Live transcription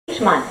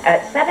each month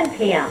at 7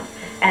 p.m.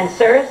 and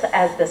serves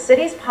as the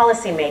city's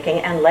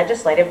policymaking and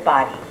legislative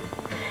body.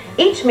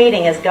 Each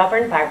meeting is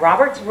governed by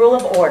Robert's Rule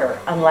of Order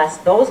unless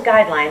those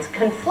guidelines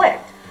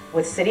conflict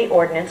with city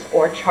ordinance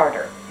or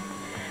charter.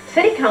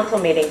 City council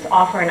meetings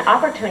offer an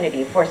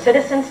opportunity for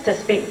citizens to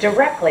speak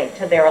directly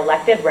to their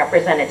elected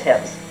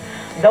representatives.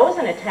 Those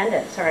in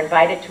attendance are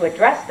invited to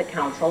address the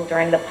council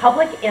during the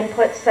public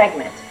input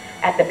segment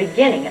at the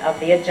beginning of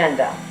the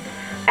agenda.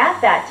 At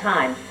that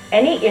time,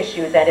 any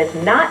issue that is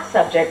not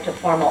subject to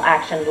formal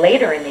action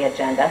later in the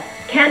agenda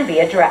can be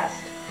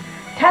addressed.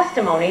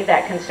 Testimony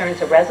that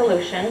concerns a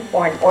resolution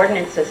or an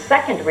ordinance's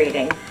second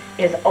reading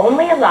is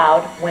only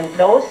allowed when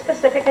those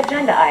specific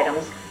agenda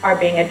items are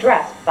being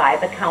addressed by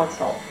the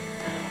council.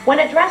 When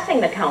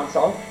addressing the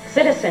council,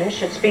 citizens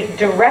should speak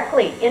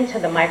directly into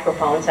the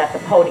microphones at the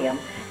podium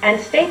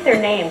and state their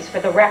names for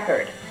the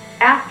record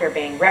after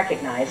being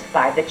recognized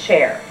by the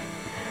chair.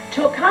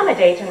 To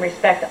accommodate and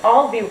respect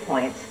all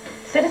viewpoints,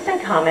 citizen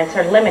comments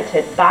are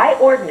limited by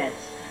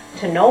ordinance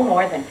to no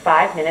more than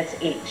 5 minutes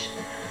each.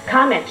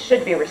 Comments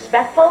should be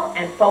respectful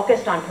and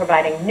focused on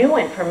providing new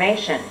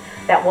information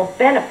that will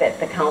benefit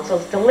the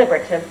council's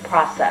deliberative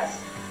process.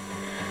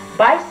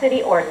 By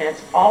city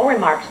ordinance, all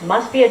remarks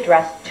must be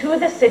addressed to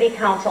the city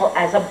council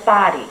as a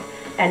body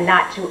and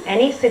not to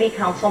any city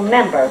council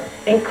member,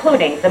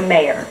 including the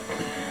mayor.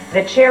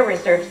 The chair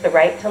reserves the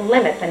right to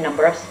limit the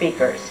number of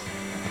speakers.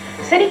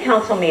 City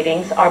council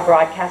meetings are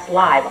broadcast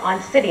live on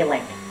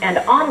CityLink and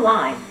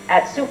online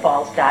at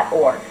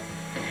siouxfalls.org.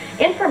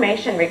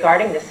 Information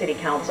regarding the City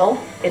Council,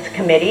 its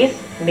committees,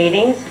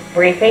 meetings,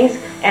 briefings,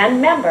 and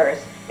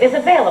members is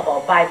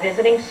available by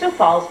visiting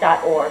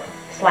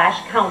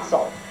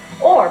siouxfalls.org/council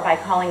or by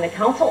calling the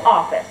council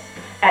office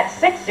at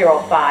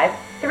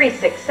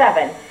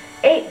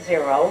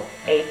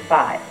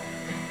 605-367-8085.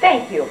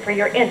 Thank you for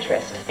your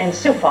interest in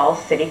Sioux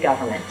Falls City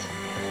Government.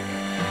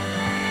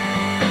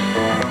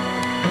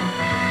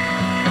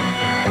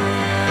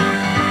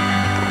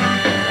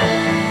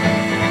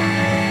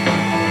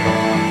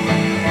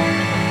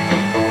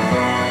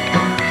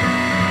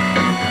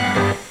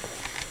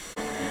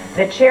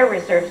 The chair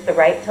reserves the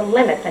right to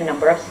limit the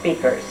number of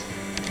speakers.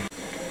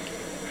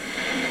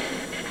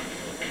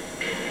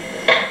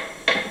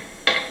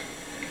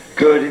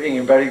 Good evening,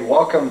 everybody.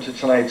 Welcome to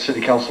tonight's City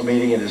Council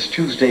meeting. It is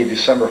Tuesday,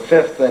 December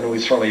 5th, and we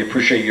certainly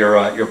appreciate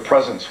your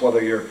presence,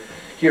 whether you're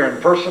here in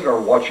person or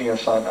watching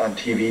us on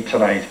TV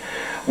tonight.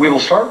 We will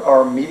start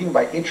our meeting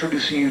by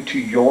introducing you to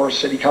your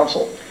City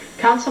Council.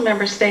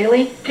 Councilmember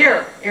Staley.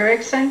 Here.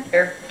 Erickson.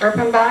 Here.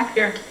 Erpenbach.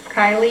 Here.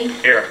 Kylie.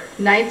 Here.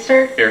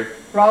 Neitzer. Here.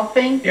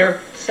 Rolfing.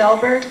 Here.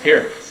 Selberg.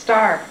 Here.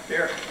 Starr.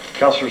 Here.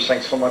 Councilors,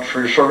 thanks so much for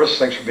your service.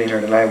 Thanks for being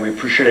here tonight. We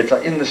appreciate it.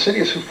 In the city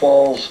of Sioux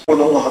Falls,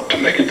 with a lot to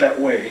make it that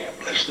way.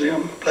 Bless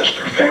them, bless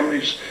their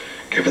families,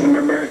 give them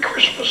a Merry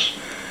Christmas.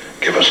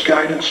 Give us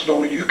guidance that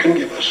only you can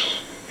give us.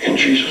 In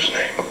Jesus'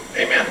 name,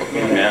 amen.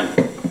 Amen.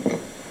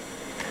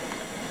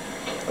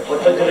 I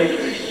pledge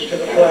allegiance to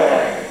the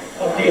flag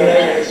of the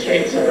United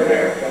States of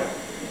America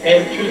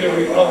and to the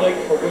republic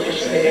for which it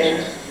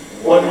stands,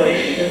 one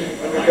nation,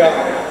 under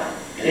God,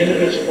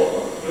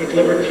 indivisible, with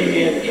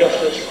liberty and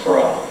justice for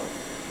all.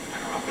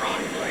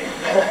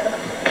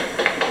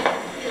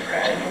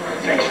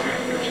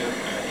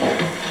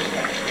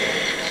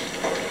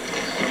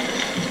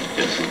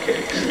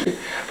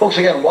 Folks,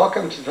 again,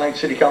 welcome to tonight's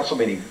City Council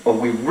meeting.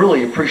 We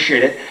really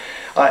appreciate it.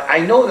 I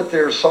know that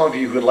there are some of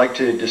you who would like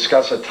to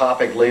discuss a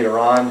topic later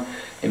on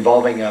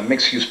involving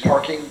mixed-use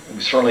parking.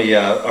 We certainly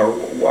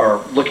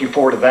are looking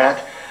forward to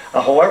that.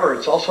 However,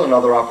 it's also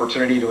another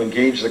opportunity to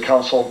engage the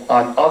council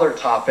on other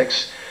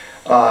topics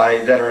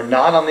that are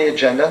not on the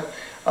agenda.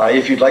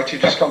 If you'd like to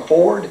just come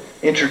forward,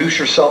 introduce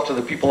yourself to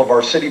the people of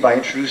our city by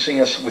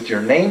introducing us with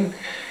your name.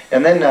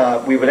 And then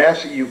we would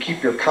ask that you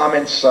keep your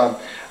comments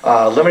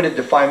limited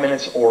to 5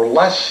 minutes or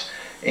less,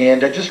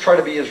 and just try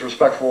to be as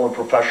respectful and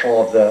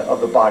professional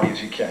of the body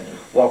as you can.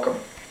 Welcome.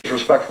 As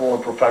respectful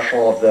and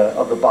professional of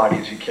the body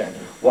as you can.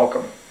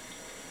 Welcome.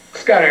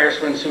 Scott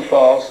Harrisman, Sioux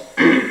Falls.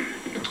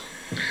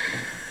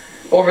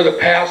 Over the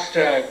past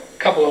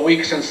couple of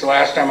weeks since the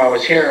last time I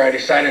was here, I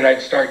decided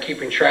I'd start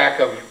keeping track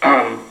of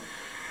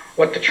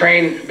what the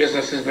train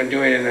business has been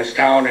doing in this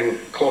town and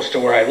close to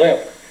where I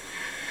live.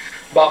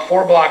 About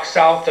 4 blocks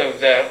south of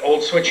the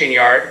old switching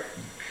yard,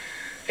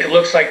 it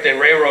looks like the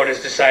railroad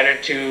has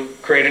decided to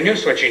create a new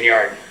switching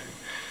yard,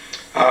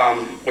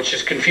 which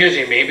is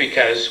confusing me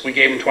because we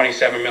gave them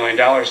 $27 million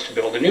to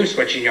build a new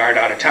switching yard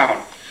out of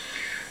town.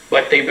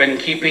 But they've been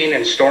keeping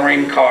and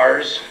storing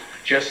cars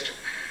just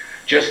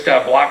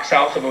a block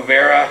south of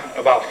Avera,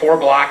 about 4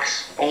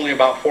 blocks, only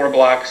about 4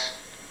 blocks,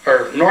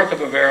 or north of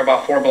Avera,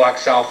 about 4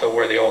 blocks south of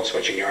where the old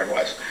switching yard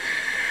was.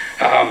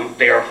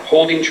 They are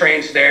holding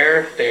trains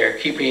there. They are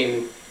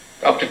keeping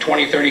up to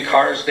 20, 30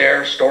 cars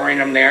there, storing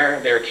them there.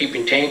 They're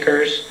keeping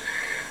tankers.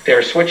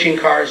 They're switching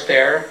cars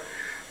there.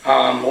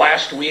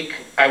 Last week,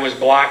 I was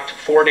blocked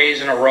 4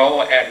 days in a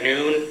row at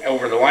noon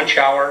over the lunch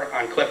hour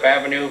on Cliff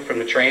Avenue from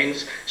the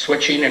trains,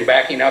 switching and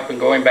backing up and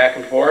going back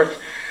and forth.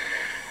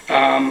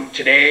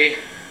 Today,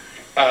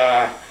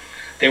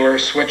 They were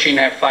switching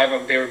at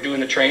they were doing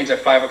the trains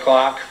at 5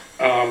 o'clock.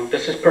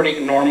 This is pretty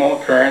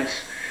normal occurrence.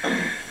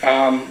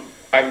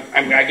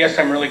 I guess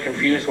I'm really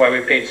confused why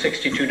we paid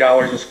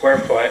 $62 a square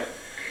foot,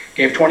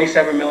 gave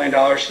 $27 million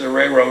to the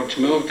railroad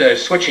to move the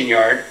switching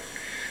yard,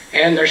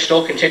 and they're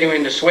still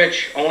continuing to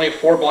switch only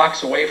 4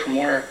 blocks away from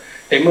where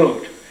they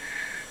moved.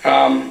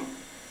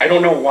 I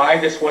don't know why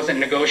this wasn't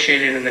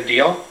negotiated in the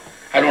deal.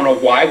 I don't know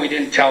why we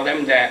didn't tell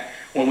them that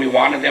when we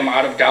wanted them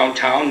out of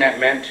downtown, that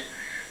meant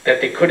that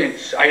they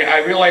couldn't.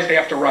 I realize they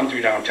have to run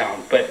through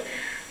downtown, but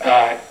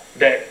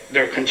that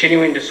they're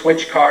continuing to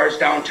switch cars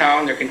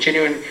downtown. They're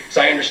continuing, as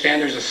I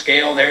understand, there's a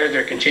scale there.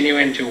 They're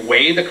continuing to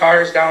weigh the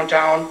cars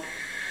downtown.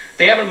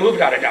 They haven't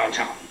moved out of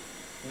downtown.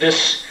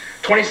 This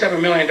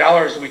 $27 million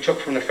we took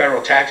from the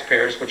federal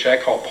taxpayers, which I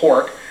call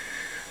pork,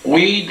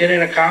 we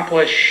didn't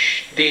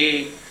accomplish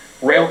the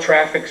rail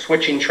traffic,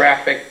 switching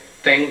traffic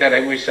thing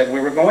that we said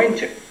we were going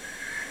to.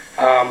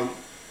 And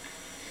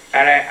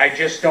I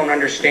just don't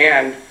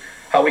understand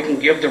how we can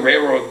give the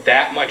railroad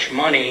that much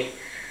money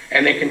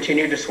and they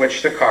continue to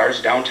switch the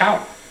cars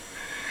downtown.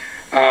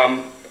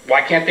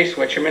 Why can't they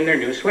switch them in their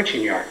new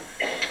switching yard?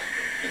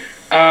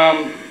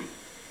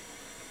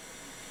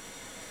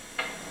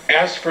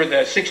 As for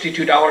the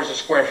 $62 a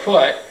square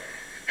foot,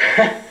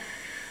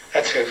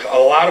 that's a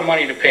lot of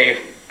money to pay.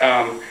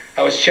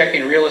 I was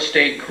checking real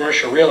estate,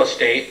 commercial real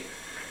estate.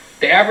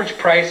 The average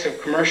price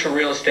of commercial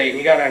real estate, and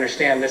you got to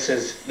understand, this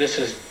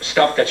is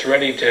stuff that's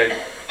ready to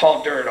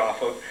haul dirt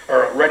off of,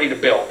 or ready to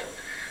build.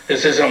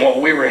 This isn't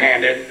what we were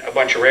handed, a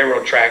bunch of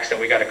railroad tracks that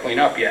we got to clean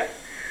up yet.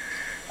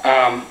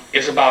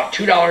 Is about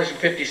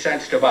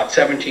 $2.50 to about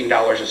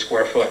 $17 a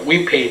square foot.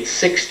 We paid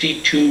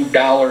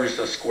 $62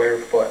 a square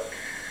foot.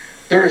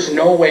 There is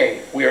no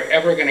way we are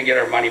ever going to get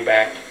our money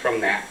back from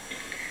that.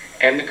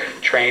 And the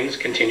trains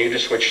continue to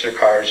switch their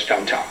cars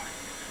downtown.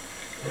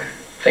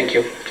 Thank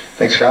you.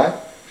 Thanks,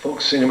 Scott.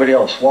 Folks, anybody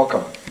else?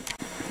 Welcome.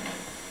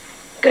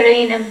 Good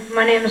evening.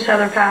 My name is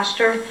Heather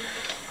Pastor.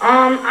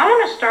 I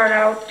want to start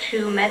out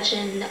to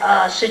mention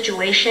a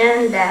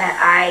situation that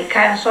I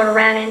kind of sort of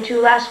ran into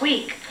last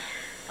week.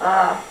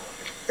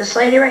 This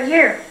lady right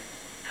here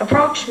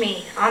approached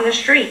me on the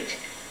street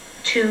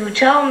to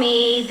tell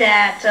me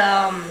that,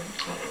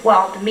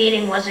 well, the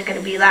meeting wasn't going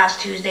to be last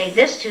Tuesday,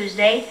 this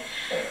Tuesday.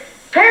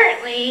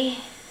 Apparently,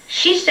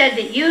 she said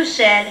that you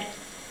said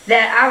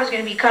that I was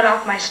going to be cut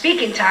off my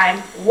speaking time.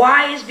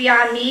 Why is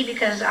beyond me,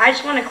 because I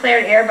just want to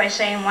clear the air by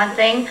saying one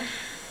thing.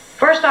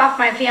 First off,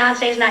 my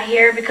fiance is not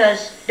here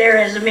because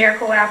there is a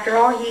miracle after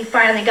all. He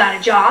finally got a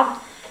job,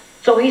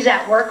 so he's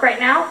at work right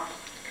now.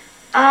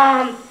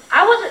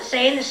 I wasn't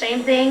saying the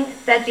same thing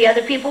that the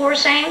other people were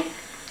saying.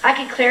 I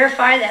can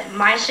clarify that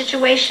my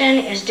situation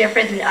is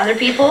different than other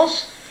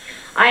people's.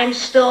 I am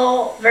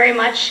still very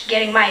much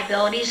getting my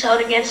abilities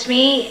held against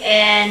me,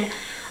 and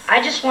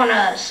I just want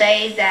to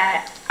say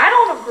that I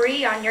don't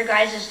agree on your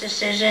guys'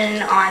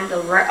 decision on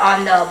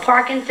the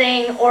parking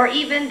thing or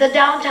even the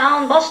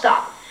downtown bus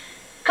stop.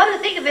 Come to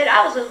think of it,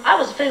 I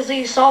was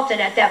physically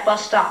assaulted at that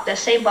bus stop, that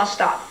same bus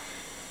stop,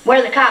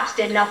 where the cops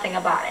did nothing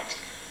about it.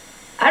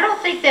 I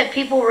don't think that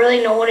people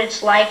really know what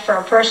it's like for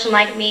a person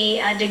like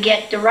me to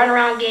get the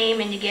runaround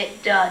game and to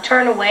get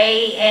turned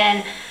away.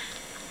 And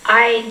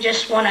I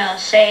just want to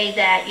say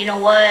that, you know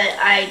what,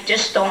 I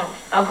just don't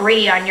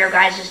agree on your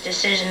guys'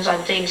 decisions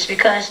on things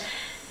because,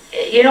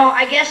 you know,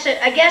 I guess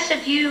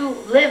if you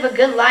live a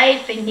good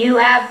life and you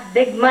have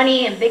big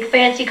money and big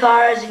fancy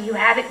cars and you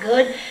have it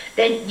good,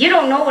 then you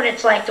don't know what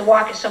it's like to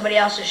walk in somebody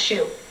else's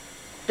shoe.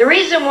 The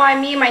reason why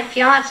me and my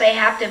fiance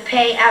have to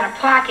pay out of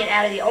pocket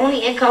out of the only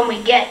income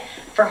we get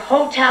for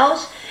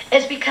hotels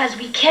is because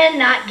we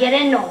cannot get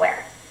in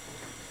nowhere.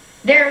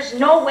 There's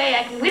no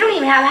way we don't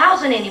even have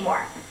housing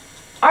anymore.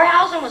 Our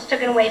housing was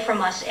taken away from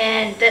us,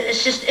 and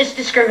it's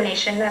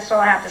discrimination. That's all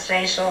I have to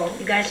say, so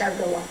you guys have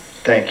a good one.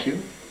 Thank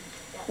you.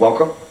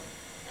 Welcome.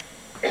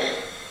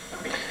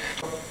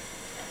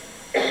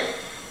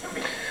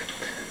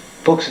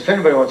 Folks, if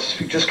anybody wants to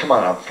speak, just come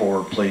on up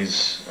forward,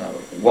 please.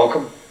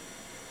 Welcome.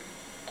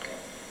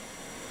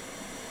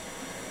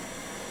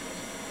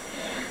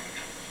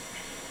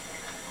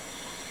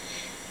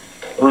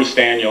 Bruce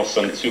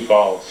Danielson, Sioux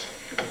Falls.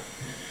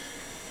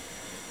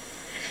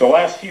 The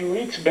last few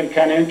weeks have been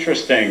kind of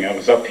interesting. I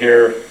was up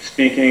here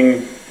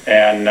speaking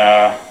and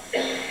I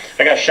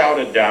got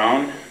shouted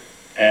down,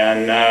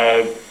 and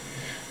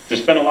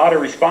there's been a lot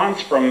of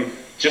response from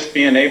just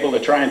being able to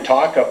try and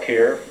talk up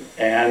here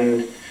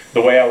and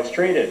the way I was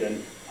treated.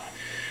 And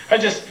I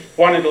just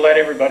wanted to let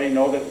everybody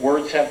know that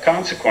words have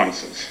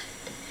consequences.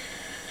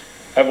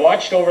 I've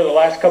watched over the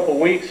last couple of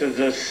weeks as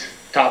this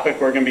topic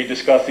we're going to be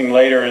discussing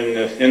later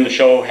in the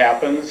show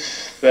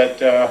happens, that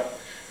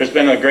there's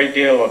been a great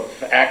deal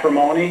of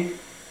acrimony,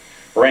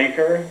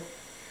 rancor.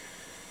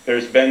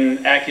 There's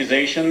been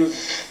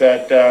accusations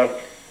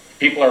that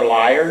people are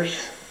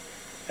liars,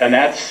 and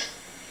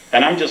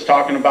I'm just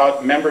talking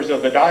about members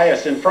of the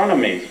dais in front of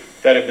me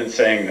that have been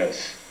saying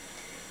this.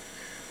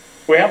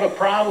 We have a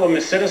problem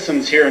as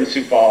citizens here in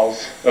Sioux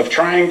Falls of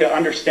trying to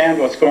understand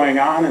what's going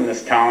on in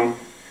this town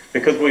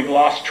because we've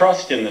lost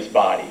trust in this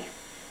body.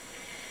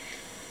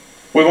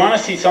 We want to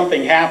see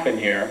something happen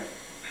here.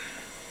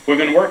 We've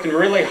been working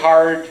really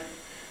hard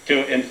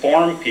to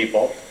inform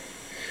people.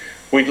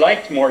 We'd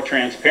like more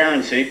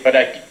transparency, but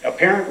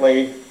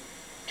apparently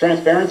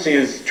transparency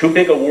is too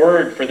big a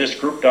word for this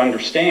group to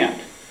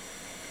understand.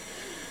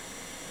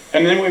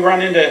 And then we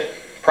run into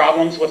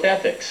problems with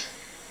ethics.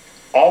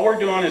 All we're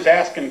doing is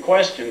asking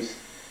questions,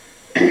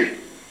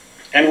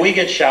 and we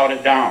get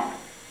shouted down.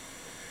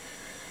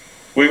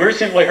 We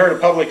recently heard a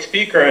public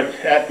speaker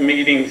at the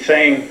meeting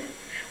saying,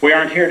 "We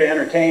aren't here to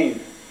entertain,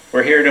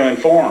 we're here to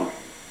inform."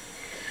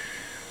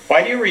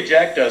 Why do you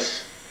reject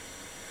us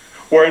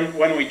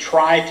when we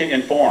try to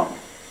inform?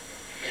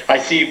 I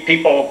see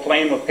people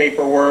playing with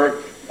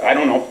paperwork, I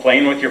don't know,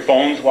 playing with your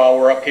phones while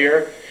we're up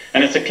here,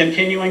 and it's a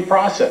continuing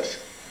process.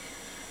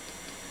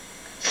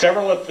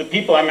 Several of the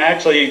people I'm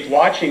actually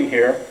watching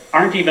here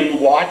aren't even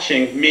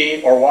watching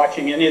me or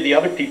watching any of the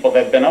other people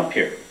that have been up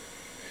here.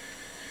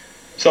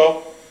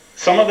 So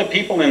some of the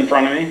people in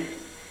front of me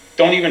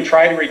don't even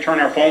try to return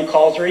our phone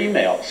calls or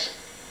emails.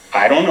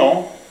 I don't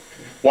know.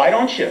 Why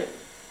don't you?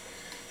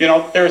 You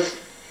know,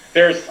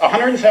 there's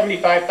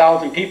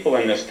 175,000 people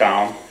in this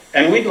town,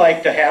 and we'd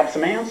like to have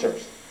some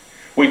answers.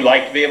 We'd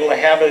like to be able to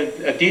have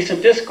a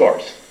decent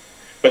discourse.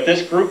 But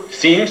this group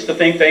seems to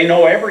think they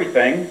know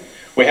everything.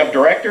 We have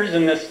directors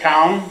in this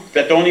town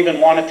that don't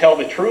even want to tell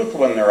the truth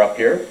when they're up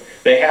here.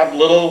 They have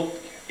little,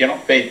 you know,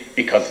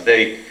 because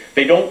they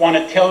don't want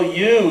to tell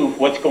you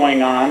what's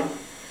going on,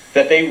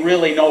 that they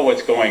really know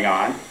what's going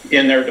on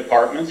in their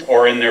departments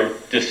or in their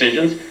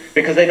decisions,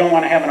 because they don't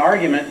want to have an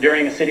argument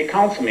during a city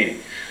council meeting.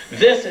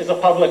 This is a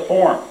public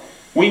forum.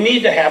 We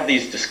need to have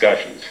these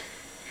discussions.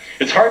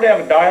 It's hard to have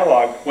a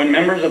dialogue when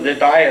members of the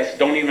dais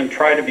don't even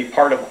try to be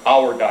part of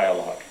our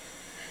dialogue.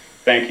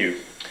 Thank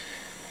you.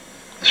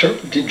 Sir,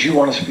 did you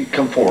want to speak?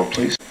 Come forward,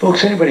 please.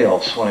 Folks, anybody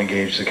else want to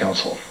engage the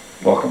council?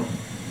 Welcome.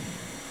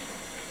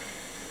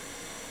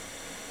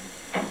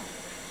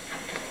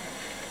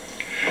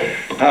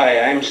 Hi,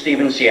 I'm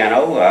Stephen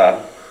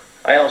Ciano.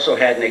 I also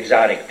had an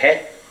exotic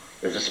pet.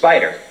 It was a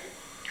spider.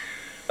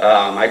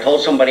 I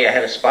told somebody I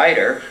had a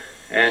spider,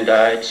 and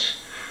it's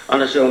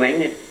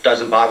unassuming. It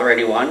doesn't bother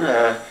anyone.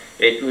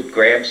 It would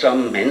grab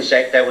some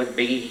insect that would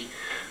be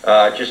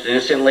just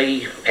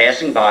innocently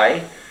passing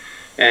by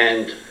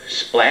and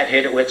splat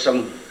hit it with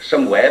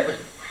some web.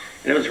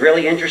 And it was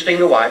really interesting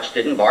to watch.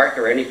 Didn't bark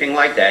or anything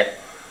like that.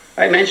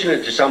 I mentioned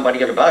it to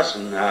somebody on the bus,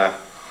 and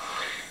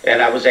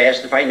I was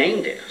asked if I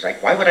named it. I was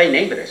like, why would I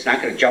name it? It's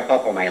not going to jump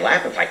up on my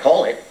lap if I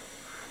call it.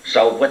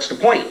 So what's the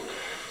point?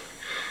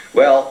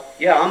 Well,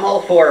 yeah, I'm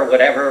all for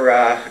whatever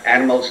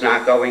animal's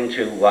not going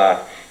to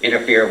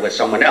interfere with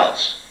someone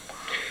else.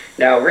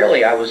 Now,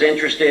 really, I was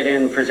interested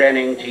in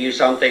presenting to you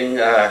something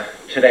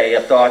today,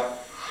 a thought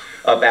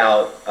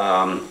about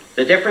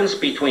the difference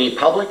between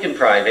public and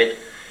private,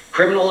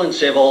 criminal and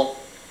civil,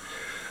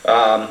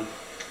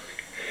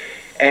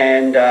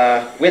 and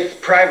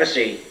with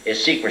privacy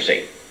is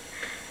secrecy.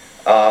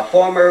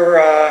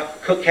 Former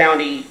Cook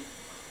County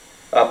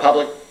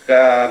public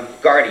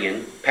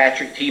guardian,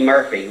 Patrick T.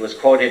 Murphy, was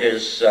quoted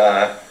as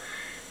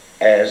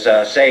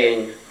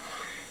saying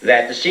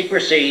that the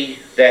secrecy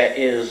that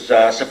is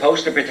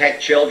supposed to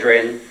protect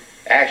children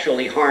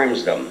actually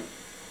harms them.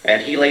 And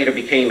he later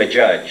became a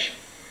judge.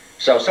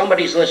 So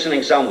somebody's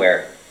listening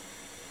somewhere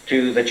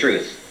to the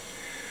truth.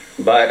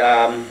 But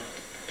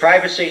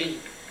privacy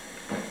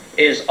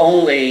is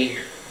only,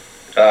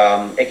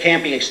 it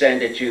can't be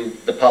extended to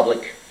the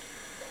public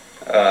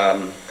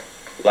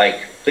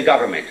like the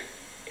government.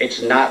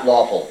 It's not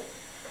lawful.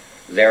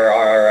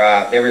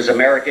 There is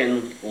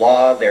American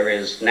law, there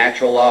is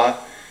natural law.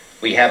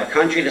 We have a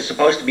country that's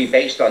supposed to be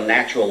based on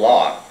natural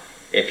law.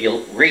 If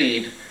you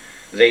read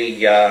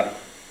the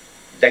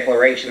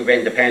Declaration of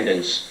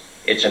Independence,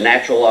 it's a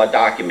natural law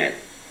document.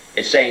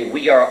 It's saying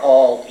we are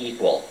all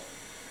equal.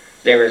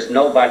 There is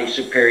nobody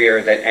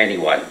superior than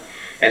anyone.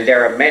 And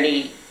there are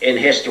many in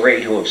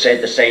history who have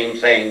said the same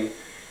thing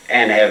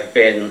and have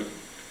been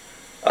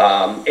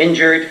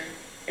injured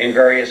in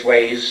various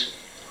ways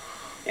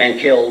and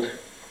killed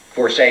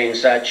for saying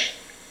such.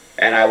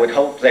 And I would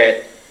hope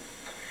that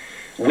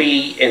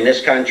we in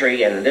this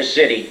country and in this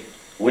city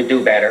would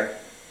do better.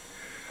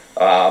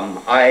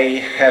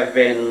 I have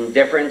been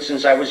different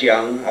since I was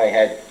young.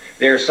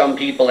 There's some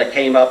people that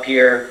came up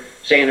here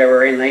saying they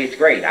were in 8th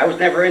grade. I was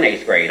never in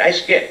 8th grade. I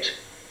skipped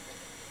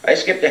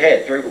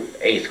ahead through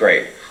 8th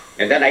grade.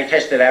 And then I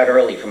tested out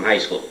early from high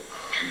school.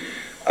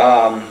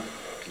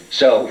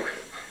 So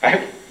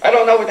I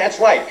don't know what that's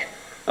like.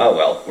 Oh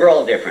well, we're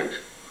all different.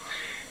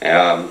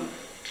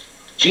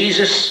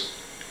 Jesus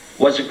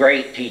was a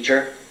great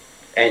teacher,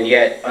 and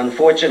yet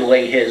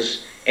unfortunately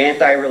his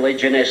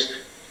anti-religionist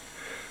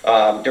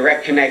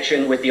direct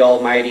connection with the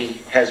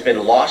Almighty has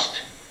been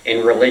lost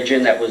in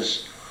religion that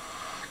was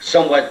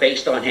somewhat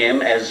based on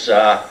him. As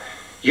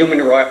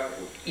human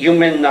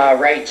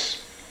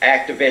rights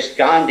activist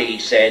Gandhi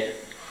said,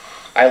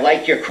 I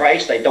like your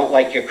Christ, I don't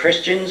like your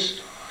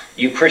Christians.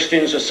 You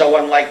Christians are so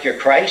unlike your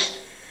Christ.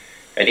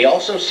 And he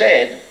also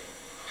said,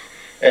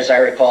 as I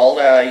recall,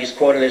 he's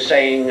quoted as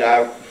saying,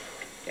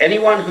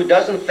 Anyone who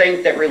doesn't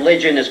think that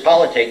religion is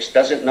politics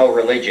doesn't know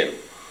religion.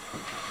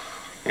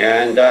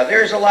 And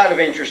there's a lot of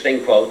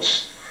interesting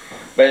quotes,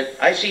 but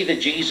I see that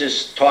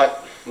Jesus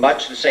taught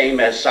much the same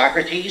as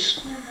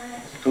Socrates,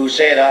 who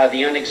said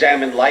the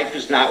unexamined life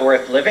is not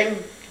worth living.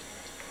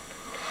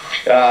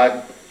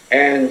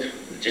 And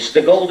it's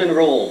the golden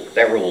rule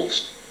that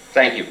rules.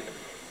 Thank you.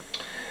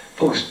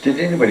 Folks, did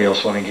anybody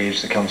else want to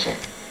engage the council?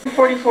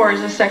 44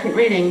 is a second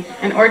reading.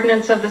 An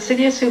ordinance of the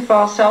City of Sioux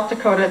Falls, South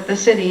Dakota, the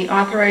city,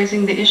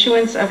 authorizing the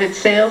issuance of its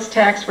sales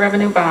tax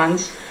revenue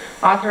bonds,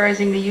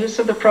 authorizing the use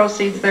of the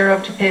proceeds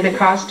thereof to pay the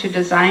cost to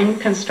design,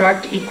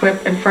 construct,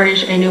 equip, and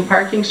furnish a new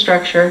parking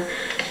structure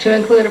to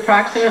include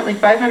approximately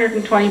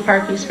 520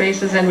 parking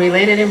spaces and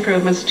related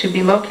improvements to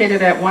be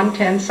located at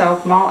 110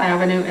 South Mall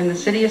Avenue in the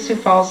City of Sioux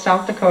Falls,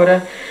 South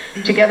Dakota,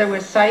 together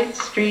with site,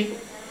 street,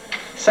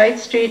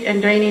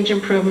 and drainage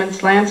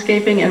improvements,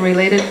 landscaping, and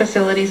related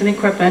facilities and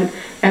equipment,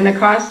 and the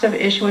cost of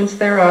issuance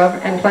thereof,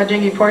 and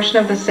pledging a portion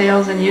of the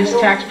sales and use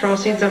tax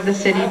proceeds of the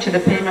city to the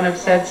payment of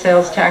said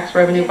sales tax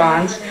revenue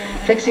bonds,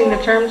 fixing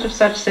the terms of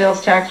such sales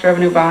tax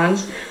revenue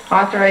bonds,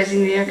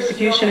 authorizing the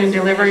execution and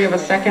delivery of a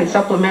second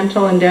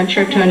supplemental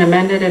indenture to an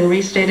amended and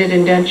restated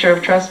indenture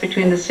of trust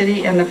between the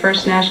city and the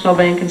First National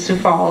Bank in Sioux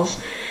Falls,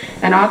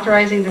 and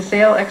authorizing the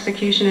sale,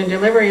 execution, and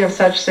delivery of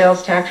such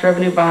sales tax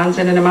revenue bonds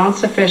in an amount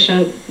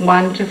sufficient,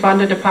 one, to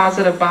fund a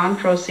deposit of bond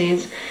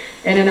proceeds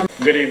in an amount.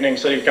 Good evening,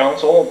 City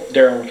Council.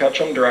 Darren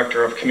Ketchum,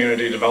 Director of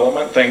Community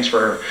Development. Thanks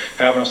for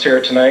having us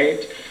here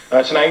tonight.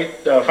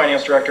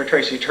 Finance Director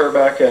Tracy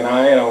Turbeck and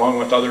I, and along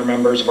with other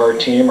members of our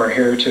team, are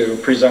here to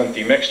present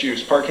the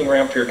mixed-use parking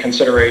ramp for your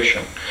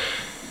consideration.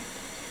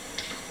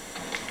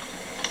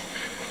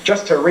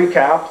 Just to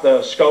recap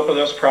the scope of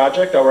this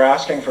project that we're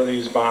asking for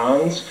these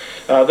bonds,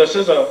 this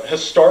is a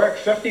historic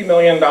 $50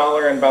 million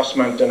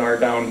investment in our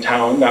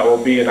downtown that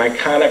will be an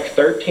iconic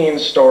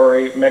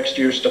 13-story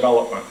mixed-use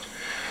development.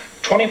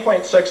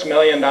 $20.6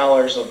 million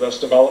of this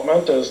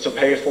development is to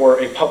pay for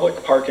a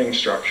public parking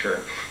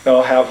structure that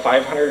will have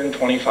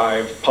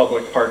 525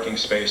 public parking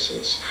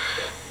spaces.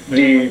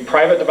 The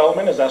private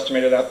development is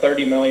estimated at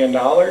 $30 million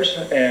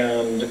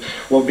and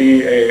will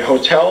be a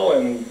hotel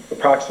and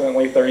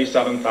approximately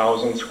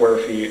 37,000 square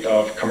feet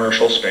of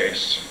commercial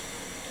space.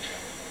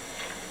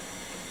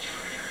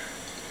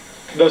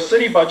 The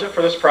city budget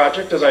for this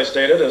project, as I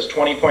stated, is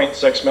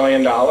 $20.6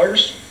 million.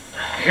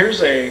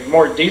 Here's a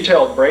more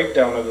detailed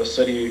breakdown of the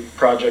city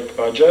project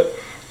budget.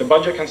 The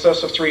budget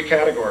consists of three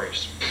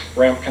categories: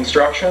 ramp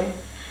construction,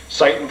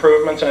 site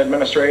improvements and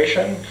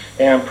administration,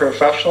 and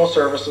professional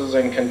services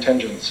and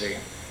contingency.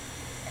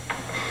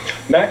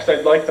 Next,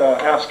 I'd like to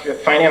ask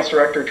Finance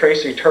Director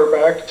Tracy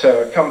Turbeck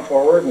to come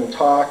forward and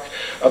talk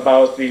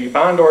about the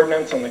bond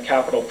ordinance and the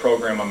capital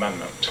program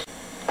amendment.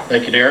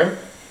 Thank you, Darren.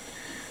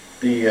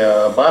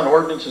 The bond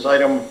ordinance is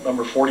item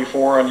number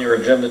 44 on your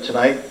agenda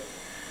tonight.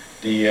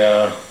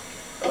 The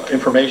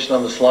information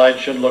on the slide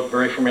should look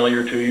very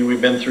familiar to you.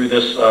 We've been through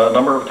this a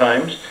number of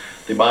times.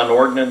 The bond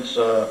ordinance,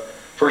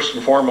 first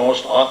and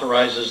foremost,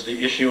 authorizes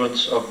the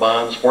issuance of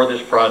bonds for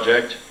this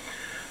project.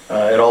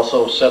 It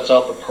also sets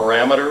out the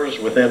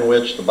parameters within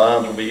which the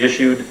bonds will be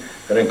issued.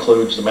 That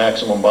includes the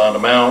maximum bond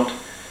amount,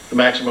 the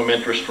maximum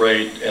interest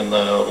rate, and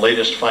the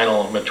latest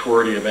final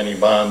maturity of any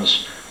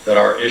bonds that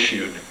are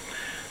issued.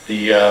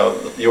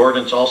 The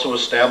ordinance also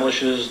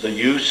establishes the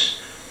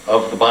use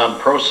of the bond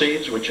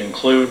proceeds, which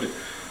include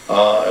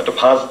a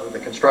deposit in the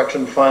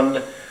construction fund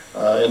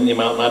in the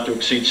amount not to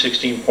exceed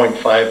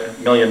 $16.5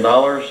 million.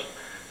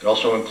 It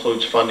also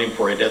includes funding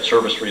for a debt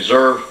service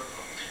reserve,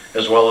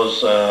 as well as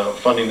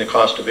funding the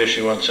cost of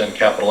issuance and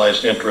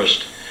capitalized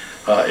interest,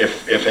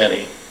 if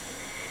any.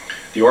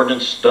 The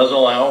ordinance does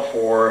allow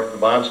for the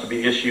bonds to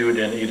be issued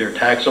in either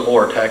taxable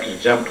or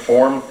tax-exempt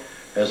form.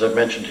 As I've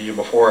mentioned to you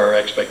before, our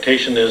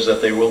expectation is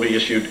that they will be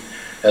issued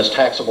as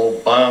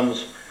taxable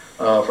bonds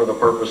for the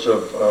purpose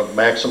of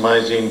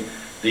maximizing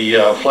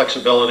the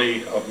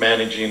flexibility of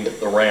managing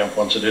the ramp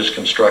once it is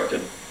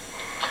constructed.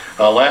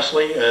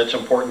 Lastly, it's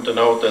important to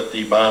note that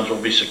the bonds will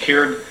be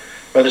secured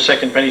by the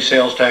second penny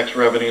sales tax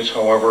revenues.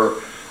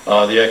 However,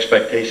 the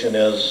expectation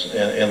is,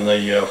 in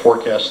the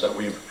forecast that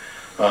we've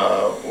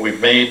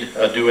made,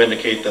 do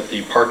indicate that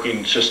the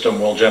parking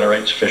system will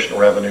generate sufficient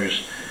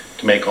revenues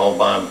to make all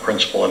bond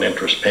principal and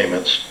interest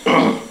payments.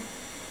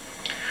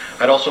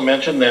 I'd also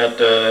mention that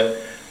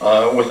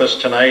with us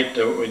tonight,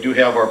 we do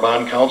have our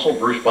bond counsel,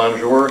 Bruce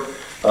Bonjour.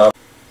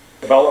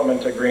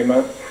 Development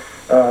agreement.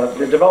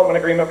 The development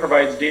agreement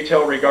provides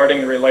detail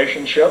regarding the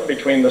relationship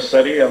between the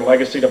city and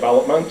Legacy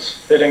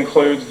Developments. It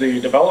includes the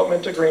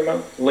development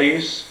agreement,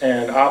 lease,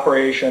 and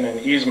operation and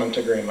easement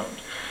agreement.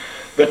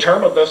 The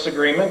term of this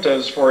agreement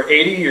is for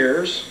 80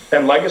 years,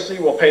 and Legacy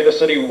will pay the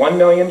city $1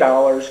 million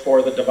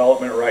for the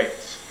development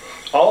rights.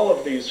 All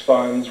of these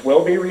funds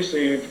will be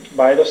received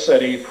by the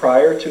city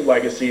prior to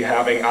Legacy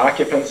having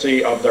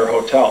occupancy of their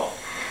hotel.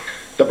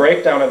 The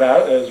breakdown of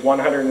that is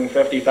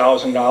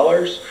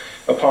 $150,000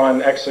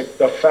 upon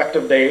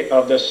effective date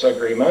of this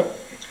agreement.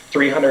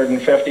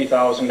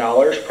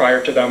 $350,000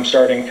 prior to them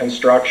starting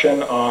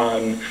construction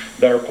on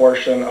their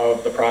portion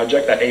of the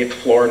project, that 8th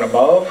floor and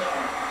above,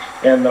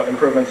 and the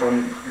improvements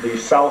in the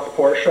south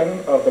portion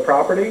of the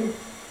property.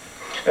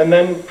 And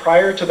then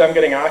prior to them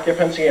getting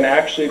occupancy and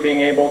actually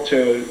being able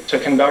to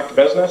conduct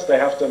business, they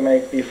have to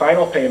make the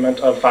final payment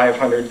of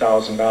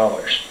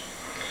 $500,000.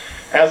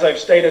 As I've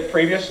stated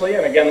previously,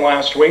 and again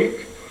last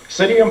week,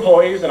 city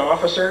employees and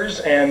officers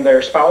and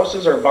their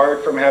spouses are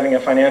barred from having a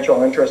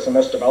financial interest in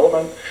this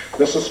development.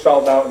 This is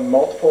spelled out in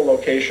multiple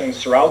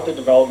locations throughout the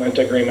development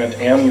agreement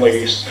and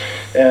lease,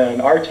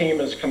 and our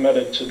team is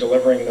committed to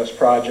delivering this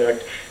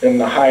project in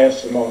the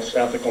highest and most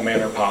ethical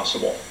manner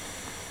possible.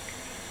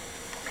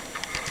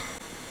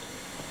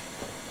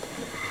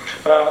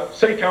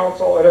 City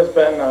Council, it has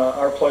been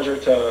our pleasure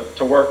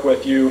to work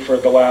with you for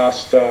the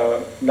last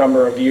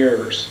number of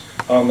years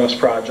on this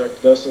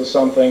project. This is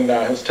something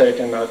that has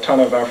taken a ton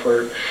of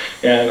effort,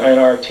 and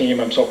our team,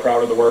 I'm so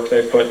proud of the work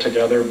they've put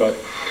together. But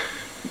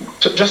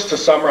just to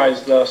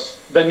summarize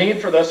this, the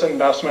need for this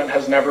investment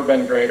has never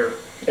been greater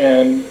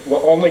and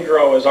will only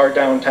grow as our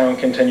downtown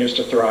continues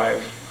to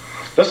thrive.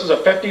 This is a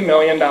 $50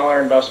 million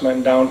investment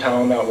in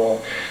downtown that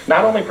will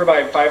not only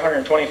provide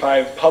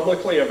 525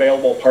 publicly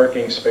available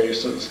parking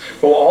spaces,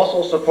 but will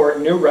also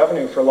support new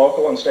revenue for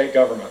local and state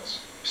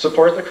governments,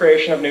 support the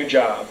creation of new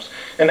jobs,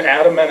 and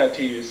add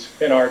amenities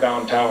in our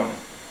downtown.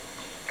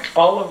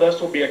 All of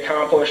this will be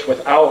accomplished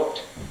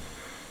without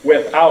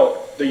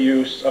the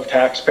use of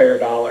taxpayer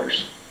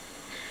dollars.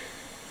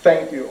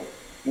 Thank you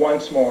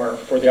once more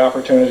for the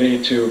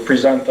opportunity to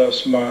present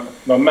this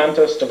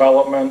momentous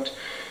development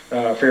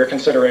for your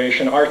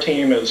consideration. Our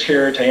team is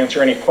here to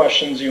answer any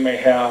questions you may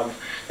have,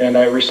 and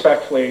I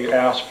respectfully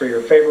ask for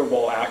your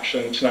favorable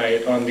action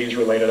tonight on these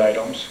related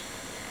items.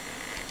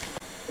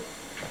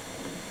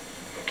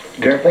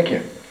 Darren, thank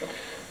you.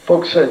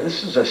 Folks,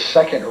 this is a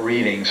second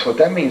reading, so what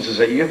that means is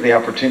that you have the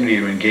opportunity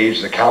to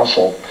engage the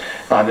council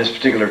on this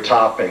particular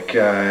topic,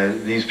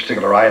 these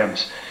particular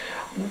items.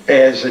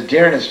 As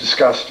Darren has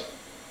discussed,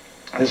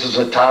 this is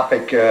a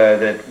topic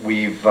that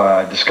we've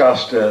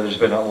discussed. There's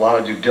been a lot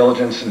of due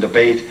diligence and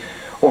debate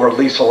over at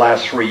least the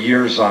last 3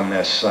 years on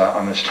this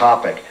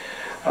topic.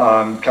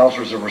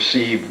 Councilors have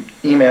received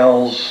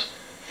emails,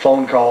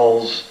 phone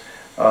calls,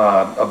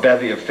 a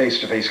bevy of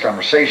face-to-face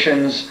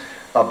conversations,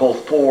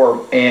 both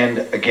for and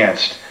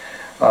against.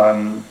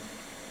 At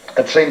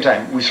the same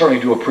time, we certainly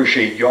do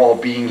appreciate you all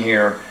being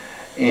here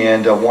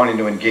and wanting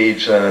to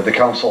engage the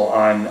council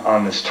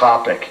on this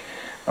topic.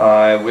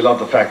 We love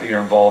the fact that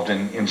you're involved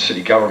in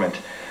city government.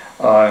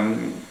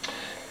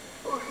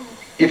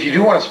 If you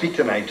do want to speak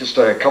tonight, just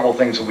a couple of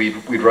things that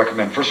we'd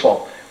recommend. First of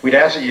all, we'd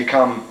ask that you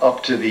come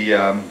up to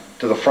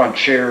the front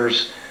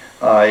chairs,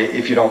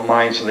 if you don't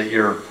mind, so that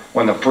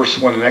when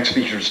the next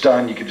speaker is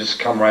done, you could just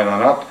come right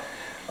on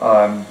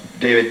up.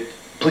 David,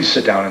 please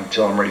sit down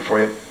until I'm ready for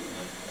you.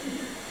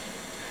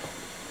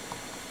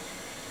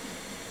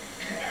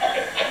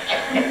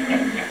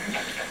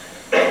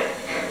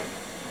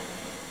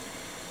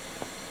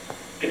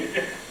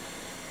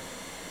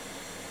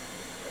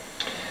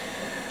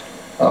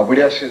 We'd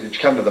ask you that you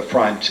come to the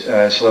front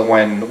so that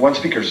when one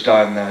speaker's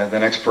done, the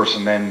next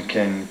person then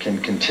can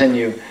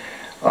continue.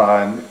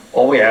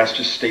 All we ask,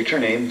 just state your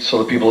name so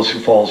the people of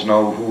Sioux Falls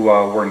know who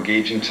we're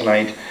engaging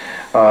tonight.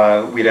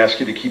 We'd ask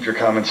you to keep your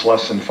comments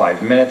less than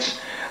 5 minutes.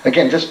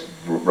 Again, just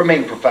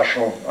remain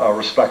professional,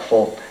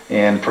 respectful,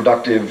 and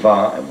productive.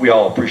 We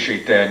all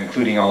appreciate that,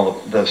 including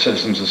all the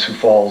citizens of Sioux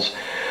Falls.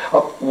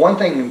 One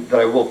thing that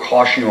I will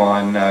caution you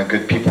on,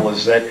 good people,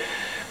 is that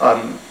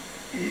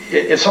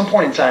at some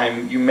point in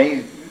time, you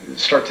may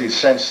start to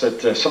sense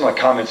that some of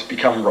the comments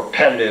become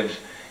repetitive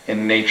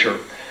in nature,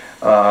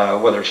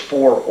 whether it's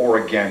for or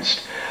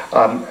against.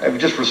 I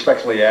would just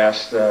respectfully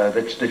ask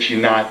that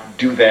you not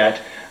do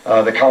that.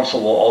 The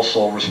council will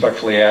also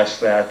respectfully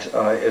ask that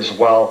as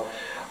well.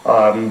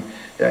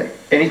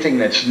 Anything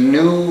that's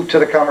new to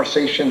the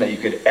conversation that you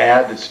could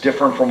add that's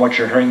different from what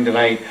you're hearing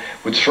tonight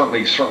would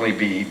certainly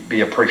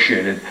be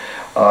appreciated.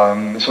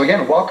 So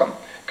again, welcome.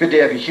 Good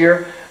to have you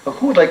here.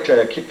 Who would like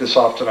to kick this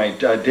off tonight?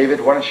 David,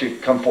 why don't you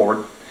come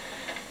forward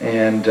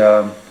and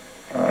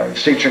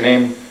state your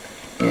name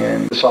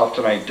and this off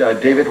tonight.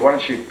 David, why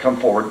don't you come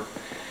forward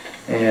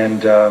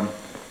and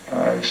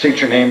state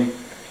your name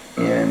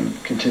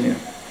and continue.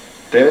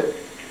 David?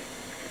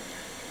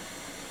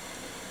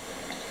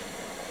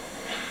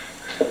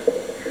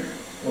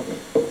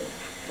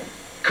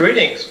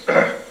 Greetings.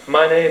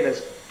 My name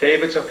is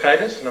David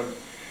Zokaitis, and I'm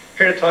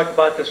here to talk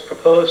about this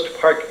proposed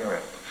parking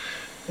ramp.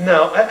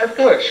 Now, I've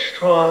got a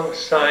strong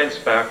science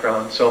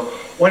background, so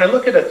when I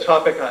look at a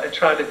topic, I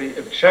try to be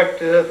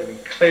objective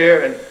and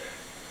clear and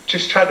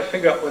just try to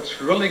figure out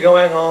what's really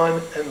going on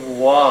and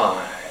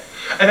why.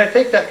 And I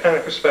take that kind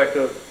of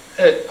perspective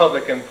at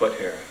public input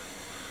here.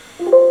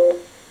 Hold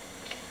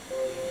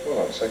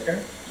on a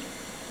second.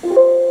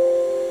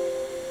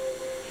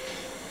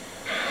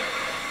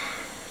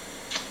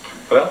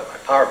 Well, my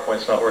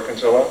PowerPoint's not working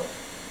so well.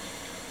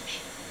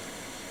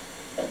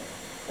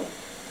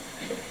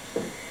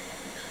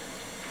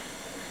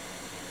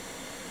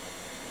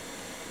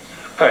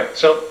 All right,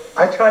 so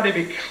I try to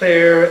be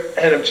clear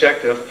and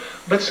objective,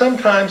 but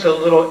sometimes a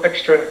little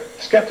extra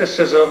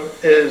skepticism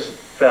is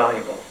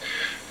valuable.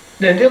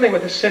 In dealing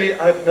with the city,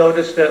 I've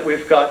noticed that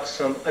we've got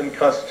some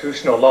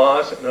unconstitutional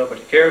laws that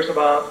nobody cares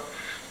about.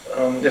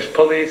 If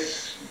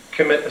police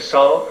commit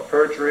assault or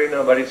perjury,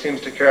 nobody seems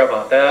to care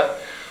about that.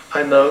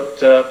 I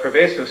note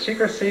pervasive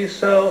secrecy,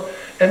 so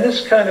in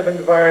this kind of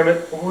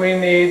environment, we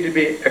need to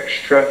be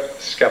extra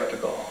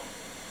skeptical.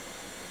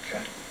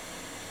 Okay.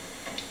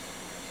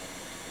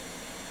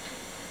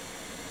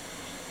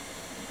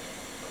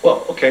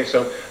 Well, okay,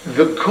 so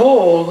the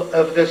goal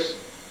of this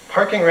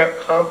parking ramp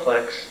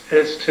complex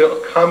is to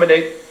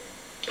accommodate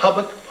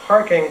public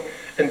parking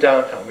in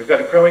downtown. We've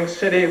got a growing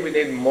city, we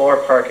need more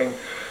parking.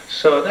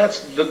 So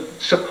that's the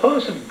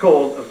supposed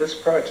goal of this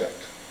project.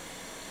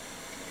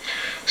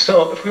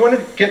 So if we want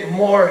to get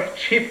more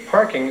cheap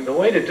parking, the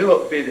way to do it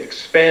would be to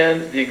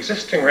expand the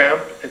existing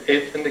ramp at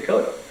 8th and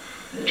Dakota.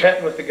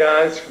 Chatting with the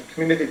guys from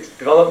community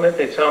development,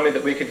 they tell me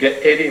that we could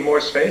get 80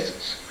 more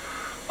spaces.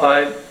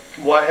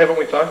 Why haven't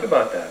we talked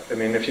about that? I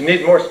mean, if you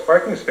need more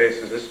parking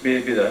spaces, this would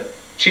be the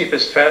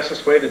cheapest,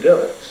 fastest way to do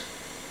it.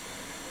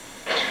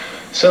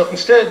 So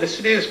instead, the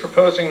city is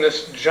proposing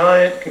this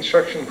giant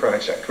construction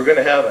project. We're going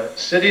to have a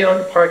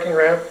city-owned parking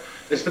ramp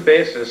as the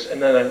basis, and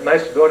then a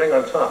nice building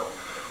on top.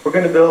 We're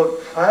going to build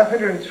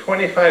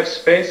 525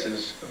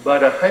 spaces,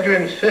 but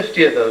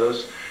 150 of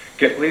those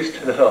get leased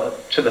to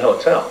the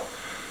hotel.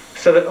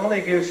 So that only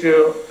gives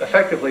you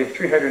effectively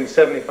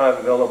 375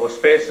 available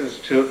spaces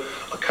to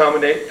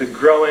accommodate the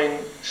growing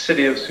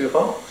city of Sioux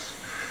Falls.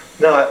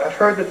 Now, I've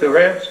heard that the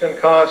ramp's going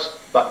to cost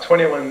about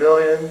 $21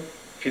 million.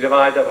 If you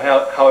divide up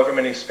however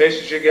many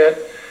spaces you get,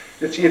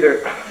 it's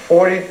either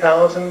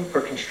 $40,000 per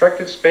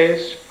constructed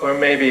space or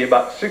maybe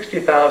about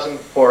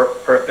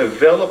 $60,000 per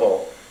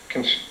available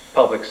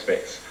public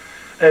space.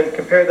 And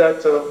compare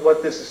that to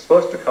what this is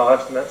supposed to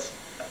cost, and that's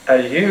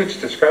a huge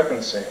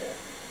discrepancy.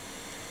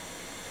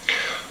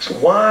 So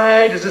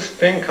why does this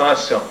thing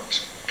cost so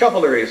much? A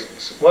couple of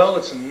reasons. Well,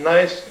 it's a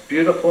nice,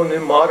 beautiful, new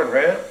modern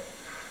ramp,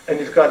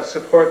 and you've got to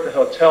support the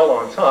hotel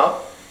on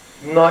top,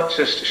 not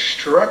just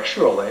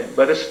structurally,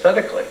 but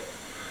aesthetically.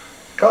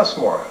 It costs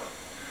more.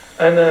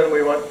 And then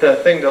we want the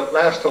thing to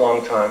last a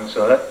long time,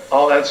 so that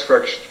all adds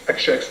for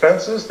extra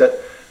expenses that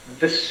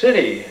the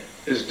city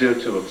is due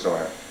to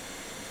absorb.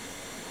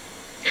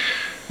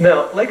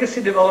 Now,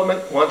 Legacy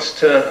Development wants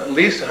to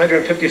lease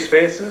 150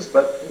 spaces,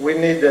 but we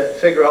need to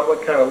figure out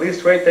what kind of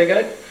lease rate they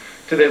get.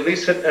 Do they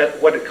lease it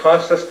at what it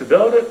costs us to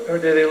build it, or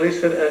do they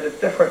lease it at a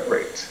different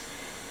rate?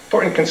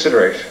 Important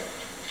consideration.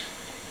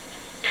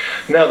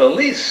 Now, the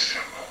lease,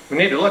 we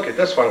need to look at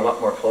this one a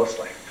lot more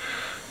closely.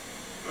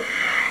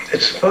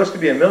 It's supposed to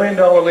be $1 million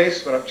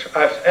lease, but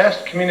I've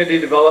asked community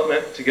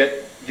development to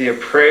get the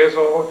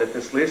appraisal that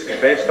this lease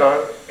is based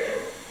on.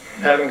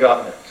 Haven't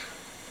gotten it.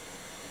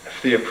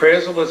 If the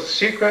appraisal is a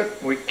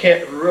secret, we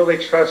can't really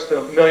trust a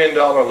 $1 million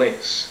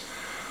lease.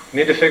 We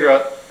need to figure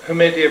out who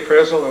made the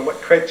appraisal and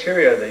what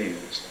criteria they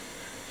used.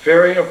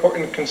 Very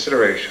important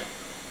consideration.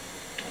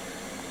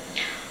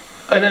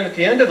 And then at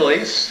the end of the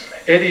lease,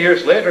 80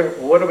 years later,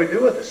 what do we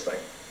do with this thing?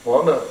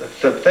 Well,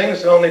 the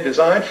thing's only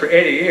designed for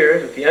 80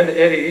 years. At the end of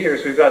 80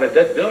 years, we've got a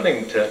dead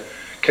building to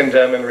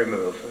condemn and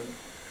remove.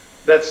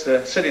 That's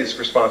the city's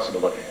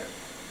responsibility.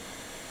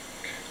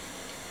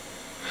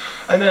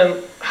 And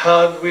then,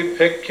 how do we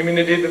pick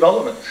community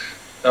development?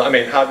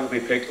 How do we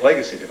pick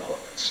legacy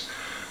developments?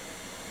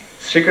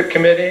 Secret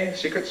committee,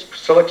 secret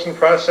selection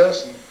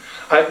process. And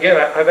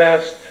I've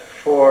asked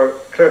for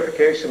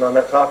clarification on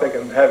that topic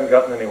and haven't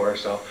gotten anywhere,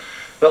 so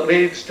that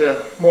leads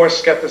to more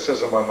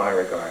skepticism on my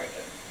regard.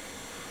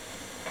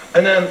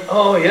 And then,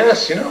 oh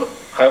yes,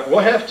 we'll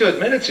have to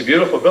admit it's a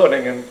beautiful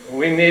building and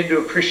we need to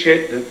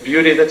appreciate the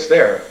beauty that's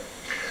there.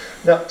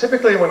 Now,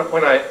 typically when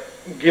I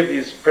give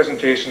these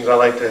presentations, I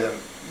like to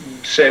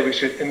say we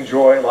should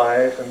enjoy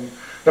life, and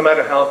no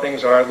matter how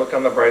things are, look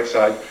on the bright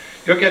side.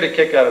 You'll get a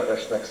kick out of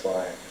this next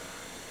slide.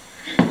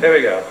 There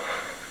we go.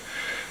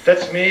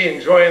 That's me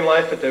enjoying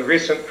life at the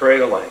recent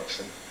Parade of Lights.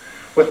 And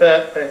with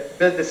that, I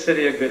bid the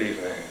city a good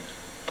evening.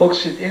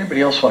 Folks, did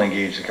anybody else want to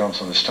engage the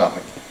council on this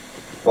topic?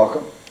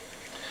 Welcome.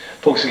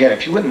 Folks, again,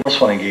 if you wouldn't else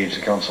want to engage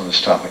the council on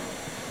this topic,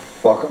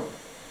 welcome.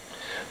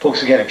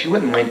 Folks, again, if you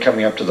wouldn't mind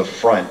coming up to the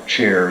front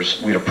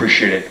chairs, we'd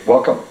appreciate it.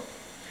 Welcome.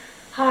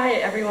 Hi,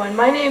 everyone.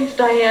 My name's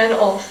Diane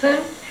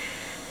Olson,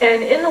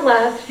 and in the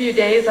last few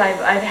days,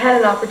 I've had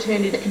an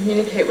opportunity to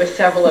communicate with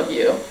several of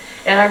you,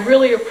 and I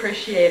really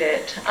appreciate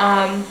it.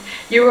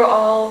 You were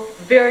all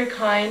very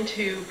kind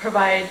to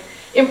provide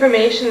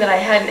information that I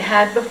hadn't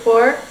had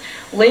before,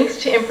 links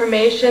to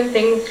information,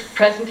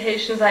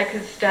 presentations I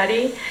could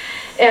study,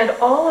 and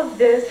all of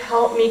this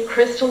helped me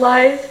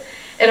crystallize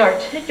and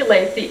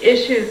articulate the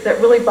issues that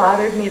really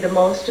bothered me the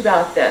most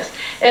about this,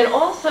 and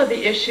also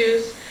the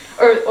issues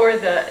or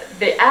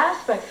the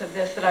aspects of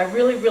this that I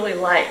really, really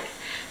like.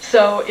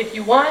 So if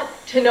you want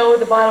to know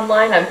the bottom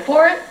line, I'm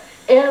for it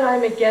and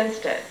I'm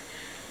against it.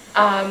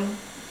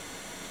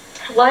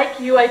 Like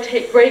you, I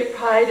take great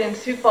pride in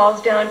Sioux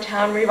Falls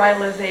downtown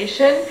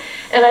revitalization,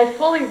 and I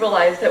fully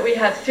realize that we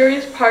have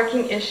serious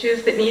parking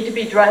issues that need to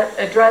be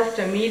addressed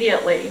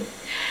immediately.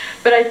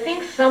 But I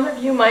think some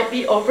of you might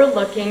be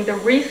overlooking the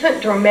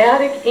recent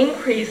dramatic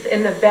increase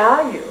in the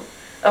value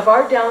of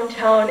our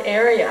downtown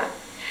area.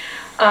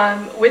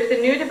 With the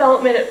new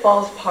development at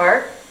Falls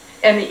Park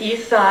and the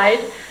east side,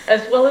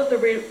 as well as the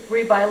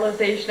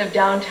revitalization of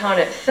downtown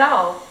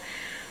itself,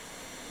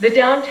 the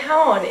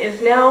downtown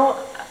is now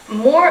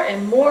more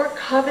and more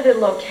coveted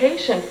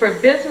location for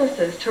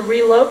businesses to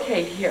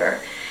relocate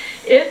here.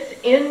 It's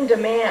in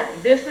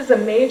demand. This is a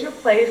major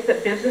place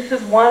that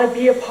businesses want to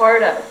be a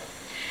part of.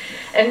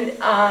 And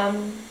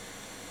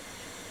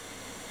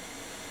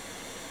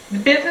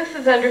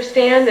businesses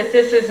understand that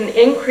this is an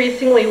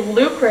increasingly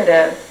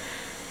lucrative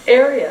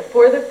area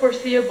for the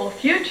foreseeable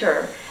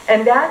future,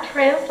 and that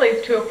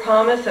translates to a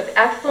promise of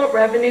excellent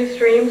revenue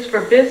streams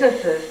for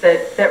businesses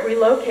that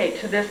relocate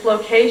to this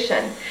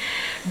location.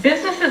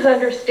 Businesses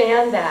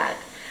understand that.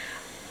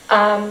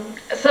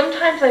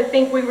 Sometimes I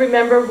think we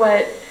remember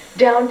what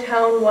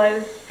downtown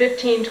was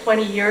 15,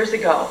 20 years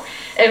ago,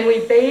 and we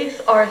base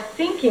our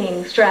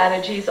thinking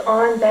strategies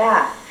on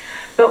that.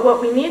 But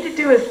what we need to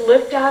do is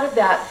lift out of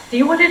that,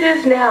 see what it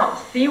is now,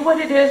 see what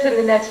it is in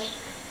the next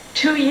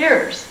 2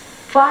 years,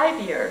 5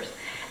 years,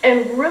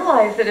 and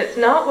realize that it's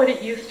not what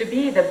it used to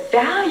be. The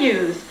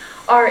values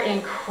are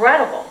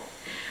incredible.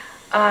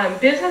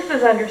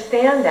 Businesses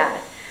understand that.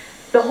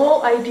 The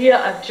whole idea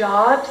of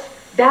jobs,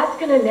 that's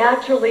going to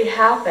naturally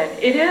happen.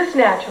 It is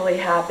naturally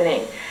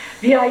happening.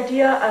 The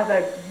idea of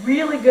a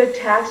really good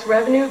tax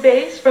revenue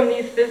base from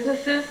these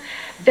businesses,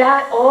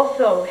 that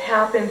also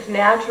happens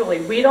naturally.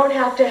 We don't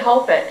have to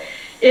help it.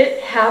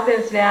 It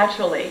happens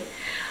naturally.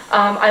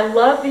 I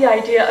love the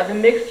idea of a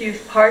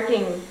mixed-use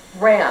parking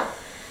ramp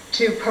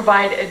to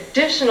provide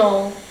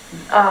additional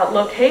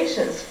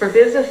locations for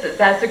businesses.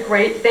 That's a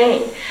great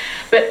thing.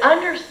 But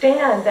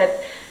understand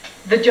that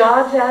the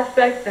jobs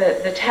aspect,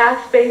 the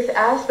tax base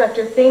aspect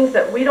are things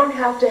that we don't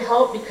have to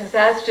help because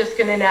that's just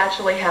going to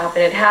naturally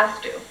happen. It has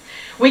to.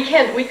 We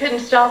couldn't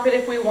stop it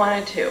if we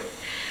wanted to.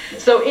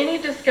 So any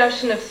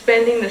discussion of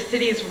spending the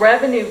city's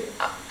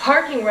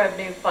parking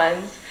revenue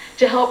funds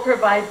to help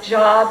provide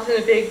jobs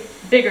and a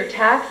bigger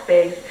tax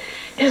base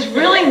is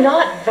really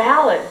not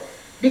valid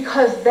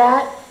because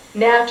that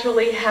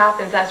naturally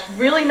happens. That's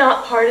really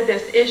not part of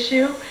this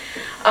issue.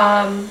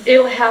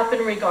 It'll happen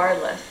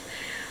regardless.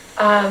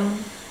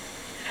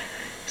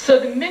 So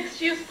the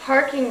mixed-use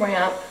parking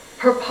ramp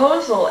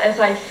proposal, as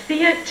I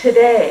see it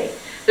today,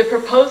 the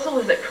proposal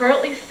as it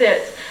currently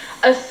sits,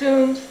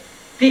 assumes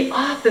the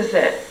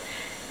opposite.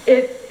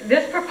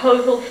 This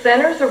proposal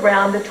centers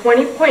around the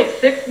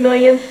 $20.6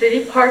 million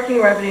city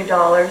parking revenue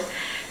dollars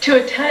to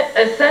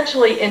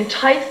essentially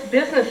entice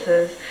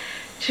businesses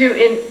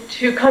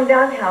to come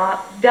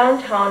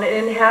downtown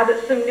and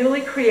inhabit some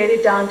newly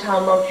created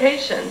downtown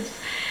locations.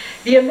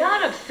 The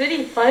amount of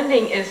city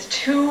funding is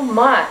too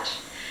much.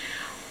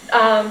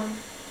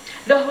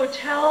 The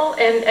hotel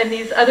and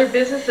these other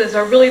businesses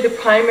are really the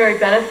primary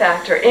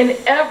benefactor in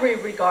every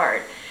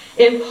regard,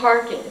 in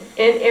parking,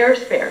 in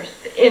airspace,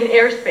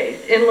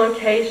 in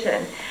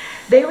location.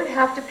 They would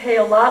have to pay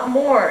a lot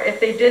more if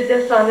they did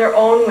this on their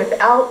own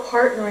without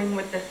partnering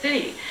with the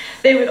city.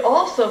 They would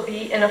also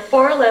be in a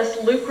far less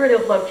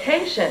lucrative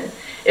location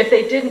if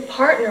they didn't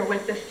partner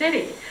with the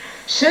city.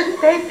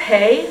 Shouldn't they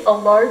pay a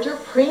larger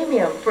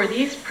premium for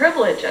these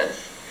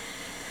privileges?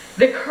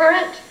 The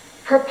current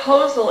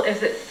proposal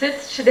as it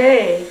sits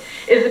today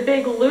is a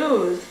big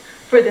lose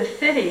for the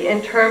city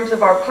in terms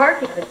of our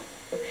parking,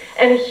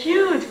 and a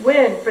huge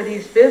win for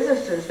these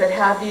businesses that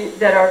have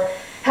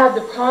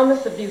the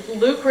promise of these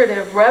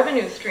lucrative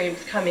revenue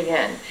streams coming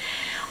in.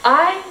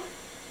 I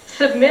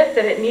submit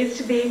that it needs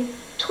to be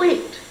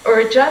tweaked or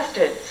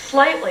adjusted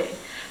slightly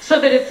so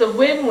that it's a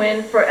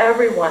win-win for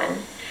everyone.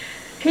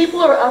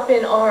 People are up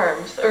in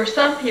arms, or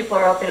some people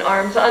are up in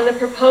arms on the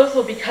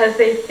proposal because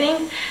they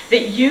think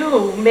that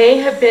you may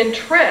have been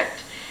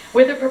tricked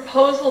with a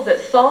proposal that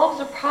solves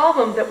a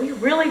problem that we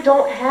really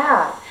don't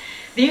have.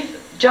 These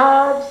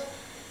jobs,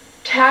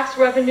 tax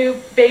revenue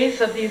base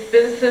of these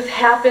businesses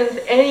happens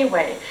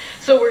anyway.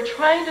 So we're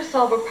trying to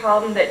solve a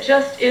problem that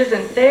just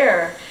isn't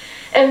there.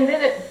 And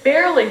then it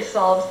barely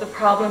solves the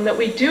problem that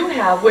we do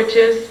have, which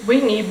is we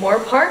need more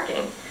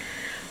parking.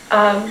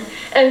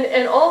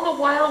 And all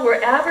the while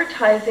we're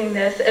advertising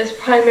this as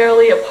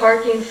primarily a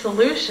parking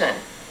solution.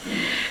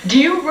 Do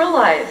you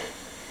realize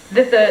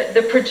that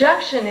the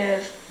projection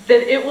is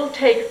that it will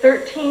take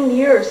 13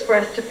 years for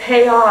us to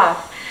pay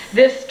off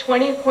this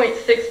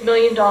 $20.6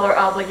 million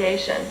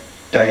obligation?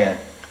 Diane,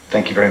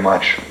 thank you very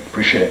much.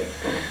 Appreciate it.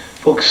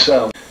 Folks,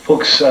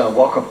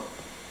 welcome.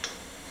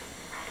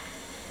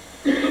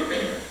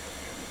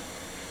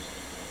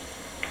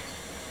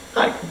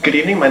 Hi, good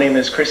evening. My name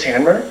is Chris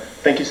Hanmer.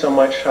 Thank you so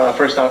much,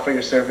 first off, for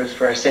your service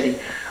for our city.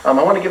 I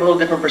want to give a little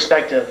different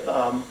perspective.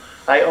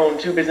 I own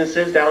 2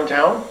 businesses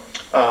downtown,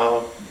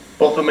 both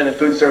of them in the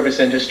food service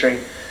industry.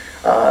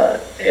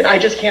 And I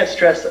just can't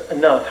stress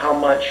enough how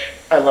much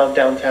I love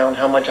downtown,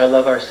 how much I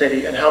love our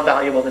city, and how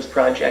valuable this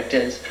project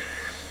is.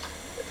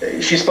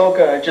 She spoke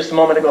just a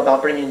moment ago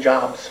about bringing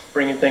jobs,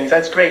 bringing things.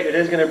 That's great. It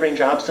is going to bring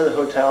jobs to the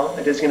hotel.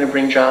 It is going to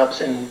bring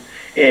jobs in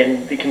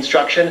the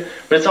construction,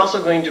 but it's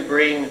also going to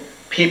bring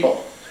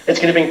people. It's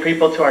going to bring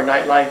people to our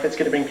nightlife. It's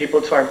going to bring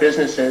people to our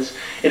businesses.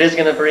 It is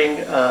going to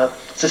bring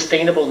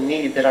sustainable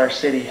need that our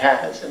city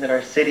has and that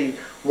our city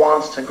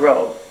wants to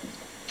grow.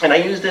 And I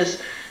use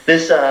this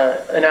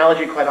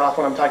analogy quite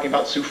often when I'm talking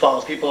about Sioux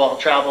Falls. People all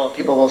travel,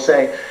 people will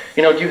say,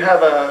 you know, do you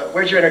have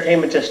where's your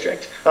entertainment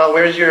district?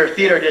 Where's your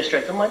theater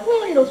district? I'm like,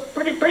 well, you know, it's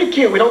pretty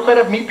cute. We don't quite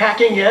have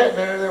meatpacking yet.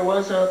 There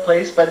was a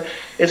place, but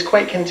it's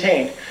quite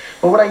contained.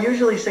 But what I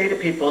usually say to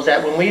people is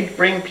that when we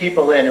bring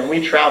people in and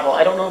we travel,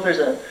 I don't know if there's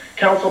a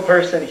council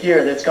person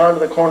here that's gone to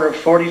the corner of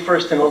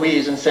 41st and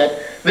Louise and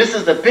said, this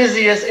is the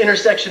busiest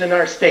intersection in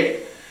our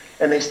state.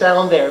 And they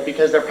stand there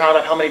because they're proud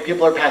of how many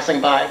people are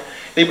passing by.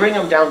 They bring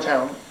them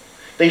downtown.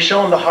 They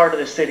show them the heart of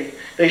the city.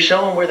 They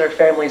show them where their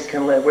families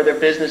can live, where their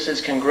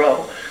businesses can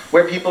grow,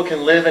 where people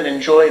can live and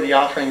enjoy the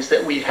offerings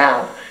that we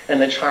have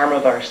and the charm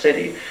of our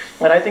city.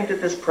 And I think that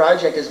this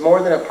project is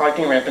more than a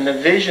parking ramp, and the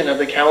vision of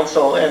the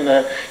council and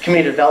the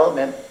community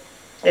development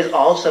is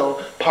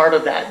also part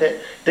of that.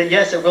 That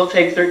yes, it will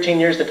take 13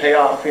 years to pay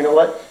off. You know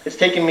what? It's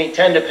taken me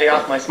 10 to pay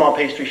off my small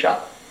pastry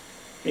shop.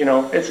 You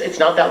know, it's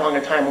not that long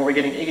a time when we're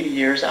getting 80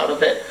 years out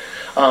of it.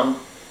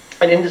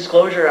 And in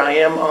disclosure, I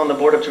am on the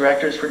board of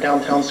directors for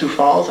Downtown Sioux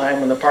Falls. I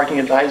am on the Parking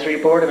Advisory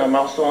Board, and I'm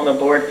also on the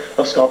board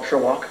of Sculpture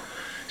Walk.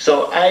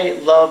 So I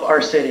love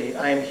our city.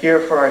 I am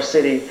here for our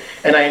city,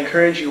 and I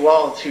encourage you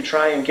all to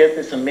try and get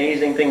this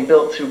amazing thing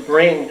built, to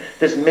bring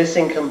this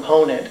missing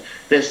component,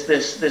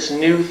 this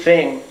new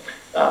thing,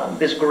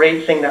 this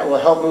great thing that will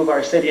help move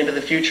our city into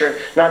the future,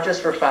 not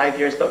just for 5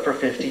 years, but for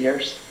 50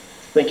 years.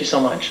 Thank you so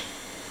much.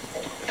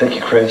 Thank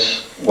you,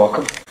 Chris.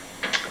 Welcome.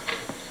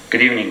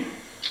 Good evening.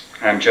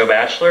 I'm Joe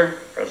Batchelor,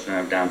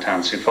 president of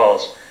Downtown Sioux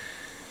Falls.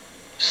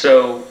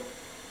 So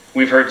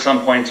we've heard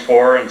some points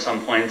for and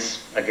some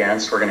points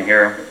against. We're going to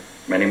hear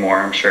many more,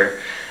 I'm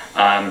sure.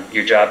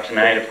 Your job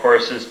tonight, of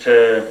course, is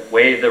to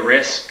weigh the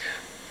risk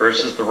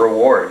versus the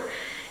reward.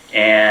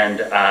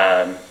 And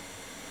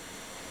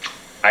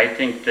I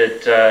think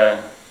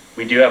that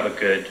we do have a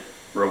good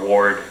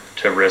reward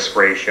to risk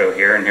ratio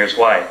here, and here's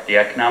why. The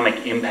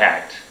economic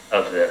impact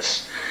of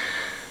this.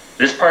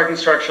 This parking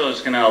structure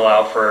is going to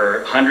allow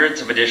for hundreds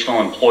of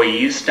additional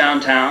employees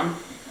downtown,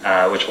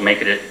 which will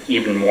make it an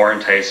even more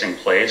enticing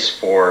place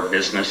for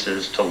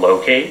businesses to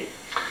locate.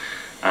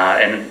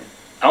 And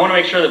I want to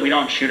make sure that we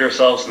don't shoot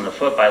ourselves in the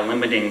foot by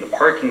limiting the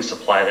parking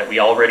supply that we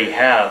already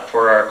have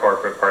for our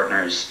corporate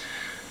partners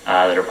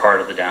that are part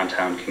of the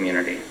downtown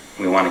community.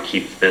 We want to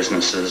keep the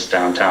businesses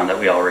downtown that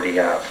we already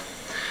have.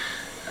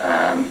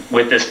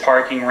 With this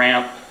parking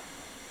ramp,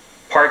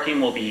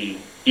 parking will be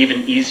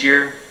even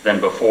easier than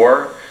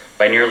before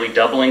by nearly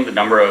doubling the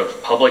number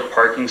of public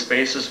parking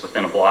spaces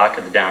within a block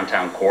of the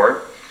downtown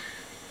core.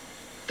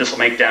 This will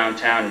make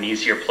downtown an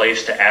easier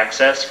place to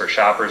access for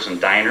shoppers and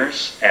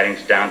diners, adding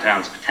to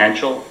downtown's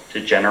potential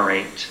to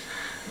generate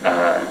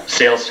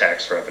sales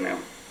tax revenue.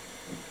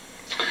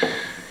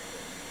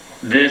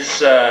 This,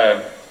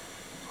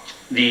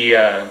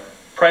 the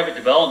private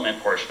development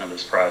portion of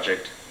this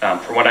project,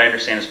 from what I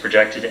understand, is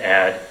projected to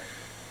add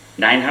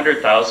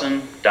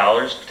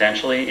 $900,000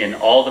 potentially in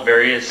all the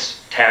various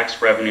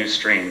tax revenue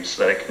streams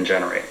that it can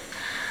generate.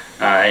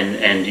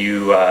 And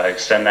you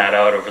extend that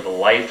out over the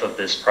life of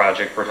this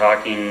project, we're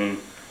talking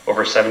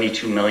over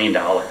 $72 million.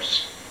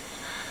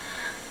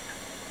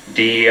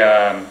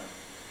 The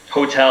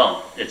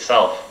hotel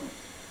itself,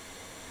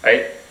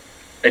 I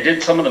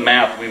did some of the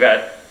math. We've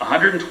got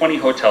 120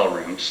 hotel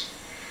rooms.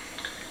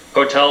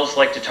 Hotels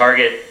like to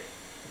target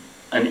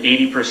an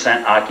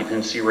 80%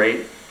 occupancy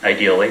rate,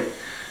 ideally.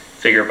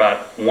 Figure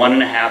about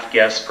 1.5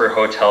 guests per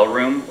hotel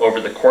room. Over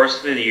the course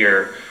of the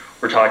year,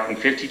 we're talking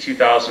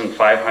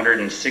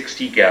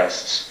 52,560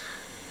 guests.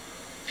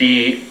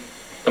 The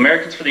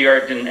Americans for the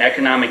Art did an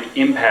economic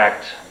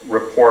impact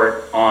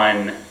report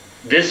on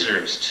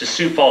visitors to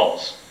Sioux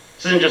Falls.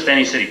 This isn't just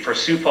any city, for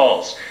Sioux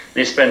Falls.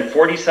 They spend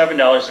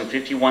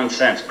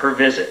 $47.51 per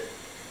visit.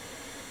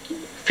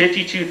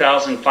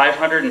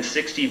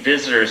 52,560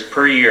 visitors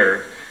per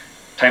year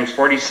times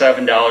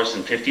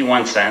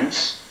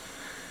 $47.51.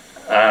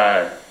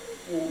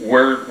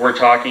 We're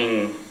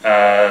talking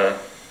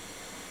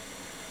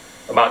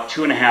about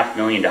 $2.5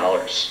 million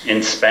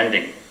in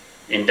spending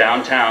in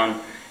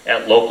downtown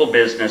at local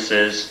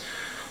businesses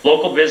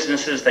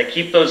that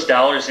keep those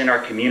dollars in our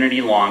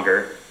community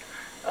longer.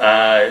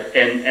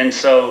 And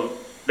so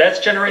that's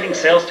generating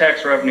sales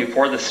tax revenue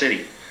for the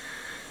city.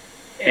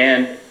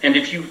 And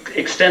if you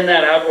extend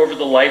that out over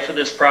the life of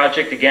this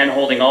project, again,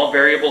 holding all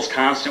variables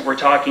constant, we're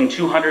talking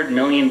 $200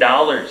 million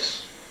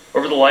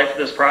over the life of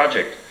this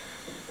project.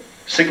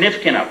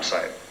 Significant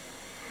upside.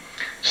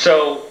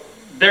 So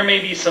there may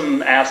be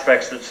some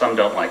aspects that some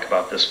don't like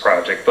about this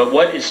project, but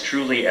what is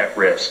truly at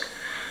risk?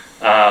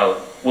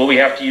 will we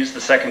have to use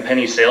the second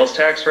penny sales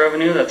tax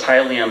revenue? That's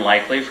highly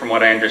unlikely from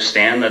what I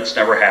understand. That's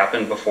never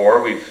happened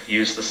before. We've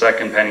used the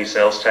second penny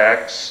sales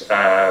tax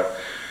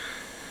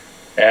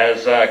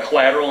as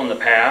collateral in the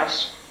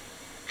past.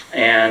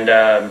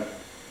 And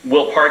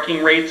will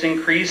parking rates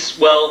increase?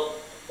 Well,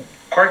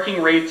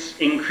 parking rates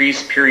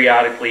increase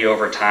periodically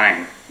over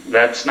time.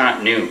 That's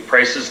not new.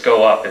 Prices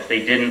go up. If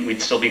they didn't,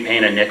 we'd still be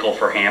paying a nickel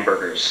for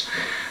hamburgers.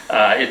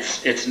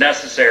 It's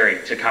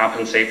necessary to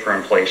compensate for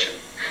inflation.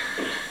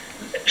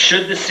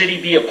 Should the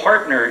city be a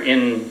partner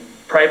in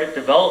private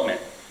development?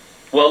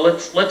 Well,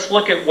 let's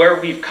look at where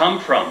we've come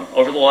from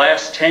over the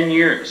last 10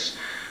 years.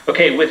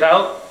 Okay,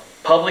 without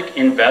public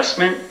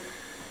investment,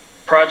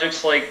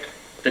 projects like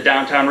the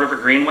Downtown River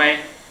Greenway,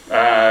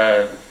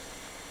 the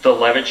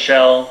Levitt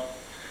Shell,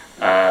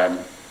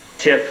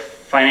 TIF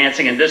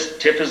financing, and this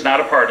TIF is not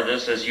a part of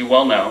this, as you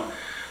well know,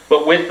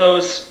 but with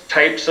those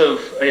types of,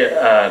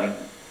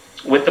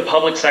 with the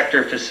public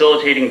sector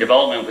facilitating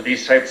development with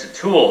these types of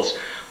tools,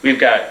 we've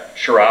got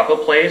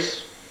Sharapa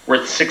Place,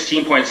 worth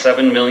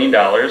 $16.7 million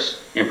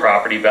in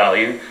property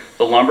value,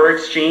 the Lumber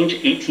Exchange,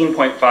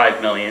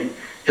 $18.5 million,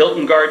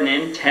 Hilton Garden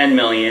Inn, $10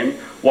 million,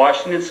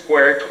 Washington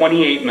Square,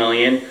 $28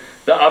 million,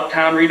 the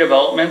uptown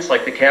redevelopments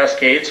like the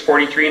Cascades,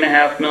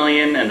 $43.5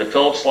 million, and the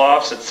Phillips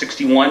Lofts at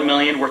 $61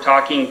 million. We're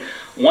talking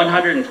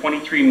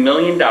 $123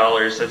 million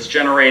that's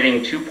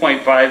generating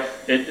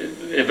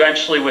 2.5,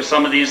 eventually with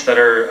some of these that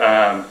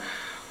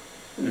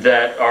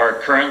are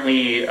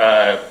currently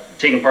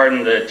taking part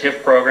in the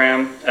TIF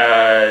program,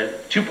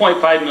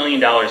 $2.5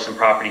 million in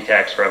property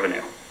tax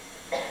revenue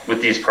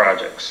with these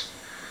projects.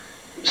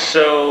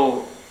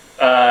 So,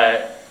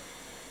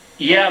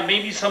 yeah,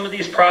 maybe some of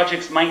these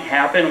projects might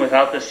happen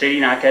without the city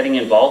not getting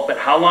involved, but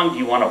how long do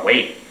you want to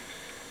wait?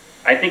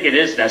 I think it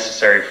is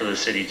necessary for the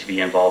city to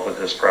be involved with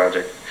this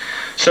project.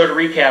 So to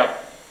recap,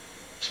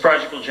 this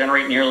project will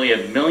generate nearly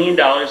 $1 million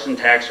in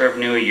tax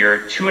revenue a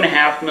year,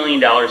 $2.5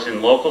 million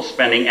in local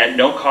spending at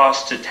no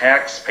cost to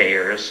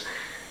taxpayers.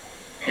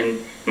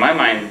 In my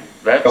mind,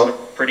 that's a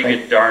pretty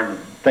good darn...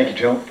 Thank you,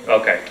 Joe.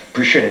 Okay.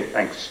 Appreciate it.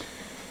 Thanks.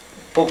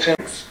 Folks,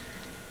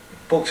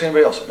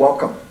 anybody else?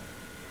 Welcome.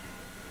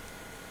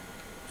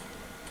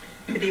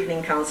 Good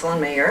evening, Council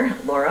and Mayor.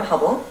 Laura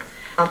Hubble.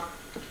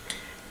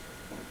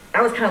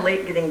 I was kind of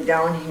late getting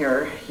down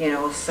here,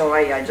 so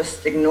I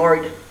just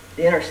ignored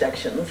the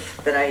intersections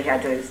that I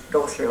had to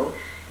go through.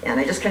 And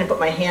I just kind of put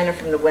my hand in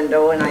from the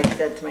window and I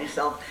said to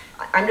myself,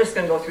 I'm just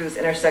going to go through this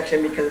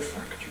intersection because,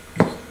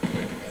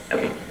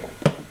 okay,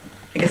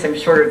 I guess I'm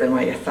shorter than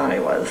what I thought I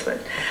was, but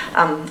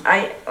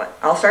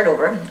I'll start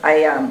over.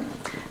 I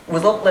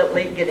was a little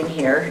late getting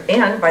here,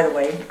 and by the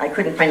way, I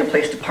couldn't find a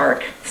place to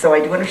park, so I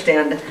do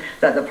understand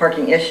the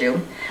parking issue.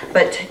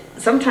 But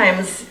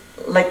sometimes,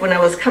 like when I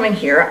was coming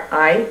here,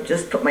 I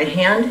just put my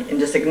hand and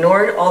just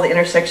ignored all the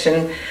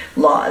intersection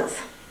laws.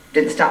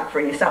 Didn't stop for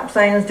any stop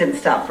signs, didn't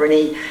stop for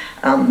any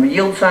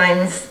yield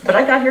signs, but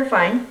I got here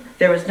fine.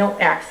 There was no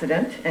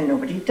accident and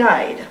nobody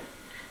died.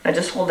 Now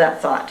just hold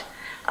that thought.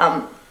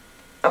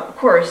 Of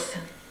course,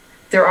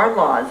 there are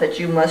laws that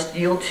you must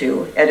yield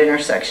to at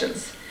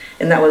intersections.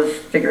 And that was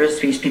figure of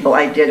speech, people.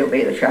 I did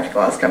obey the traffic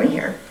laws coming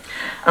here.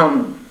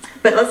 But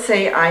let's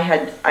say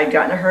I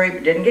got in a hurry,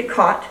 but didn't get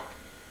caught,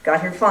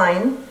 got here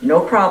fine, no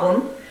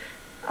problem,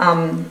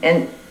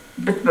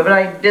 but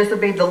I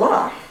disobeyed the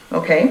law,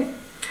 okay?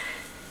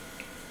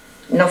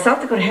 Now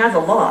South Dakota has a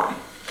law.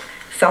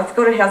 South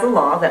Dakota has a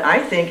law that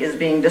I think is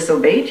being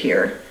disobeyed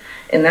here,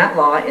 and that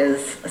law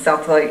is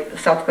South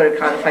Dakota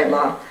Codified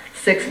Law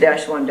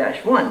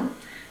 6-1-1.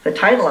 The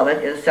title of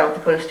it is South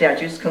Dakota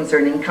Statutes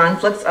Concerning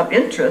Conflicts of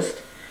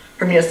Interest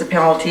for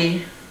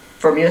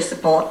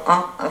municipal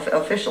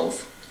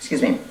officials.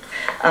 Excuse me.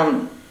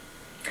 I'm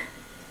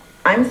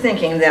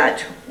thinking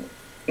that,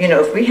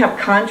 if we have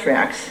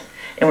contracts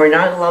and we're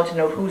not allowed to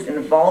know who's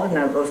involved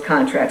in those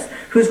contracts,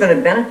 who's going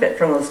to benefit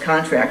from those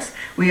contracts,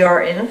 we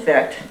are in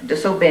effect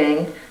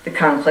disobeying the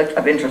conflict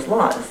of interest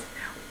laws.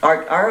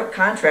 Our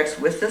contracts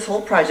with this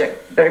whole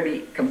project better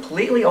be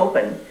completely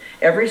open.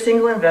 Every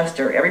single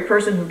investor, every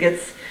person who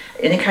gets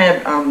any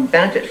kind of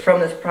benefit from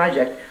this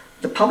project,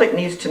 the public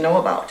needs to know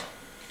about,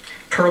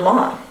 per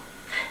law.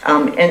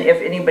 And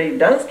if anybody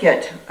does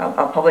get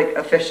a public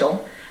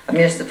official, a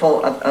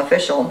municipal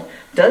official,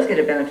 does get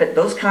a benefit,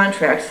 those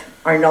contracts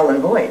are null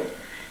and void.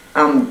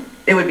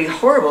 It would be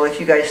horrible if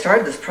you guys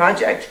started this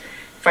project,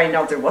 find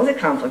out there was a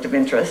conflict of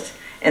interest,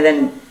 and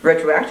then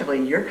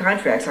retroactively your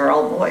contracts are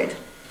all void.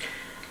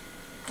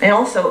 And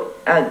also,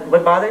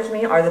 what bothers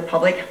me are the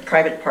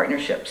public-private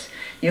partnerships.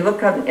 You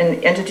look up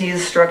in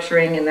entities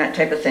structuring and that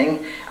type of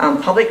thing,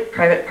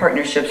 public-private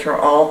partnerships are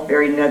all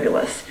very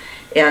nebulous.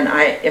 And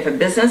if a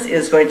business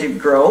is going to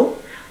grow,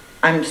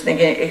 I'm just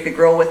thinking it could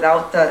grow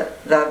without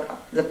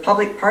the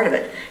public part of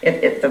it.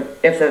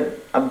 If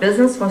a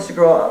business wants to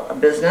grow a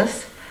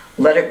business,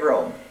 let it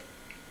grow.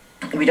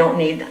 We don't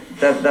need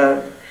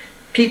the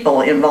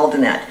people involved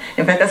in that.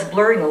 In fact, that's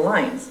blurring the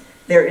lines.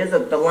 There is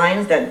the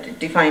lines that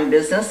define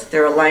business,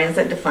 there are lines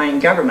that define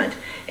government.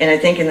 And I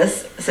think in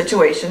this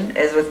situation,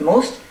 as with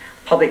most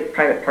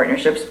public-private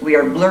partnerships, we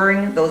are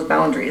blurring those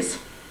boundaries.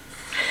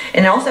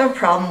 And I also have a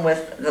problem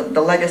with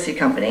the legacy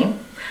company.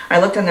 I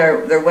looked on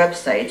their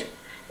website,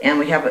 and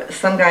we have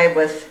some guy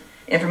with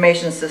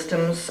information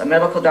systems, a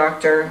medical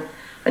doctor,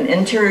 an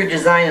interior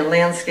design and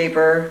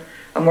landscaper,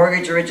 a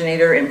mortgage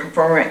originator and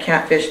performer at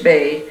Catfish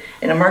Bay,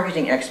 and a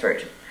marketing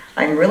expert.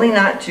 I'm really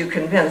not too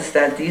convinced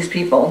that these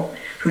people,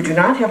 who do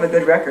not have a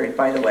good record,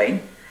 by the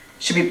way,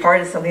 should be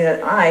part of something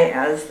that I,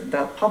 as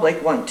the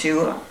public, want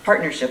to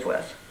partnership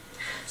with.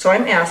 So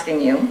I'm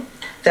asking you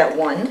that,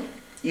 one,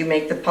 you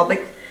make the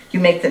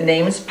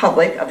names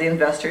public of the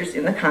investors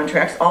in the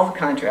contracts, all the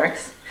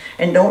contracts,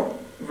 and don't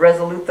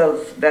resolute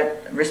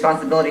that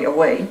responsibility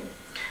away,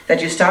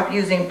 that you stop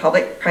using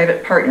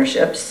public-private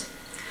partnerships.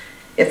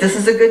 If this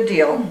is a good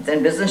deal,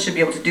 then business should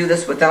be able to do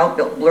this without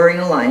blurring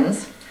the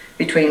lines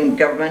between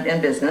government and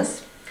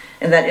business,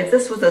 and that if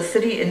this was a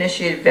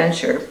city-initiated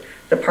venture,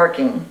 the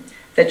parking,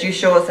 that you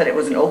show us that it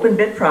was an open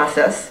bid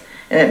process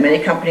and that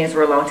many companies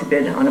were allowed to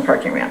bid on a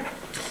parking ramp.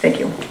 Thank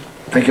you.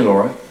 Thank you,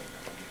 Laura.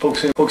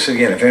 Folks,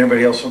 again, if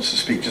anybody else wants to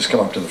speak, just come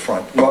up to the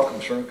front.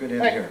 Welcome, sir. Good to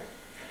have you here.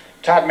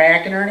 Todd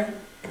McInerney.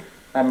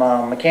 I'm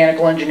a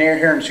mechanical engineer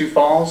here in Sioux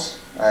Falls.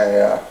 I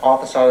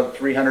office out of the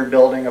 300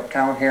 building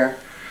uptown here.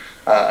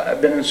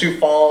 I've been in Sioux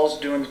Falls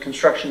doing the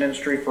construction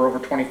industry for over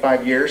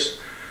 25 years.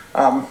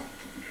 I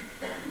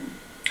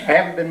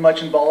haven't been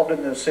much involved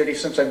in the city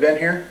since I've been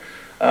here,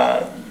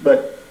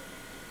 but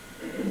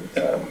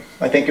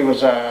I think it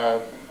was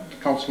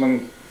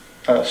Councilman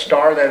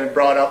Starr that had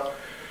brought up,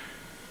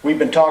 we've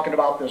been talking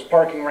about this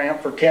parking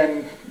ramp for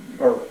 10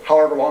 or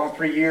however long,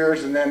 3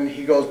 years, and then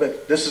he goes,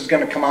 but this is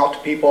going to come out to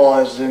people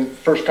as the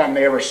first time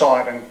they ever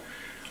saw it, and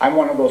I'm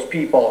one of those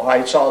people.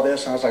 I saw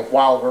this and I was like,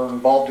 wow, we're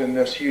involved in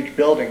this huge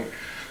building.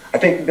 I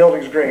think the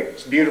building's great.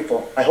 It's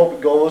beautiful. I hope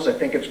it goes. I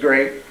think it's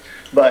great,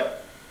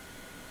 but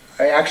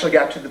I actually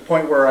got to the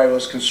point where I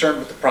was concerned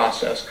with the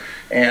process,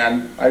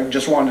 and I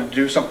just wanted to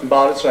do something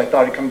about it, so I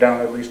thought I'd come down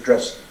and at least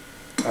address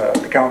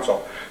the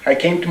council. I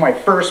came to my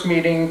first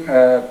meeting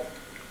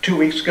 2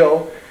 weeks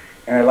ago,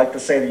 and I'd like to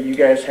say that you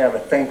guys have a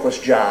thankless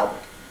job.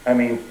 I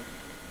mean,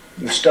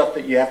 the stuff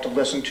that you have to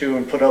listen to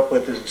and put up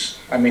with is,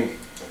 I mean,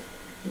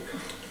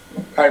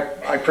 I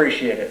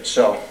appreciate it.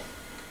 So,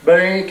 but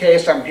in any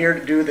case, I'm here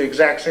to do the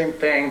exact same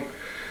thing,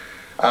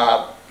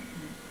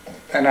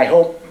 and I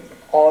hope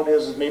all it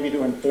is maybe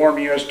to inform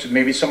you as to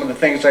maybe some of the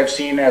things I've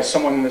seen as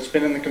someone that's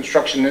been in the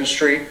construction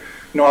industry,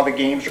 know how the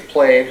games are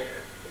played,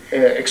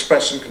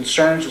 express some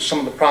concerns with some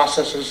of the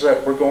processes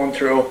that we're going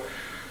through,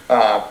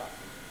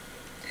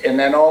 and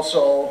then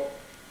also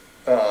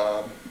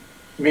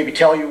maybe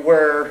tell you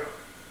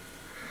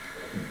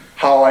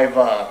how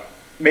I've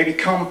maybe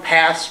come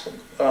past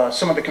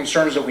some of the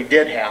concerns that we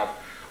did have,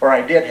 or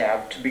I did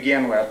have to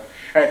begin with.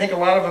 And I think a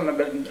lot of them have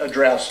been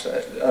addressed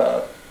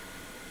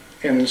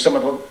in some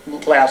of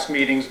the last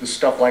meetings and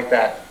stuff like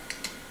that.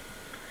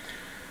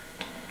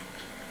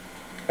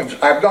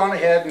 I've gone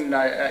ahead and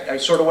I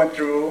sort of went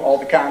through all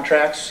the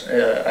contracts.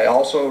 I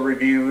also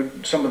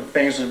reviewed some of the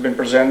things that have been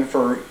presented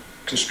for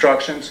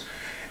constructions.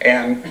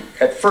 And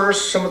at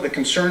first, some of the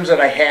concerns that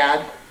I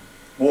had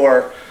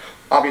were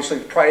obviously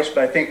the price,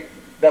 but I think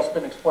that's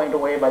been explained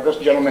away by this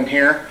gentleman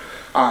here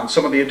on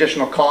some of the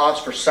additional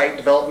costs for site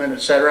development,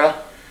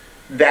 etc.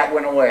 That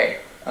went away.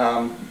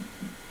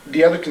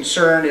 The other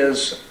concern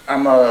is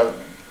I'm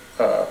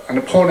an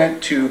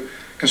opponent to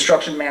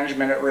construction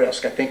management at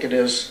risk. I think it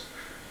is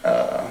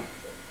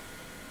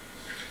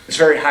it's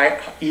very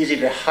easy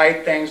to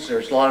hide things.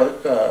 There's a lot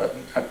of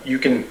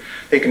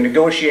they can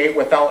negotiate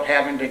without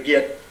having to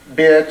get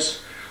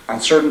bids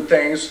on certain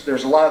things.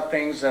 There's a lot of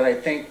things that I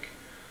think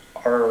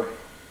are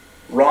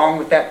wrong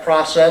with that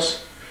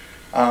process.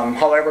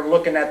 However,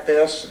 looking at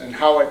this and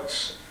how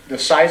it's the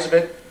size of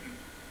it,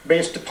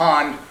 based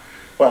upon,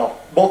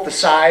 well, both the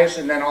size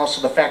and then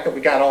also the fact that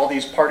we got all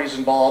these parties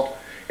involved,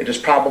 it is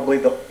probably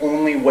the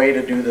only way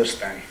to do this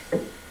thing.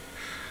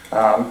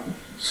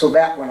 So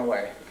that went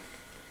away.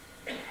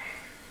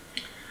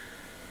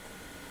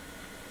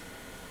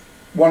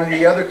 One of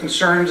the other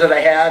concerns that I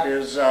had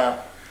is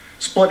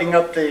splitting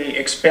up the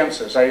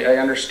expenses. I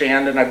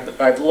understand, and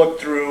I've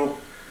looked through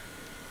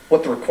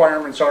what the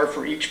requirements are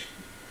for each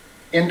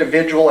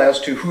individual as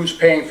to who's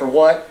paying for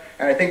what,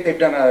 and I think they've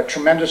done a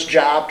tremendous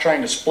job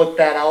trying to split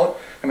that out.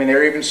 I mean,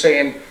 they're even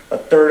saying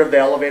 1/3 of the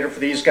elevator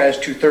for these guys,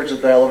 2/3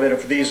 of the elevator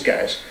for these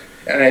guys,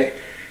 and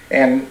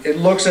it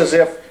looks as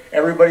if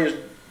everybody's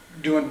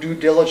doing due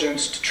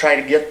diligence to try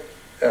to get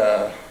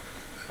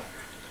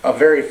a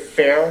very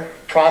fair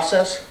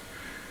process.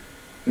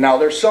 Now,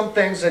 there's some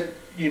things that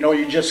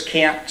you just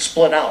can't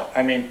split out.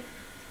 I mean,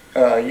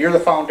 you're the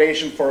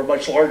foundation for a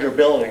much larger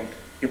building.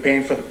 You're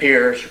paying for the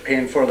piers, you're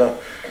paying for the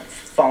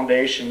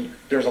foundation.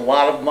 There's a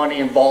lot of money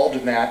involved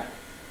in that,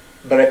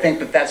 but I think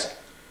that that's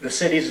the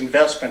city's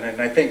investment,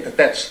 and I think that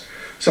that's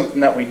something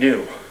that we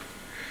do.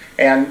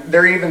 And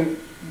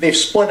they've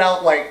split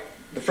out, like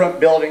the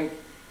front building,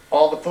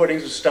 all the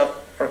footings and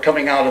stuff are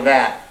coming out of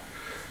that.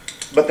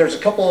 But there's a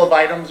couple of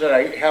items that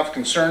I have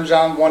concerns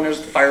on. One is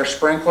the fire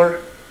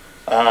sprinkler.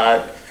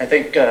 I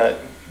think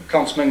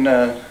Councilman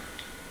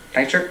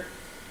Neitzer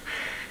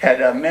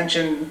had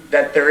mentioned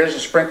that there is a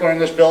sprinkler in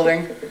this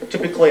building.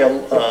 Typically,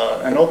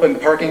 an open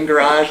parking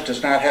garage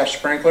does not have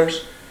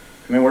sprinklers.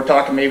 I mean, we're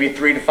talking maybe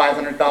 $300,000 to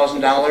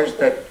 $500,000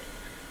 that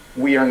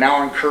we are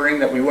now incurring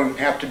that we wouldn't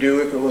have to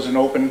do if it was an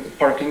open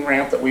parking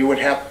ramp that we would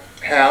have.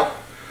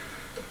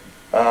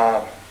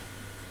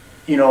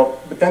 You know,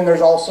 but then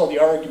there's also the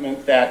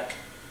argument that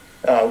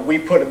we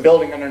put a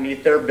building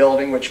underneath their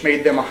building, which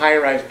made them a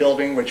high-rise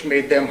building, which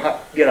made them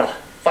get a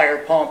fire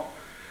pump,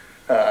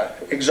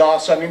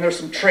 exhaust. So, I mean, there's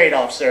some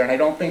trade-offs there, and I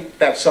don't think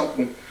that's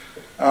something,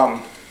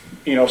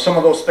 you know, some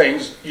of those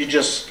things you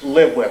just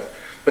live with.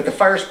 But the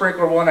fire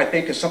sprinkler one, I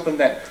think, is something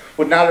that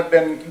would not have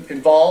been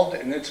involved,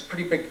 and it's a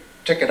pretty big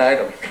ticket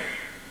item.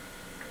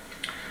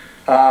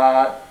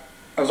 I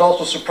was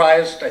also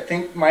surprised. I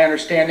think my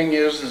understanding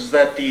is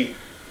that the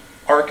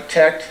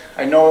architect,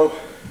 I know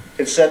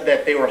it said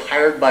that they were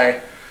hired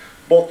by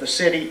both the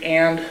city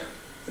and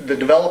the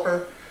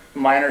developer.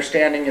 My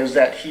understanding is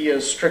that he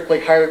is strictly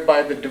hired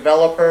by the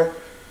developer,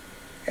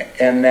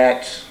 and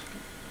that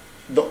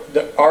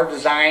our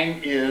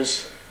design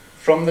is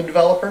from the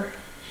developer,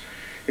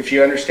 if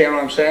you understand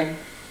what I'm saying.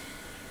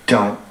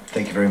 Don,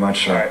 thank you very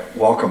much, sir. Right.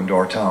 Welcome to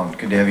our town.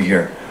 Good to have you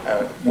here.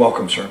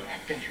 Welcome, sir.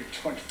 I've been here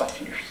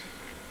 25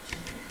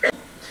 years.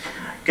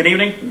 Good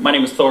evening. My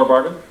name is Thor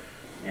Barden,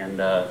 and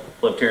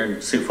lived here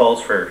in Sioux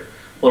Falls for a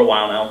little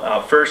while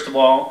now. First of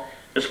all,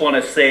 just want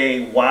to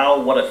say, wow,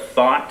 what a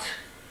thought.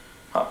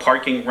 A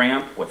parking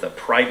ramp with a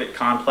private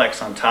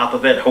complex on top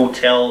of it,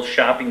 hotels,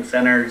 shopping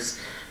centers.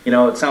 You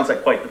know, it sounds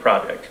like quite the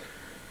project.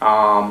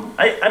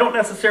 I don't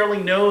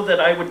necessarily know that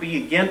I would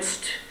be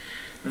against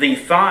the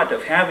thought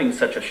of having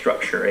such a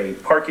structure, a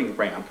parking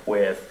ramp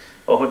with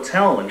a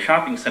hotel and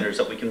shopping centers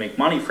that we can make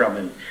money from,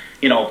 and,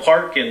 you know,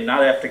 park and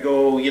not have to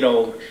go, you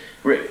know,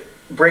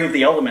 brave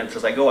the elements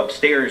as I go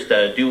upstairs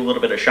to do a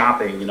little bit of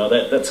shopping. You know,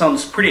 that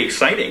sounds pretty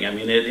exciting. I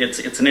mean,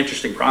 it's an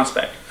interesting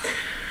prospect.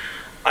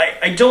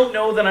 I don't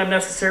know that I'm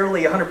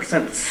necessarily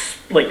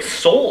 100% like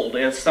sold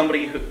as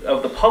somebody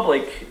of the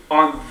public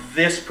on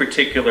this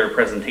particular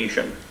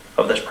presentation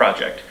of this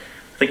project.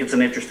 I think it's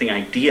an interesting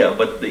idea,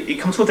 but it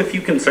comes with a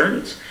few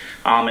concerns,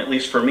 at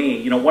least for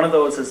me. You know, one of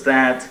those is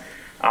that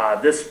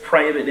this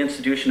private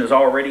institution has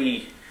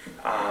already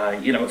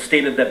you know,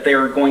 stated that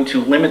they're going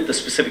to limit the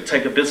specific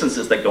type of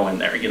businesses that go in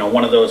there. You know,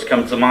 one of those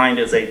comes to mind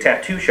is a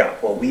tattoo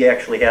shop. Well, we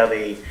actually have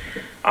a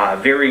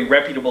very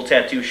reputable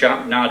tattoo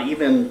shop, not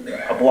even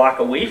a block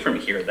away from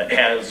here, that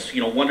has,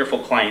 you know, wonderful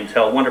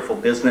clientele, wonderful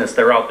business.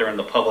 They're out there in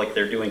the public.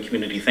 They're doing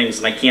community things,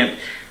 and I can't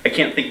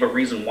think of a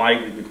reason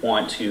why we would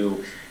want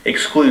to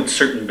exclude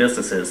certain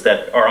businesses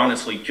that are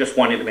honestly just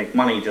wanting to make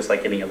money, just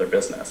like any other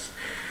business.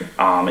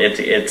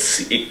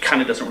 It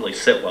kind of doesn't really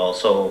sit well.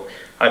 So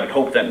I would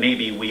hope that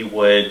maybe we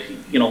would,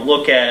 you know,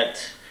 look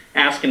at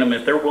asking them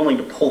if they're willing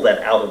to pull that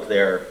out of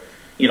their,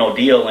 you know,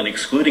 deal and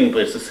excluding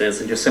businesses,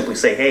 and just simply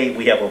say, hey,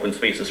 we have open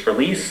spaces for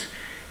lease,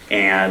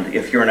 and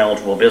if you're an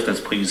eligible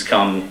business, please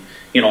come,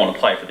 you know, and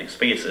apply for these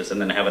spaces,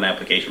 and then have an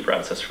application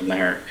process from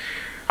there.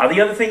 The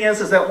other thing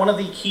is that one of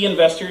the key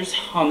investors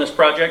on this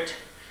project,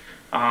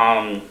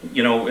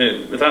 you know,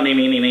 without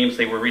naming any names,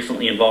 they were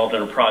recently involved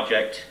in a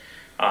project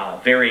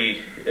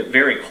very,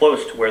 very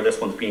close to where this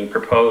one's being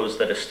proposed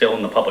that is still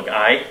in the public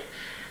eye,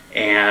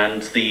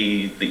 and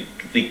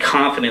the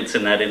confidence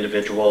in that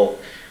individual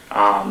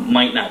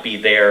might not be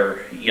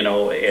there, you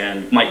know,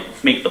 and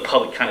might make the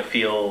public kind of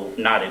feel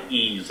not at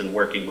ease in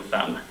working with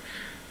them.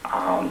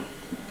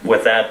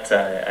 With that,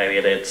 I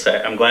mean,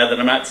 I'm glad that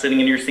I'm not sitting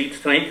in your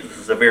seats tonight, because this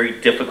is a very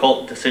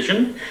difficult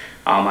decision.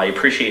 I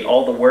appreciate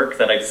all the work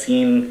that I've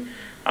seen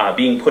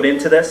being put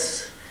into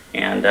this,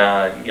 and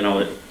you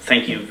know,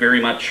 thank you very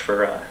much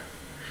for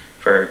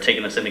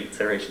taking this into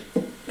consideration.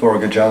 Thor,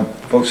 good job.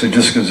 Folks, it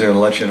just goes there to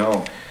let you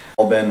know,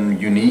 all been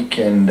unique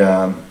and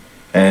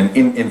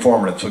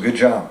informative, so good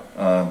job.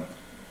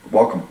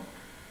 Welcome.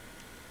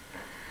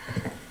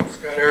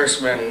 Scott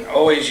Ersman,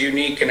 always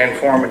unique and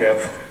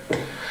informative.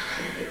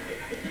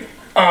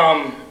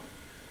 I'm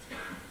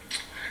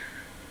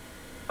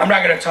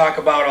not going to talk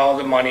about all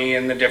the money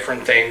and the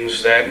different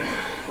things that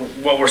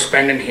what we're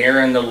spending here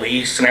and the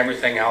lease and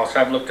everything else.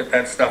 I've looked at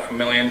that stuff a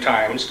million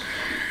times.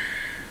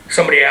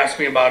 Somebody asked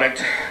me about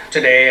it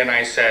today, and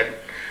I said,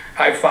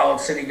 I've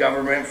followed city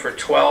government for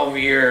 12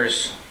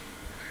 years,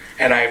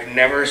 and I've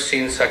never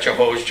seen such a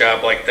hose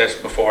job like this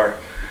before.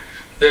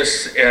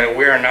 This,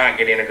 we are not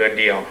getting a good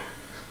deal.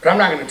 But I'm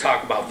not going to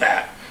talk about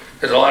that.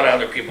 There's a lot of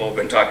other people who have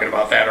been talking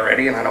about that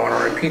already, and I don't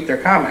want to repeat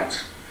their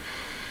comments.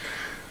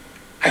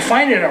 I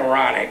find it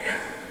ironic.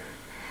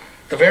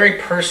 The very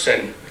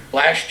person,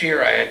 last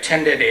year I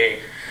attended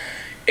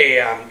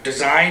a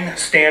design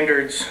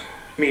standards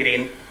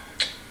meeting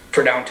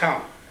for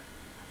downtown.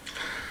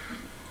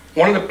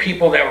 One of the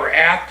people that were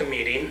at the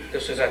meeting,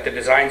 this was at the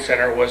design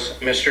center, was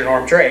Mr.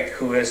 Norm Drake,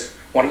 who is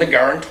one of the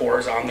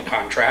guarantors on the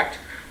contract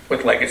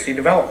with Legacy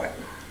Development.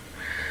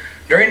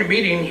 During the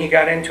meeting, he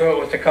got into it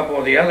with a couple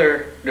of the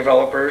other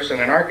developers and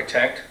an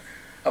architect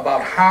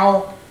about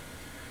how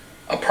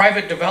a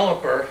private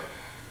developer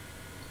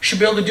should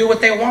be able to do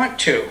what they want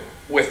to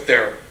with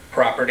their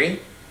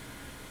property.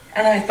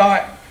 And I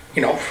thought,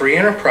 you know, free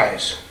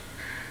enterprise.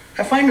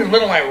 I find it a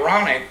little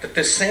ironic that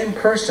this same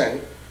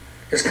person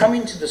is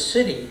coming to the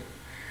city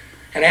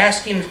and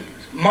asking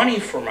money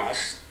from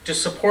us to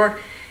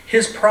support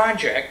his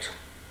project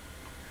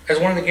as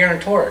one of the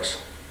guarantors.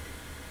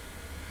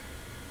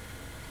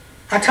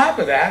 On top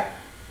of that,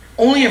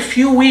 only a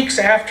few weeks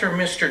after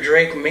Mr.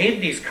 Drake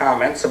made these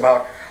comments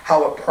about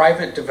how a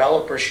private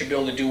developer should be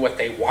able to do what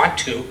they want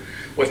to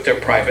with their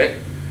private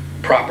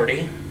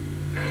property,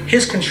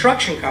 his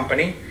construction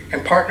company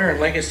and partner in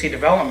legacy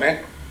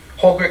development,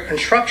 Holgert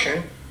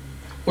Construction,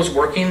 was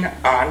working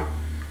on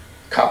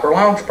Copper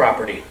Lounge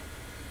property.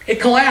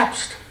 It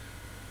collapsed.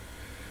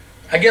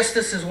 I guess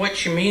this is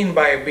what you mean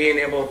by being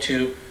able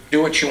to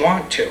do what you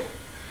want to.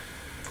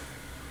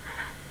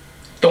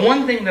 The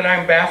one thing that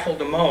I'm baffled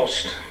the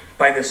most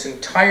by this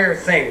entire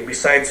thing,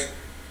 besides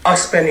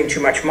us spending too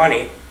much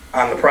money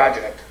on the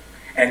project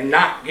and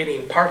not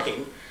getting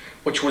parking,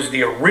 which was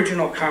the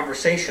original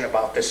conversation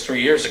about this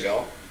 3 years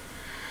ago,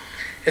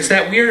 is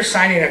that we are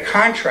signing a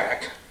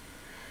contract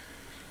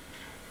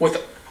with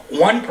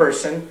one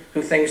person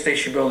who thinks they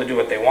should be able to do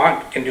what they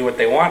want, can do what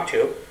they want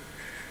to,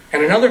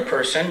 and another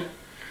person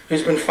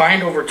who's been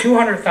fined over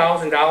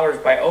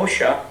 $200,000 by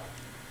OSHA.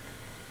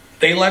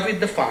 They levied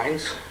the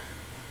fines.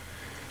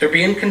 They're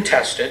being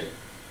contested.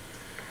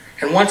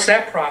 And once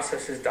that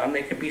process is done,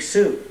 they could be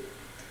sued.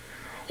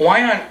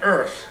 Why on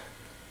earth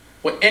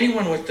would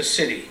anyone with the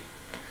city,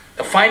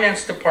 the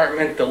finance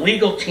department, the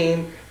legal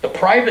team, the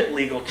private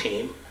legal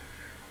team,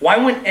 why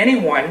wouldn't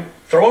anyone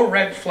throw a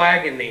red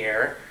flag in the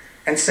air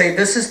and say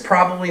this is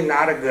probably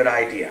not a good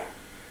idea?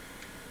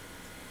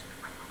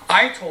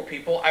 I told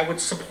people I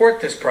would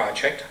support this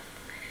project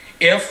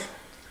if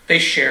they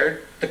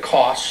shared the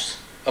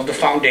costs of the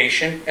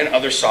foundation and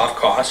other soft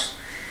costs,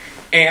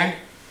 and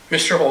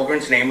Mr.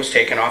 Holgren's name was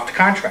taken off the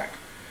contract.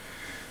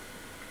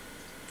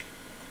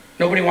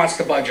 Nobody wants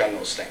to budge on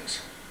those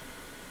things.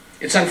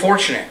 It's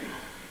unfortunate.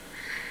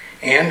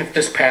 And if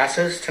this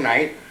passes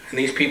tonight and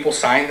these people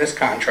sign this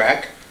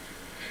contract,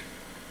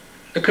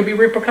 there could be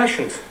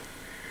repercussions.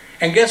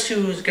 And guess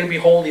who's going to be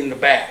holding the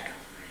bag?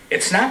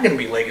 It's not going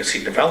to be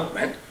legacy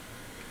development.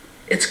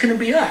 It's going to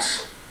be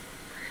us.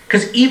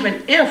 Because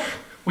even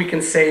if we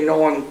can say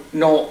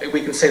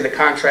we can say the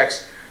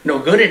contract's no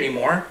good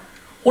anymore,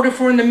 what if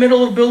we're in the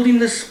middle of building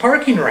this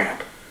parking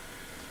ramp?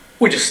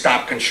 We just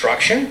stop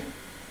construction,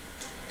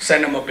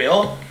 send them a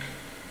bill.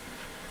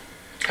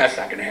 That's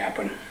not going to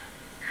happen.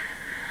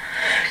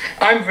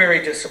 I'm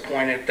very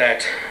disappointed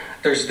that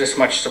there's this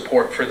much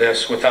support for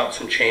this without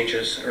some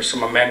changes or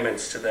some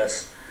amendments to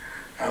this.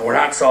 We're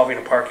not solving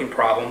a parking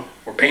problem.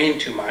 We're paying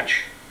too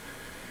much.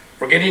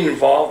 We're getting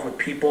involved with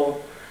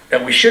people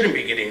that we shouldn't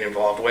be getting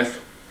involved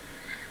with.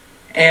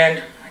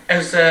 And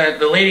as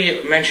the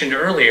lady mentioned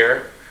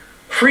earlier,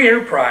 free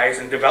enterprise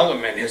and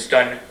development has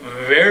done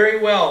very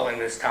well in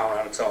this town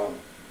on its own.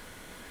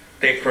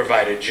 They've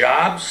provided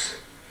jobs,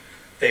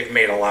 they've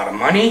made a lot of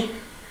money,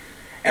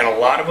 and a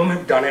lot of them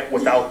have done it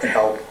without the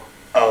help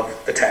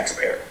of the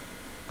taxpayer.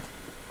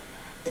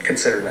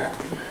 Consider that.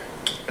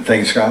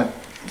 Thank you, Scott.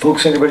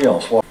 Folks, anybody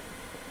else?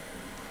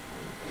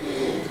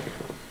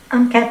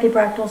 I'm Kathy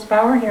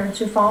Brackles-Bauer here in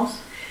Sioux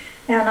Falls,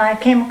 and I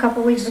came a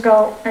couple weeks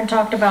ago and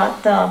talked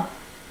about the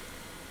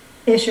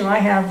issue I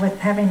have with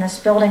having this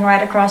building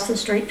right across the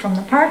street from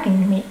the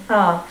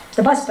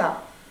the bus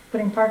stop,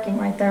 putting parking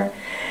right there,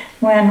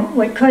 when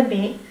we could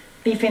be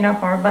beefing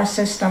up our bus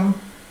system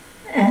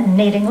and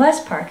needing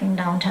less parking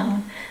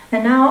downtown.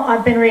 And now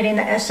I've been reading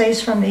the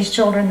essays from these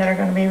children that are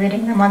going to be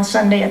reading them on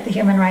Sunday at the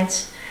Human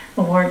Rights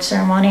Award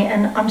ceremony,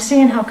 and I'm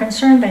seeing how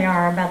concerned they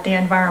are about the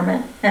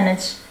environment, and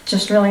it's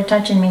just really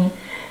touching me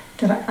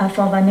that I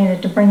felt I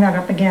needed to bring that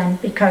up again,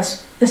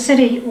 because the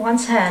city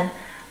once had,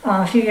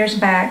 a few years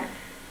back,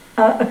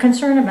 a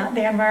concern about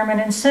the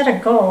environment and set a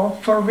goal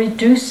for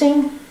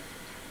reducing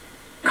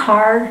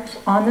cars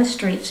on the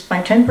streets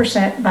by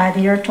 10% by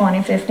the year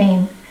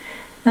 2015.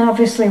 Now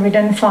obviously we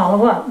didn't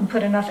follow up and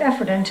put enough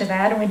effort into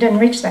that, and we didn't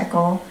reach that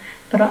goal,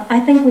 but I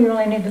think we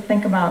really need to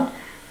think about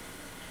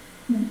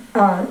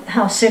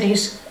how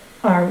cities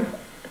are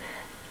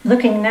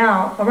looking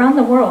now. Around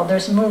the world,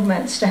 there's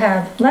movements to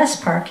have less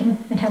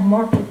parking and have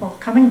more people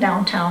coming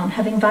downtown,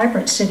 having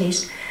vibrant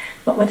cities,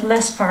 but with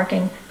less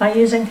parking by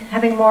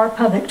having more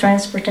public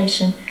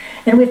transportation.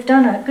 And we've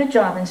done a good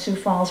job in Sioux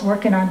Falls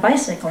working on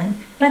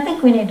bicycling, but I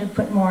think we need to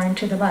put more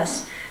into the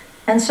bus.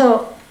 And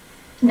so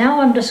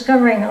now I'm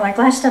discovering, like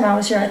last time I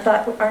was here, I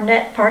thought our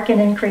net parking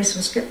increase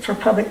was for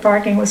public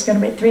parking was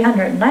going to be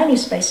 390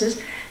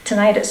 spaces.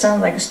 Tonight it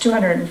sounds like it's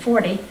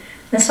 240.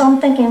 And so I'm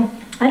thinking,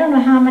 I don't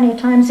know how many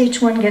times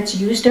each one gets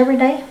used every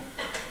day.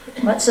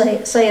 Let's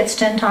say it's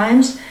 10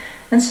 times.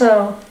 And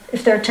so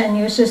if there are 10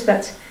 uses,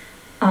 that's,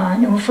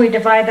 and if we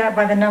divide that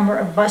by the number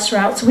of bus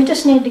routes, we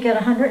just need to get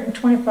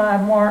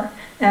 125 more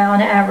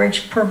on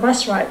average per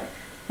bus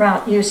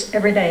route use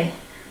every day.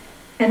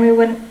 And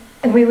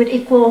we would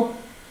equal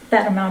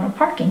that amount of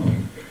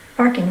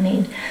parking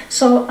need.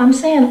 So I'm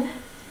saying,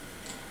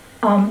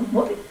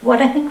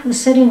 what I think the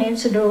city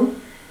needs to do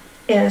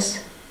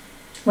is,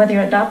 whether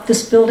you adopt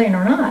this building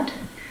or not,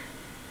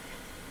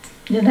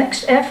 the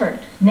next effort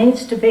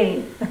needs to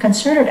be a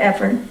concerted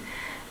effort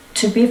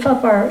to beef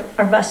up our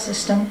bus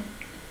system,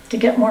 to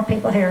get more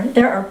people here.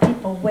 There are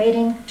people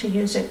waiting to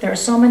use it. There are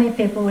so many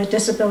people with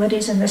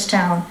disabilities in this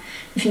town.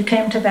 If you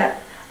came to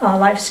that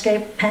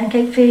Lifescape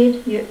pancake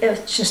feed,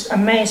 it's just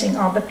amazing,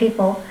 all the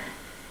people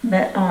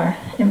that are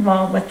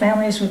involved with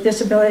families with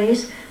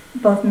disabilities,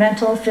 both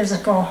mental,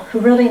 physical, who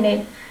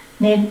really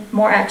need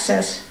more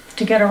access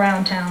to get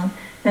around town.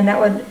 And that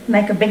would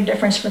make a big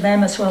difference for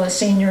them, as well as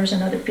seniors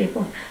and other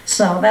people.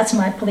 So that's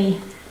my plea,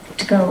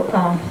 to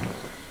go,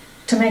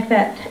 to make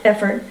that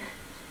effort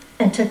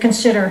and to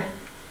consider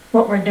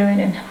what we're doing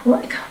and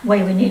what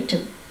way we need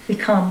to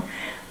become,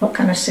 what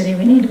kind of city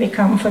we need to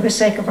become for the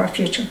sake of our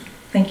future.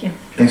 Thank you.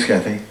 Thanks,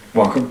 Kathy.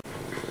 Welcome.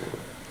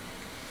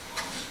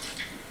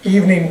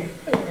 Evening.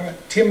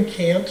 Tim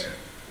Cant,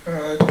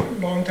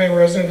 longtime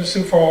resident of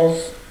Sioux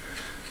Falls.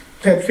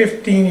 Had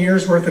 15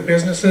 years worth of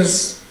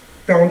businesses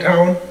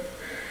downtown.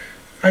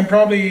 I'm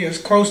probably as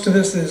close to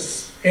this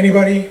as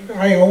anybody.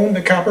 I owned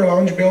the Copper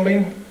Lounge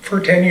building for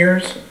 10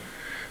 years.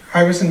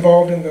 I was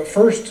involved in the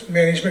first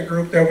management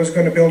group that was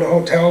going to build a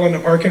hotel and a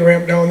parking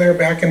ramp down there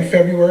back in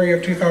February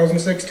of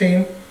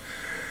 2016.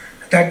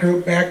 That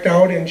group backed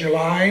out in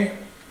July.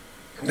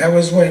 That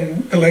was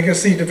when the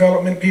legacy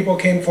development people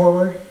came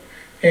forward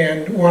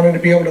and wanted to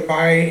be able to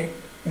buy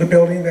the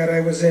building that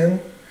I was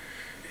in.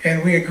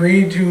 And we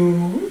agreed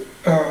to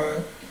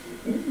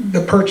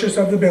the purchase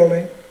of the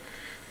building.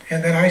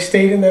 And then I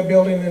stayed in that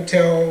building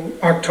until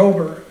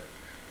October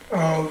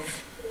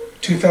of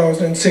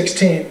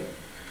 2016.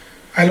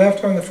 I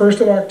left on the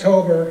 1st of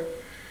October,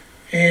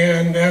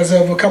 and as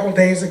of a couple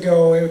days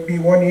ago, it would be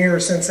 1 year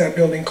since that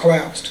building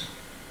collapsed.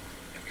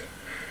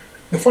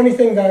 The funny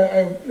thing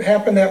that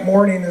happened that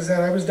morning is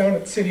that I was down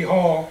at City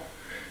Hall,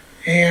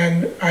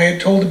 and I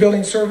had told the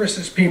building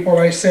services people,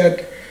 I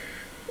said,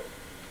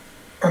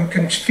 I'm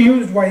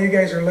confused why you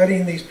guys are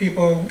letting these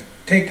people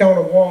take down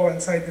a wall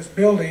inside this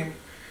building,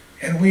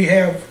 and we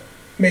have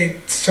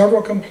made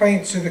several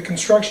complaints to the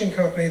construction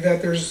company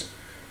that there's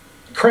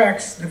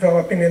cracks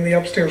developing in the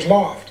upstairs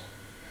loft.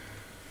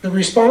 The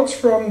response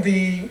from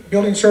the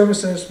building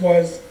services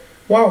was,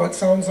 wow, it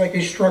sounds like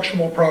a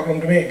structural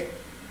problem to me.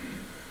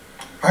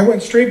 I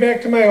went straight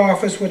back to my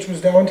office, which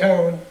was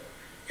downtown,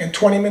 and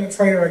 20 minutes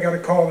later I got a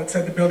call that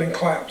said the building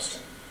collapsed.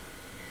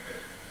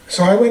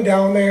 So I went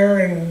down there,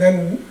 and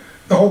then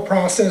the whole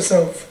process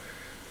of,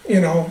 you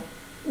know,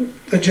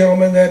 the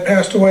gentleman that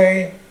passed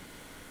away,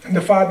 and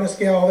the Fodness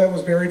gal that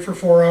was buried for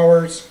 4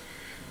 hours.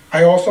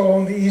 I also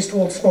owned the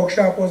Eastwood Smoke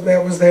Shop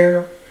that was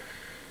there.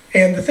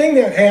 And the thing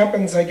that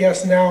happens, I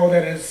guess, now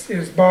that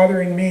is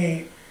bothering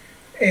me,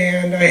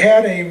 and I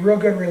had a real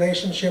good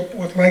relationship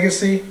with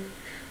Legacy.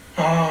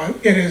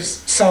 It has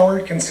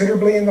soured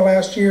considerably in the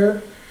last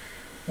year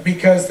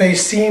because they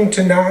seem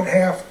to not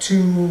have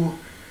to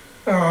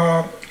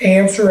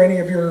answer any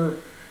of your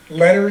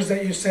letters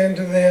that you send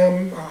to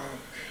them,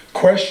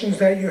 questions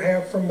that you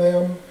have from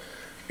them.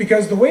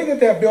 Because the way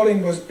that that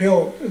building was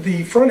built,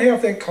 the front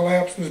half that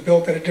collapsed was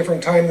built at a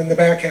different time than the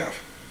back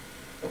half.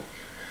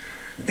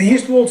 The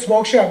Eastwood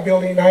Smoke Shop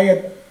building, I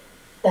had,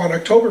 on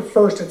October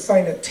 1st, had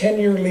signed a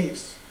 10-year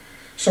lease.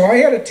 So I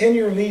had a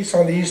 10-year lease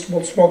on the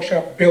Eastwood Smoke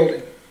Shop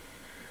building.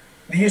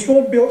 The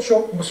Eastwood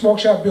Smoke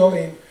Shop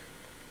building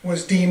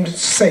was deemed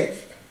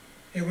safe.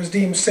 It was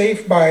deemed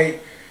safe by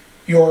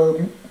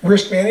your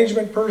risk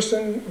management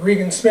person,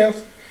 Regan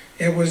Smith.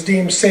 It was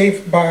deemed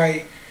safe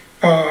by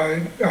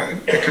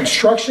the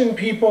construction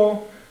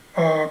people,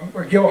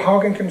 or Gil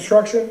Haugen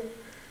Construction.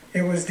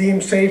 It was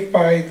deemed safe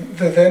by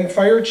the then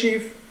fire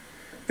chief.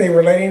 They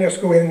were letting us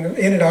go in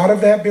and out of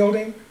that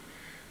building.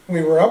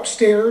 We were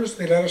upstairs.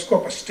 They let us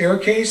go up a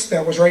staircase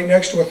that was right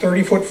next to a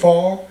 30-foot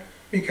fall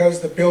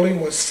because the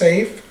building was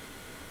safe.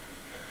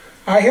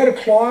 I had a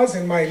clause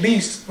in my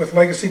lease with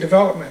Legacy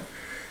Development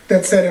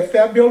that said if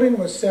that building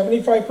was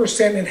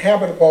 75%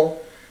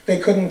 inhabitable, they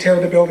couldn't tear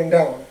the building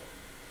down.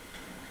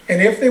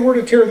 And if they were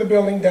to tear the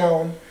building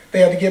down, they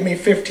had to give me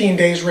 15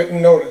 days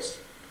written notice.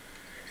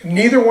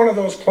 Neither one of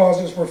those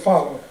clauses were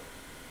followed.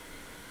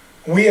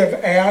 We have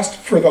asked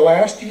for the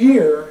last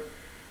year,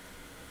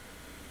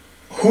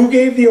 who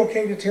gave the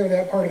okay to tear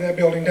that part of that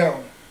building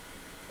down?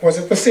 Was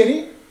it the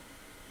city?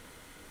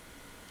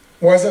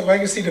 Was it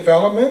Legacy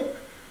Development?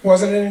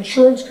 Was it an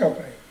insurance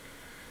company?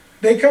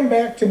 They come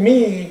back to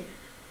me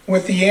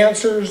with the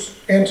answers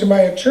and to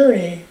my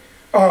attorney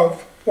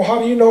of, well, how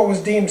do you know it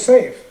was deemed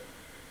safe?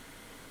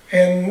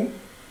 And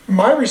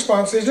my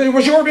response is, it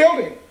was your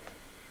building.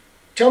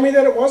 Tell me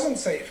that it wasn't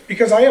safe,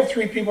 because I have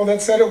 3 people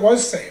that said it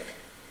was safe.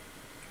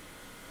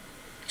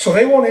 So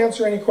they won't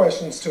answer any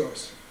questions to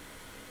us.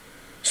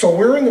 So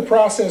we're in the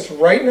process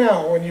right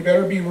now, and you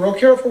better be real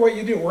careful what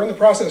you do. We're in the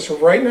process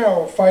right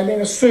now of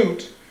filing a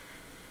suit,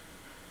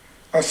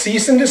 a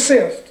cease and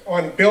desist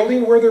on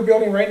building where they're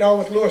building right now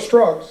with Lewis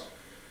Drugs,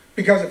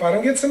 because if I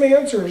don't get some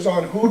answers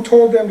on who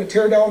told them to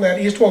tear down that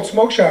Eastwood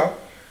Smoke Shop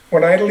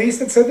when I had a lease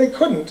that said they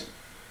couldn't,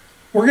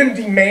 We're going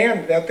to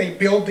demand that they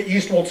build the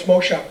Eastwood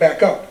Smoke Shop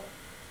back up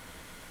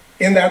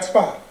in that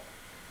spot.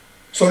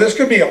 So this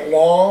could be a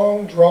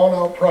long,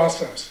 drawn-out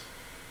process.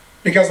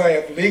 Because I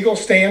have legal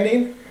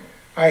standing,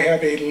 I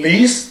have a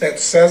lease that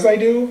says I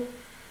do,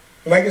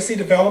 Legacy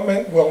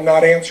Development will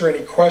not answer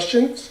any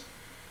questions,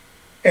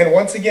 and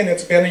once again,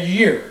 it's been a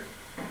year,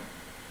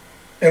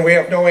 and we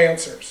have no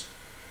answers.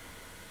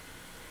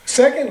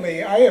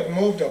 Secondly, I have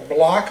moved a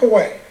block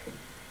away,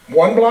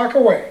 1 block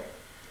away,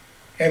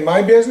 and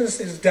my business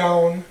is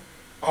down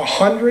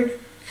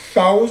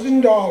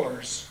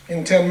 $100,000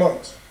 in 10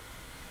 months.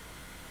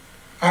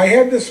 I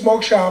had the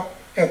smoke shop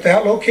at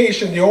that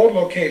location, the old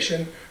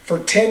location, for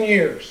 10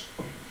 years.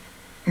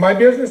 My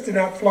business did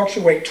not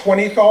fluctuate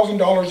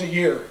 $20,000 a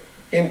year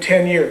in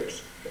 10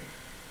 years.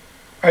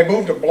 I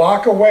moved a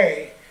block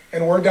away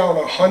and we're down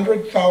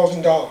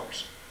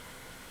 $100,000.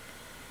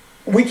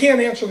 We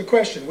can't answer the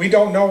question. We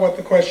don't know what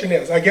the question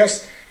is. I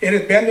guess it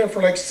had been there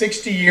for like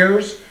 60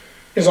 years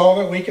is all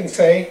that we can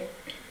say.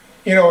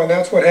 You know, and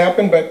that's what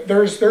happened, but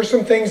there's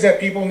some things that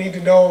people need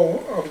to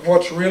know of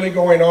what's really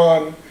going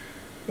on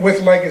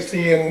with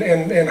Legacy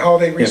and how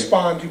they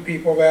respond to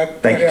people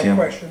that have Tim.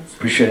 questions.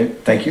 Appreciate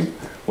it. Thank you.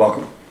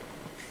 Welcome.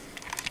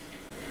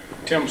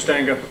 Tim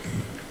Stanga.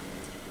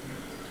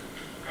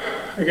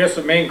 I guess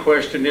the main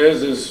question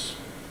is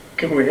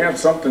can we have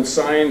something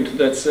signed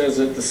that says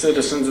that the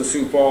citizens of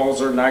Sioux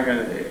Falls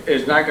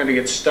is not going to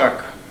get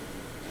stuck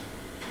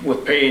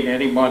with paying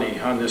any money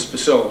on this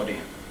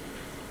facility?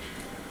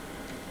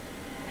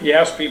 You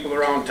ask people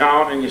around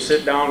town and you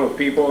sit down with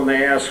people and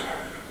they ask,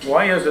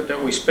 why is it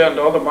that we spend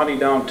all the money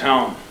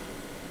downtown?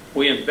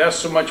 We invest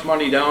so much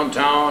money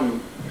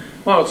downtown.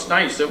 Well, it's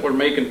nice that we're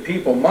making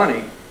people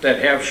money that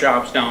have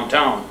shops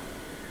downtown.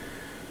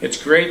 It's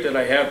great that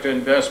I have to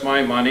invest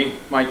my money,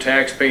 my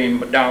tax-paying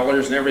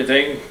dollars and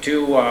everything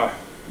to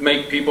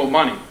make people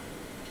money.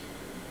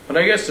 But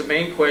I guess the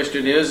main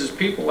question is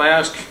people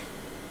ask,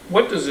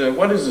 what is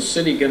the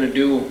city going to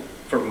do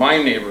for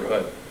my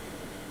neighborhood?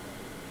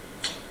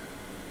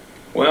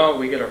 Well,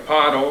 we get our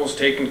potholes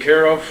taken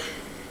care of.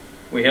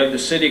 We had the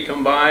city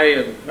come by,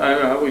 and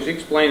I always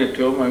explain it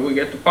to them, we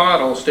get the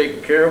potholes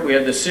taken care of. We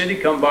had the city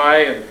come by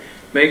and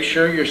make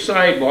sure your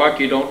sidewalk,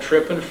 you don't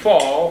trip and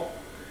fall.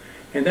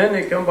 And then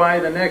they come by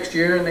the next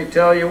year and they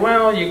tell you,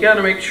 well, you got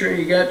to make sure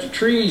you got the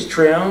trees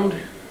trimmed.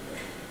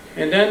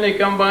 And then they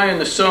come by in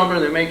the summer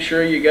and they make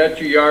sure you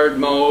got your yard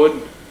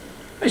mowed.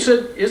 I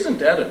said, isn't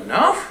that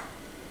enough?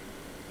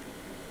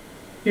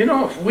 You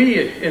know, if we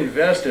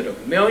invested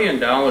 $1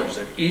 million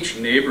in each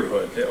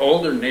neighborhood, the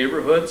older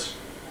neighborhoods,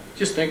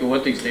 just think of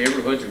what these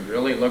neighborhoods would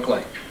really look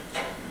like.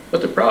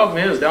 But the problem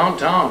is,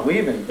 downtown,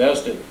 we've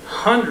invested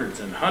hundreds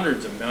and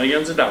hundreds of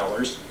millions of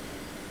dollars.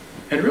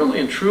 And really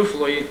and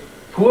truthfully,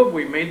 who have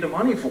we made the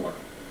money for?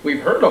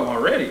 We've heard them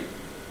already.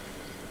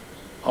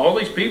 All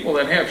these people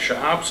that have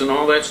shops and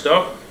all that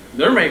stuff,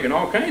 they're making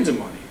all kinds of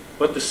money.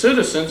 But the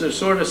citizens are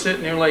sort of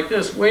sitting there like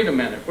this, wait a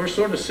minute, we're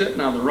sort of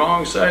sitting on the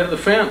wrong side of the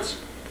fence.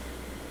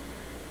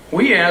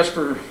 We asked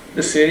for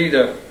the city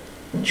to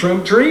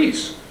trim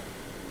trees.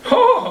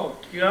 Oh,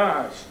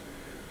 gosh,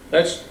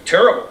 that's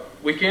terrible.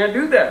 We can't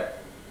do that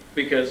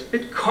because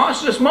it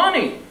costs us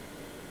money.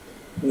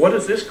 What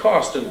is this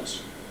costing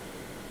us?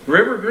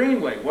 River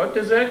Greenway, what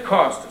does that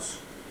cost us?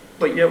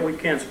 But yet we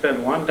can't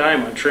spend one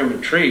dime on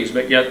trimming trees,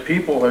 but yet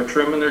people are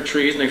trimming their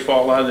trees and they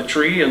fall out of the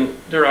tree and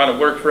they're out of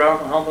work for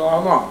how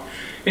long.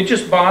 It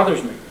just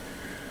bothers me.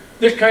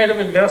 This kind of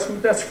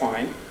investment, that's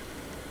fine.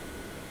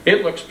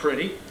 It looks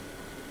pretty.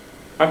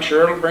 I'm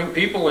sure it'll bring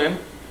people in.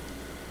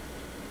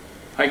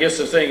 I guess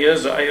the thing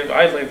is,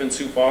 I live in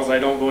Sioux Falls. I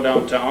don't go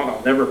downtown.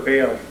 I'll never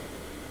pay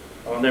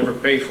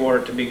for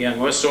it to begin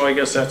with. So I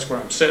guess that's where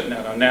I'm sitting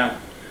at on that.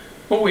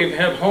 But we've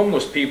had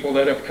homeless people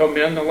that have come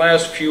in the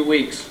last few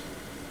weeks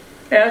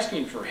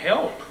asking for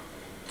help.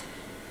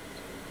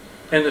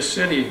 And the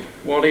city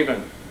won't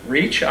even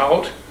reach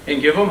out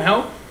and give them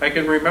help. I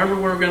can remember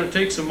we were going to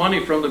take some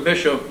money from the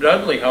Bishop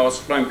Dudley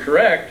House, if I'm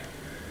correct.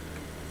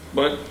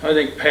 But I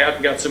think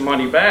Pat got some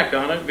money back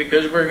on it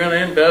because we're going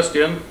to invest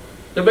in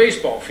the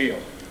baseball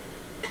field.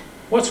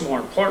 What's more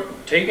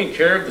important, taking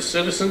care of the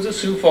citizens of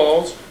Sioux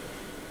Falls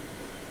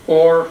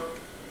or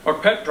our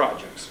pet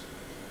projects?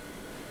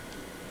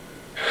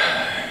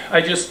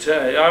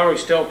 I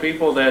always tell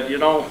people that, you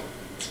know,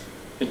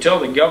 until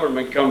the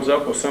government comes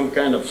up with some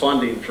kind of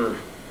funding for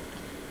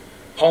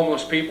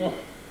homeless people,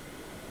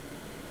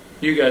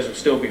 you guys will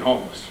still be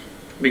homeless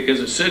because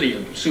the city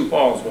of Sioux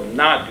Falls will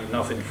not do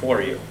nothing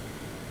for you.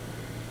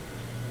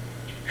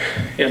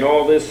 And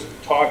all this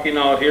talking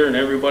out here and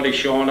everybody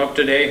showing up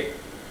today,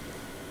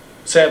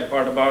 sad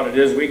part about it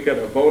is we could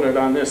have voted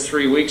on this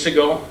 3 weeks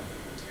ago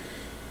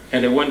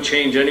and it wouldn't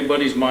change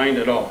anybody's mind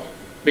at all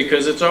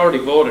because it's already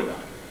voted on.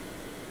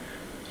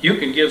 You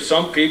can give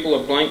some people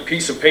a blank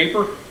piece of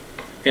paper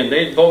and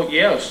they'd vote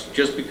yes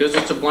just because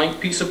it's a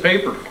blank piece of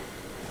paper.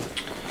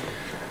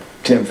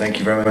 Tim, thank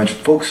you very much.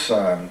 Folks,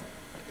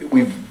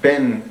 we've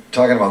been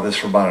talking about this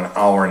for about an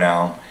hour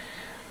now.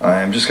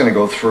 I'm just going to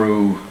go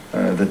through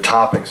the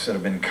topics that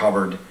have been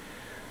covered.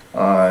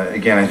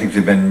 Again, I think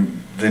they've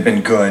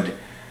been good,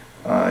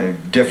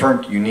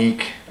 different,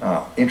 unique,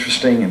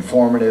 interesting,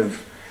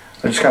 informative.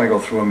 I'll just kind of go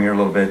through them here a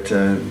little bit.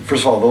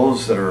 First of all,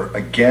 those that are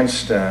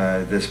against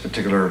this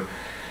particular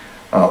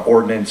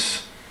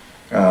ordinance,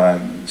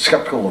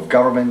 skeptical of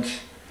government.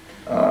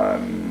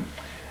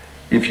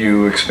 If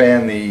you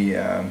expand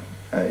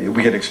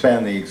we could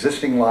expand the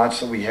existing lots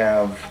that we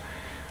have.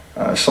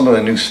 Some of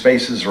the new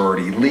spaces are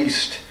already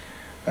leased.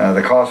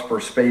 The cost per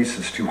space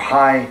is too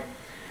high.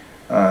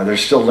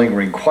 There's still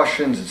lingering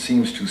questions. It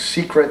seems too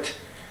secret.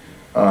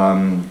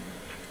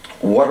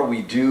 What do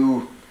we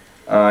do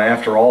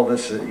after all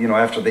this,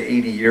 after the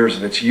 80 years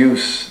of its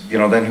use,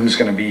 then who's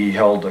going to be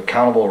held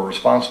accountable or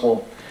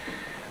responsible?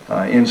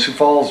 In Sioux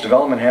Falls,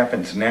 development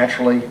happens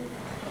naturally.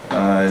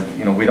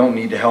 We don't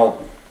need to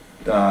help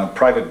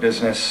private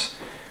business.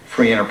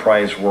 Free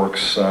enterprise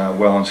works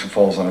well in Sioux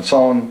Falls on its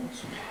own.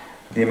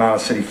 The amount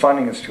of city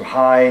funding is too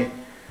high.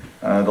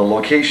 The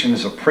location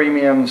is a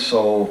premium,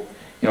 so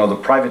the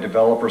private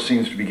developer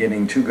seems to be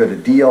getting too good a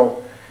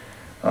deal.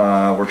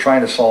 We're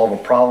trying to solve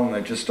a problem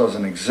that just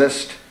doesn't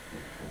exist.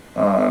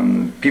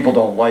 People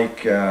don't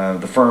like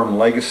the firm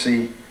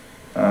legacy.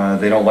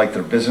 They don't like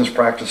their business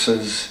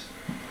practices.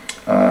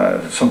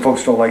 Some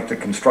folks don't like the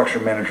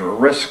construction manager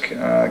risk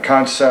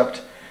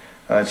concept.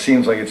 It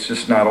seems like it's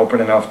just not open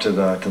enough to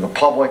the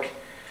public.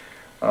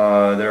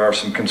 There are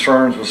some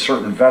concerns with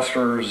certain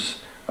investors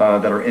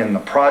that are in the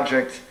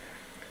project.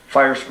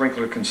 Fire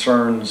sprinkler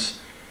concerns.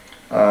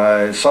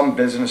 Some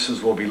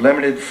businesses will be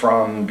limited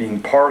from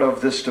being part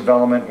of this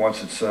development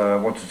once it's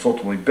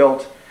ultimately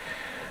built.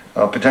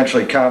 Some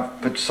potential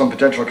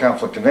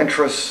conflict of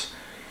interests.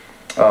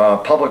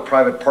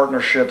 Public-private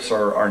partnerships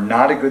are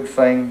not a good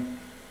thing.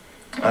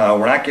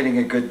 We're not getting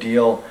a good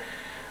deal.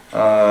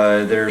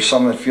 There's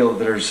some that feel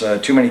that there's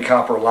too many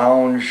copper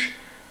lounge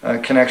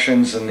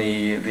connections and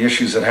the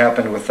issues that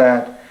happened with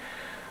that.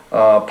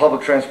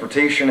 Public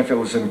transportation, if it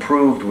was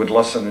improved, would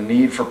lessen the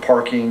need for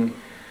parking.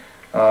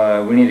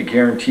 We need to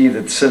guarantee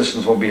that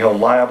citizens will be held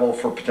liable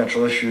for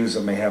potential issues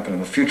that may happen in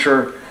the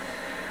future.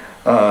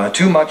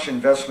 Too much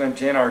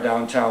investment in our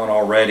downtown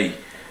already.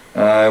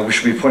 We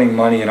should be putting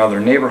money in other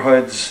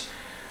neighborhoods.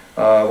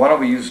 Why don't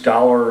we use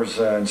dollars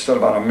instead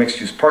of on a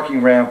mixed-use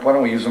parking ramp? Why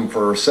don't we use them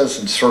for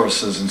citizen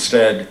services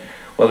instead,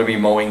 whether it be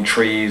mowing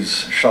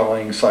trees,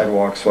 shoveling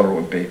sidewalks, whatever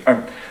it would be.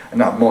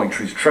 Not mowing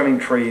trees, trimming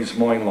trees,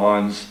 mowing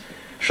lawns,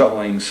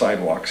 shoveling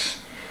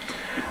sidewalks.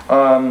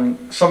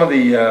 Some of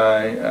the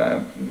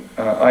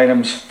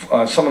items,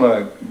 some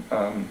of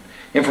the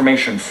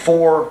information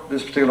for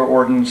this particular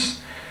ordinance.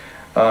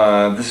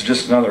 This is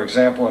just another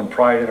example in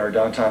pride in our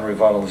downtown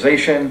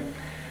revitalization.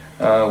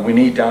 We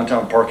need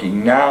downtown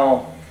parking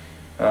now.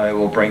 It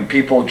will bring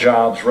people,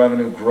 jobs,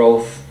 revenue,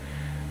 growth.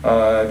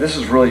 This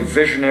is really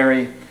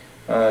visionary.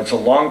 It's a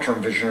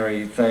long-term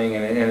visionary thing,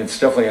 and it's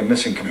definitely a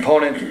missing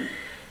component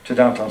to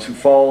downtown Sioux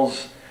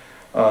Falls.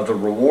 The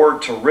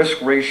reward to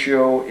risk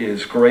ratio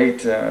is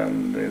great.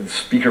 The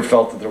speaker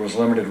felt that there was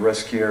limited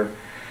risk here.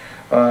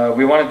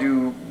 We want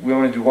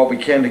to do what we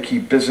can to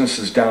keep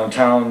businesses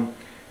downtown,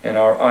 and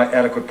our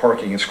adequate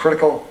parking is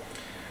critical.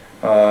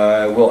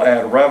 We'll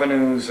add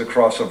revenues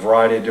across a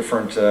variety of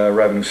different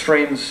revenue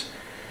streams.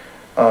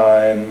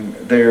 And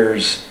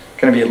there's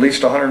going to be at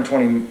least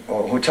 120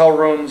 hotel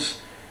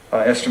rooms,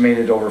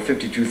 estimated over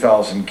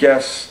 52,000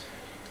 guests,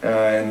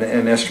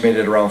 and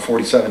estimated around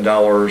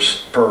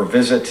 $47 per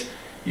visit.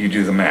 You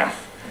do the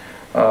math.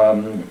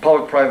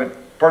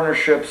 Public-private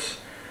partnerships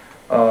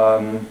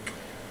have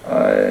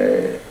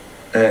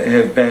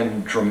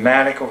been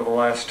dramatic over the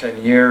last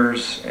 10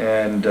 years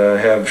and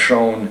have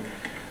shown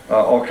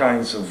all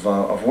kinds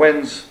of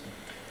wins.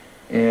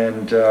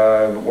 And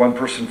one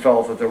person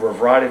felt that there were a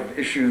variety of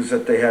issues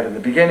that they had in the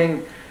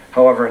beginning.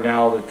 However,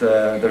 now that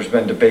there's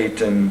been debate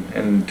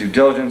and due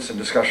diligence and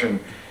discussion,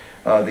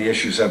 the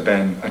issues have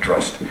been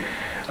addressed.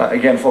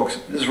 Again, folks,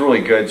 this is really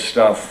good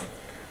stuff.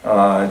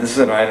 This is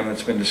an item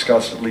that's been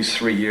discussed at least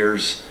 3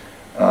 years.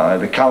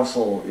 The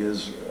council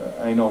is,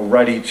 I know,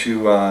 ready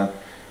to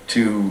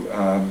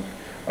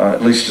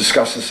at least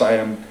discuss this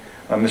item.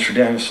 Mr.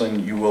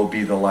 Danielson, you will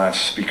be the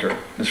last speaker.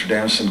 Mr.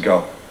 Danielson,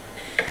 go.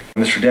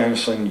 Mr.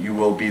 Danielson, you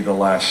will be the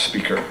last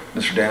speaker.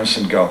 Mr.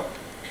 Danielson, go.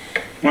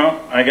 Well,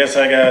 I guess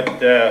I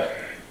got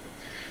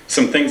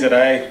some things that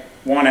I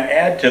want to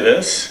add to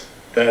this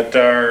that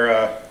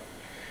are,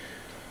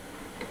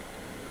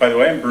 by the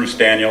way, I'm Bruce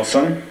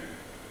Danielson.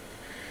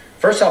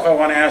 First off, I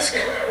want to ask,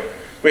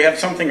 we have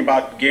something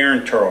about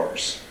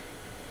guarantors.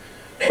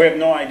 We have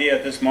no idea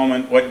at this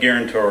moment what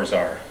guarantors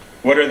are.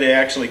 What are they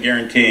actually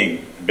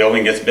guaranteeing? The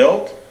building gets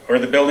built or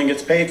the building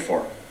gets paid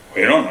for?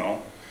 We don't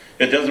know.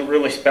 It doesn't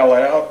really spell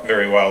it out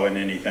very well in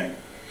anything.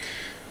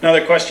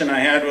 Another question I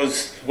had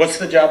was, what's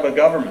the job of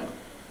government?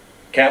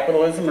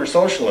 Capitalism or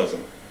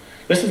socialism?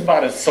 This is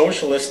about as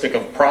socialistic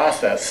of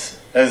process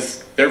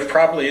as there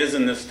probably is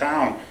in this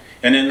town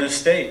and in this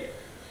state.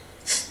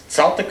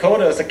 South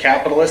Dakota is a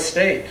capitalist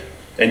state,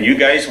 and you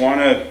guys want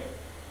to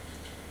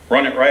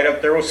run it right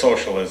up there with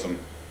socialism.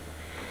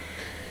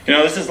 You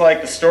know, this is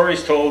like the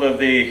stories told of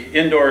the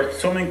indoor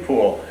swimming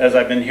pool, as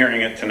I've been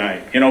hearing it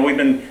tonight. You know, we've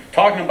been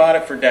talking about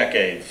it for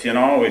decades. You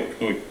know,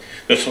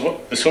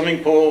 the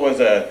swimming pool was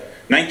a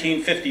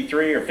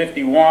 1953 or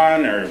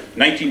 51 or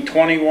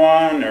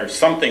 1921 or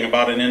something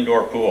about an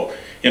indoor pool.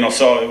 You know,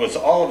 so it was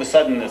all of a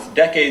sudden this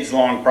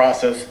decades-long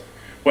process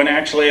when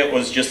actually it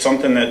was just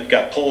something that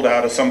got pulled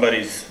out of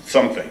somebody's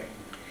something.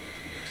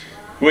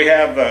 We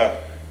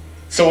have,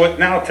 so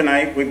now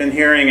tonight we've been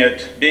hearing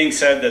it being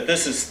said that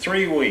this is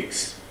 3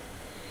 weeks.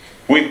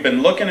 We've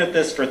been looking at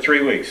this for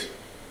 3 weeks.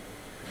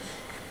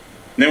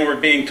 Then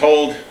we're being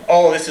told,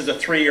 oh, this is a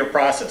 3-year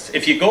process.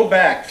 If you go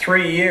back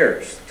 3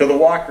 years to the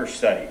Walker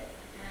study,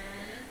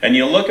 and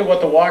you look at what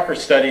the Walker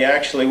study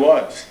actually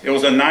was, it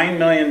was a $9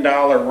 million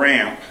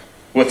ramp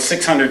with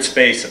 600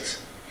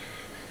 spaces,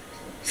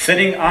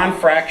 sitting on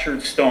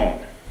fractured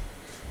stone.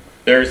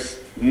 There's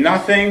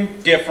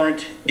nothing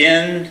different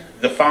in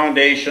the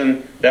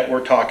foundation that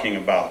we're talking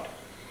about.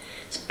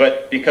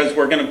 But because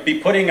we're going to be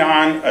putting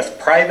on a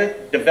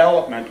private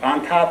development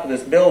on top of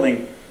this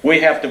building,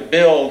 we have to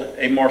build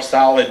a more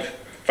solid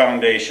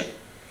foundation.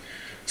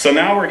 So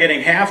now we're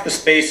getting half the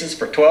spaces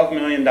for $12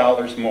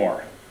 million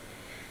more.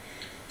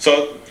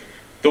 So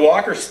the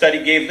Walker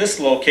study gave this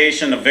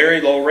location a very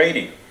low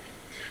rating.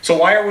 So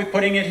why are we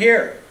putting it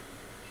here?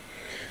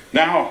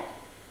 Now,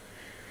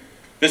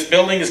 this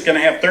building is going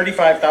to have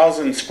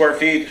 35,000 square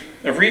feet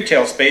of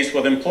retail space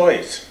with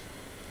employees.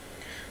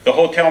 The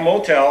hotel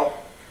motel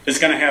is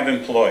going to have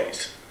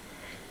employees,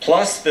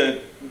 plus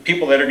the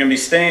people that are going to be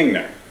staying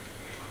there.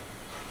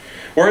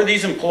 Where are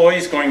these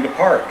employees going to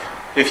park?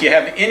 If you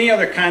have any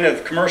other kind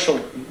of commercial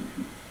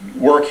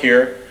work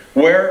here,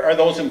 where are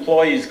those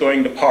employees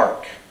going to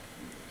park?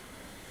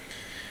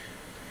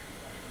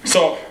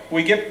 So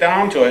we get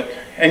down to it,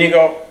 and you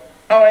go,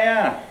 oh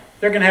yeah,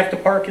 they're going to have to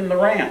park in the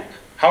ramp.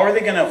 How are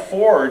they going to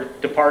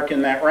afford to park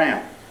in that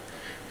ramp?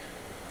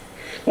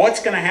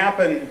 What's going to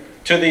happen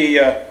to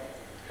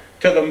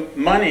the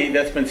money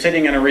that's been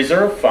sitting in a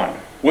reserve fund?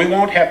 We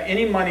won't have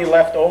any money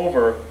left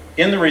over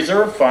in the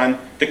reserve fund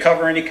to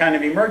cover any kind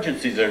of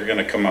emergencies that are going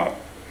to come up.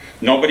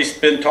 Nobody's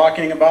been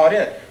talking about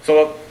it.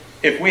 So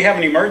if we have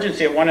an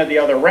emergency at one of the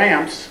other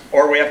ramps,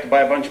 or we have to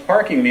buy a bunch of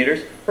parking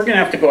meters, we're going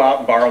to have to go out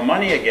and borrow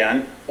money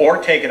again,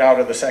 or take it out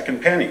of the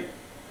second penny.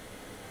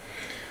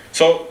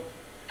 So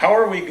how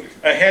are we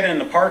ahead in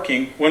the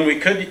parking when we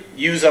could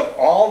use up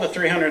all the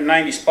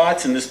 390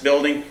 spots in this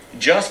building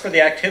just for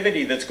the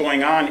activity that's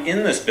going on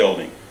in this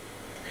building?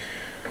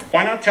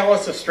 Why not tell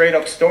us a straight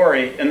up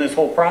story in this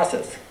whole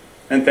process?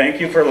 And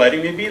thank you for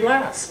letting me be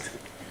last.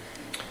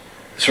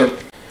 Sir,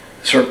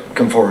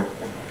 come forward.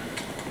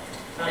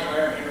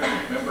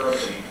 Member of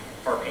the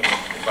Parking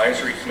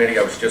Advisory Committee.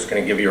 I was just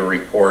going to give you a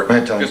report.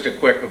 Just a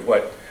quick of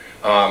what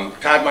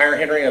Todd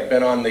Meyer-Henry. I've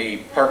been on the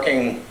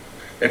Parking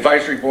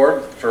Advisory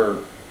Board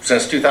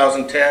since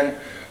 2010.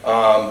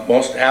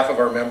 Half of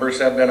our members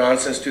have been on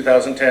since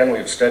 2010.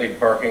 We've studied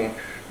parking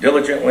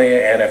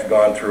diligently and have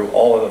gone through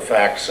all of the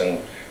facts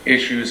and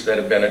issues that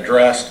have been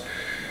addressed.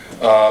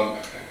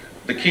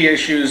 The key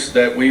issues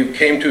that we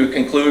came to a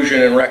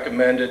conclusion and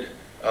recommended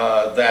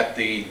that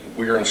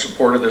we are in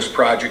support of this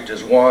project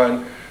is,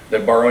 one,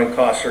 that borrowing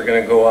costs are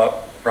going to go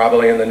up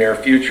probably in the near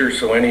future,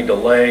 so any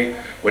delay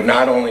would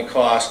not only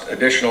cost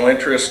additional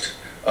interest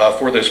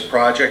for this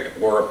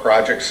project or a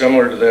project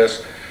similar to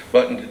this,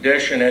 but in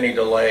addition, any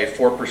delay,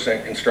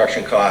 4%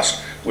 construction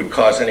cost would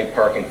cause any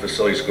parking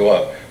facilities to go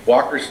up.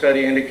 Walker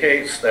study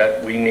indicates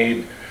that we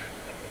need,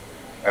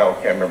 I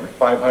can't remember,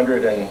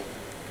 500 and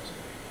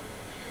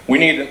we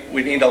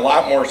need a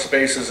lot more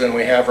spaces than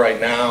we have right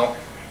now.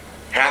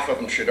 Half of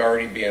them should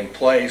already be in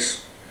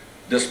place.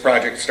 This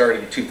project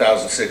started in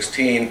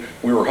 2016.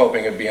 We were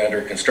hoping it'd be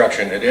under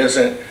construction. It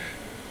isn't.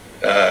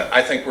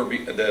 I think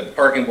the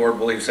parking board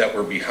believes that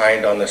we're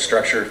behind on this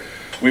structure.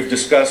 We've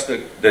discussed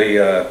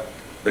the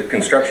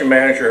construction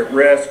manager at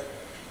risk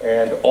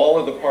and all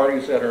of the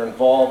parties that are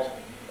involved,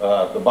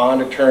 the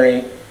bond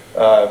attorney,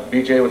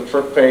 BJ with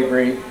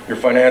Pagri, your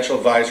financial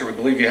advisor. We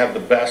believe you have the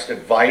best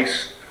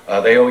advice.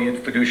 They owe you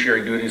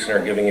fiduciary duties and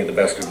are giving you the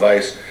best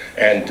advice.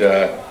 And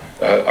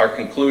our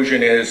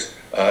conclusion is,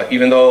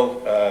 even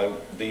though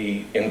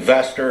the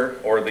investor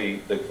or the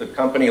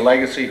company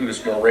Legacy, who's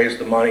going to raise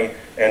the money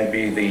and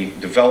be the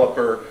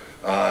developer,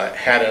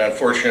 had an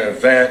unfortunate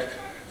event,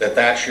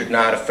 that should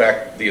not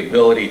affect the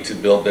ability to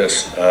build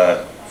this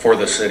for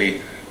the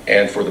city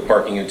and for the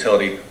parking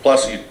utility.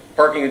 Plus, the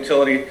parking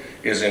utility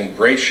is in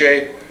great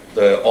shape.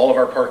 All of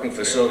our parking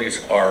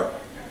facilities are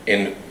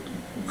in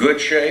good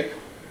shape.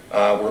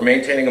 We're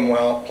maintaining them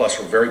well, plus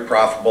we're very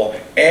profitable,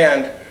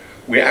 and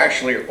we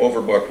actually are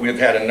overbooked. We've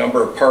had a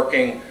number of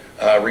parking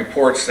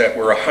reports that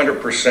we're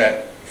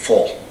 100%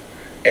 full.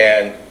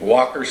 And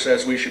Walker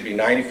says we should be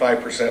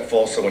 95%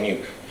 full, so when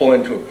you pull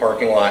into a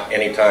parking lot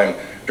anytime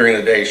during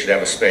the day, you should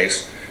have a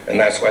space. And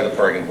that's why the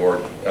parking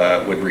board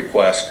would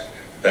request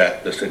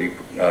that the city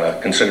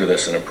consider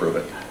this and approve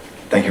it.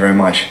 Thank you very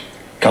much.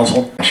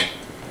 Council?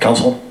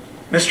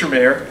 Mr.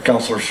 Mayor.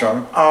 Councilor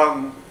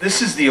Starr.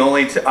 This is the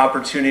only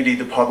opportunity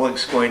the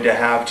public's going to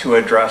have to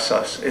address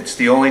us. It's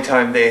the only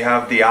time they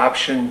have the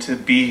option to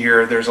be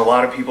here. There's a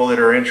lot of people that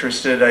are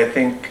interested. I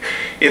think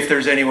if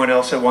there's anyone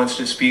else that wants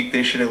to speak,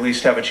 they should at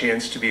least have a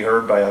chance to be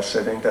heard by us.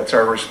 I think that's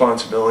our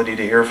responsibility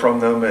to hear from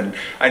them. And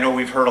I know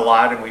we've heard a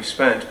lot and we've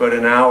spent, but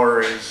an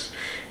hour is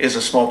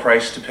a small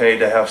price to pay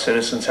to have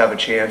citizens have a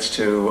chance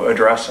to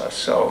address us.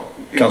 So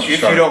if you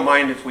don't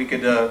mind, if we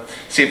could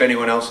see if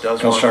anyone else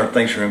does. Councilor Starr,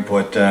 thanks for your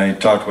input. I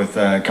talked with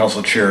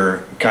Council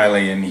Chair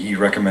Kiley, and he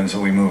recommends that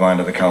we move on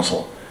to the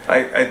council.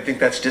 I think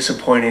that's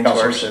disappointing to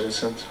our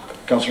citizens.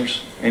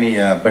 Councilors,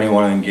 anybody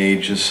want to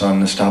engage us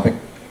on this topic?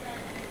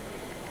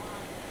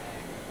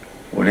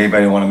 Would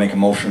anybody want to make a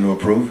motion to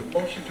approve?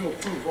 Motion to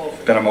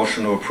approve. Been a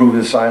motion to approve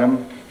this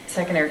item.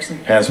 Second,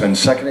 Erickson. Has been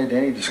seconded.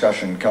 Any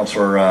discussion?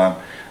 Councilor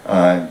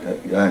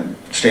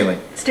Staley.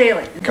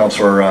 Staley.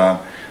 Councilor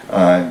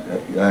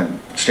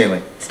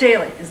Staley.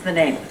 Staley is the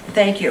name.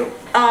 Thank you.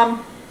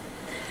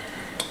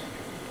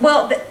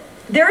 Well,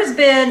 there has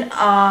been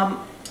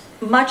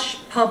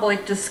much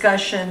public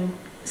discussion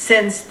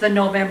since the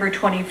November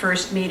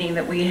 21st meeting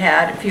that we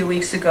had a few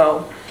weeks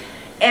ago.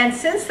 And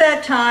since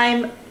that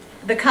time,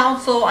 the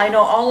council, I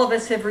know all of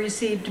us have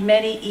received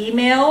many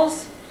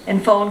emails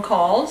and phone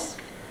calls.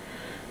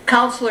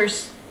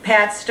 Councilors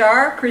Pat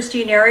Starr,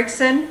 Christine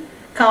Erickson,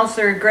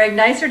 Councilor Greg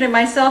Neisert, and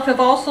myself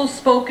have also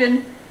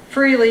spoken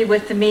freely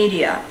with the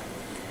media.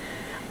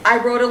 I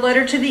wrote a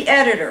letter to the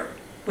editor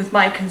with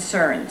my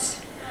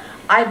concerns.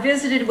 I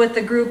visited with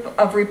a group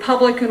of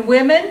Republican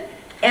women,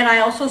 and I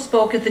also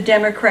spoke at the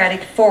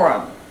Democratic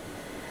Forum.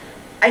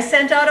 I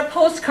sent out a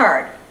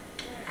postcard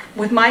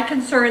with my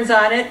concerns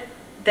on it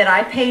that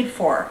I paid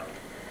for.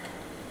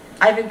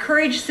 I've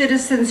encouraged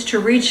citizens to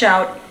reach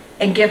out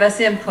and give us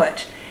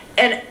input.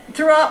 And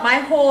throughout my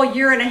whole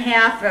year and a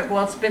half,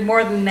 well, it's been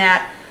more than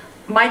that,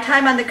 my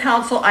time on the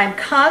council, I'm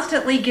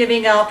constantly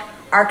giving out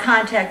our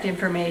contact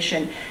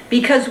information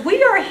because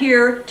we are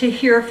here to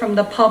hear from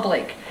the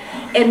public.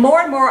 And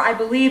more, I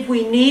believe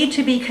we need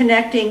to be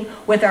connecting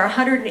with our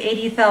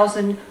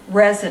 180,000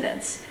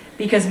 residents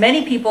because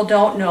many people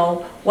don't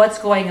know what's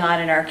going on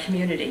in our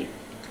community.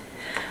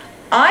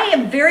 I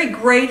am very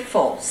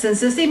grateful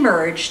since this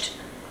emerged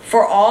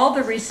for all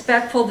the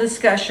respectful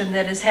discussion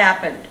that has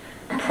happened,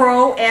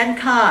 pro and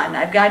con.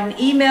 I've gotten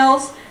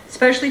emails,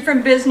 especially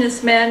from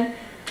businessmen,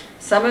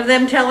 some of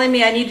them telling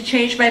me I need to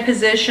change my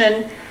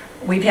position.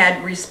 We've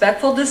had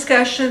respectful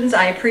discussions.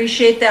 I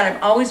appreciate that.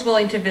 I'm always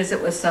willing to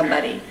visit with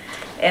somebody.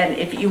 And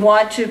if you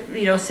want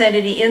to, send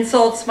any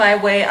insults my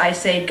way, I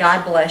say,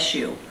 God bless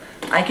you.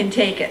 I can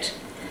take it.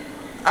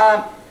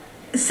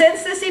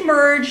 Since this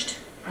emerged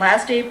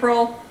last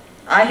April,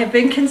 I have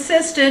been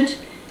consistent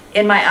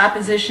in my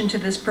opposition to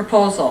this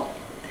proposal.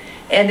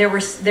 And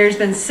there's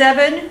been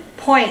 7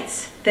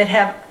 points that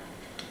have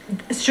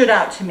stood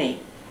out to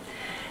me.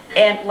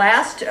 And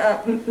last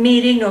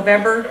meeting,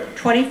 November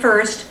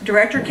 21st,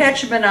 Director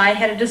Ketchum and I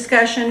had a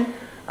discussion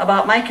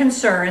about my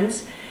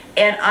concerns,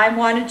 and I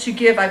wanted to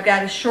I've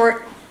got a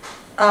short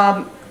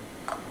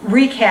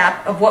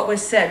recap of what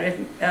was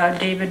said. If,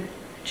 David,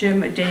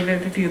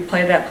 if you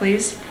play that,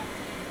 please.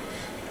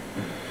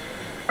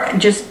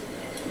 Just,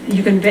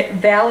 you can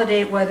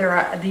validate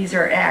whether these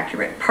are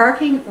accurate.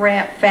 Parking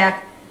ramp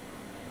fact.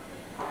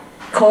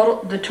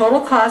 The total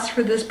cost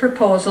for this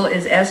proposal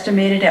is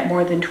estimated at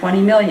more than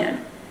 $20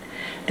 million.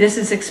 This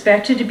is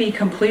expected to be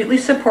completely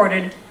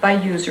supported by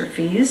user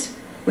fees,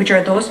 which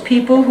are those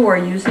people who are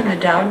using the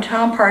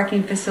downtown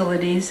parking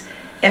facilities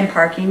and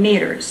parking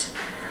meters.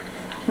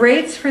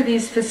 Rates for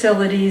these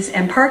facilities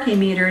and parking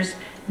meters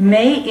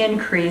may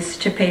increase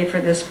to pay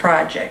for this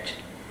project.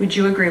 Would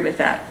you agree with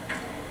that?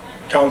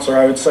 Councilor,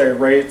 I would say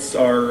rates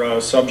are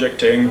subject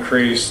to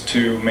increase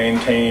to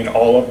maintain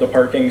all of the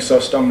parking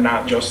system,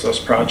 not just this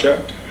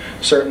project.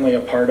 Certainly a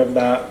part of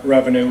that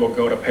revenue will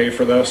go to pay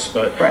for this,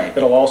 but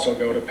it'll also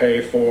go to pay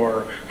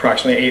for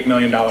approximately $8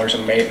 million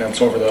in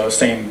maintenance over the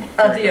same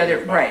of the other,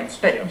 right,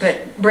 but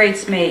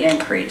rates may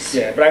increase.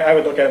 Yeah, but I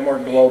would look at it more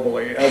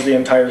globally as the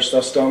entire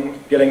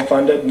system getting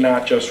funded,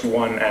 not just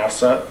one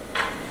asset.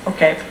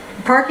 Okay,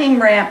 parking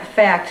ramp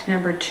fact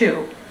number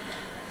 2.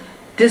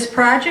 This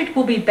project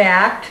will be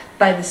backed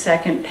by the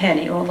second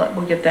penny.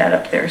 We'll get that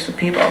up there so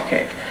people,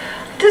 okay.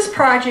 This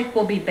project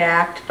will be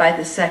backed by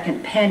the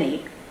second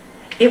penny.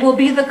 It will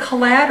be the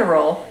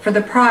collateral for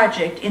the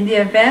project in the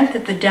event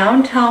that the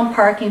downtown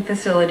parking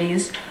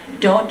facilities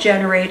don't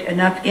generate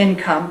enough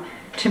income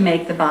to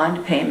make the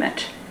bond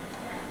payment.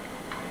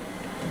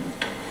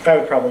 I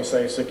would probably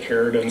say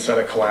secured instead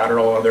of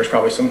collateral. There's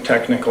probably some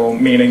technical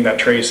meaning that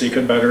Tracy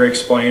could better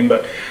explain,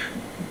 but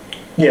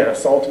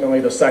yes, ultimately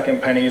the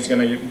second penny is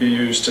going to be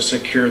used to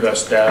secure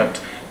this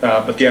debt,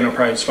 but the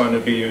enterprise fund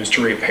would be used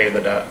to repay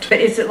the debt. But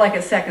is it like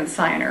a second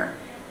signer?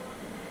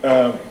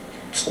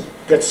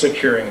 That's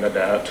securing the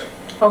debt.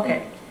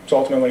 Okay. So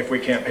ultimately, if we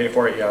can't pay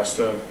for it,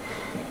 yes,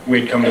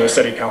 we'd come to the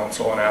city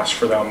council and ask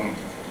for them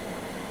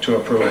to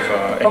approve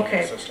any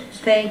assistance.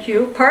 Thank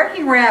you.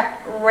 Parking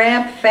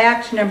ramp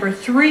fact number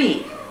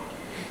 3.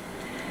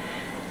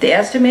 The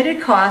estimated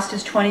cost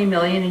is 20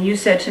 million, and you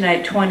said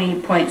tonight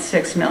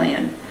 20.6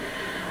 million.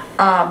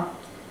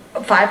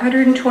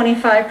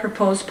 525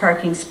 proposed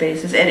parking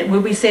spaces, and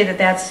would we say that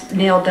that's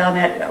nailed down?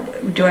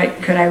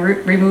 Could I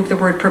remove the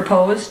word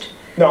proposed?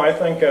 No, I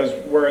think as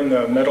we're in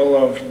the middle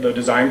of the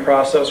design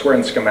process, we're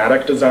in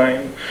schematic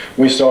design.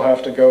 We still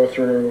have to go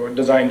through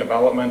design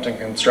development and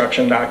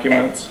construction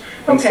documents. Okay.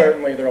 And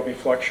certainly there will be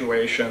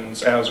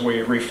fluctuations as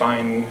we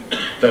refine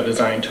the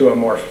design to a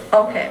more...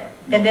 Okay.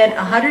 And then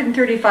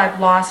 135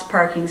 lost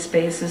parking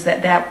spaces,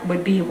 that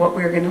would be what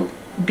we're going to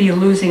be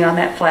losing on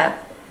that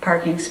flat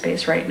parking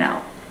space right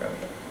now.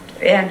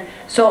 And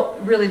so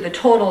really the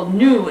total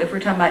new, if we're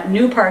talking about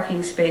new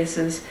parking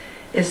spaces,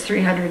 is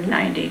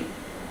 390.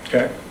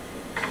 Okay.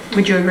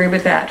 Would you agree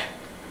with that?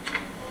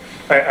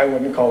 I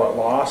wouldn't call it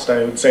lost.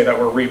 I would say that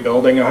we're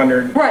rebuilding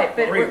 100. Right,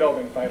 but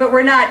rebuilding 500. But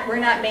we're not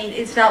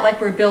it's not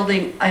like we're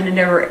building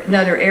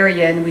another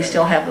area and we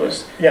still have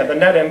those. Yeah, the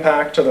net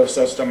impact to the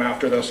system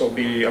after this will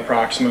be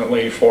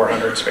approximately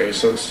 400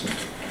 spaces.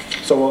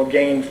 So we'll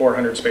gain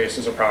 400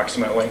 spaces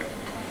approximately.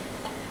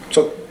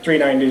 So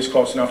 390 is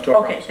close enough to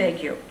approximate. Okay,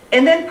 thank you.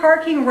 And then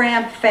parking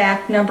ramp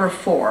fact number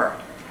 4.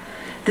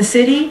 The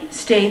city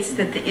states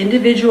that the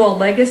individual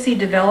legacy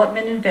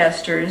development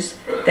investors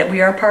that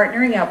we are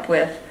partnering up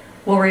with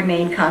will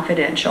remain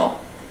confidential.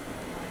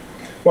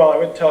 Well, I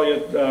would tell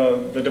you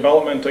the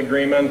development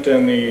agreement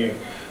and the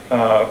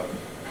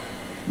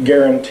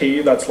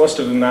guarantee that's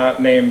listed in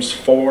that names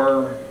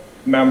 4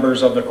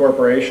 members of the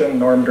corporation: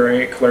 Norm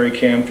Drake, Larry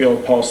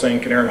Canfield, Paul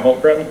Sink, and Aaron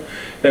Holtgren.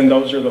 And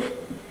those are the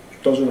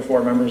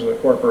 4 members of the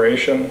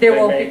corporation. There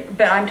will be,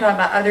 but I'm talking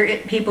about other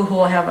people who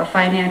will have a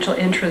financial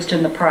interest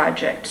in the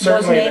project.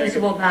 Certainly those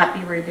names will not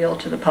be revealed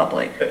to the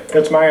public.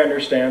 It's my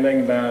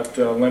understanding that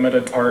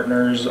limited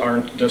partners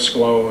aren't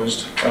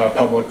disclosed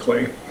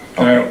publicly.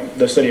 Okay.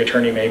 The city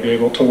attorney may be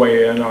able to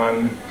weigh in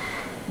on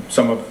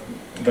some of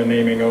the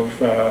naming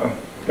of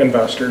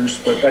investors,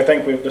 but I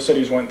think the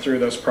cities went through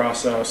this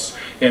process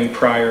in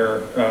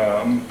prior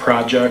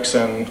projects,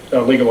 and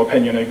a legal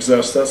opinion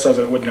exists that says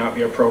it would not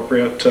be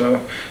appropriate to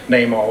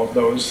name all of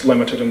those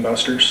limited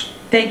investors.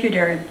 Thank you,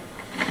 Darren.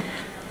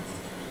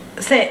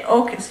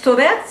 Okay, so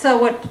that's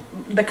what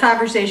the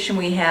conversation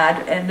we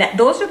had, and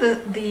those are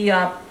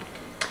the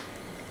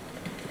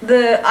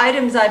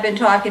items I've been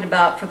talking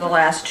about for the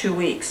last 2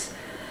 weeks.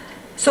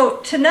 So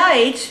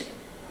tonight,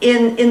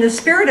 in the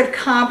spirit of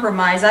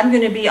compromise, I'm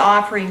going to be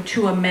offering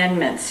 2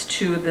 amendments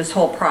to this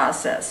whole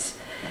process.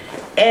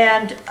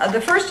 And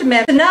the first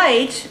amendment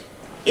tonight,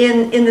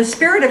 in the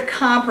spirit of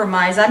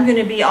compromise, I'm going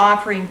to be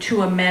offering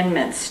 2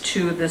 amendments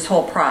to this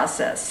whole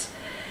process.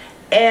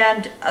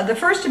 And the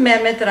first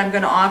amendment that I'm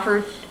going to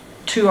offer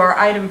to our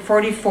item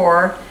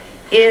 44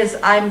 is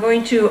I'm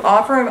going to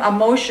offer a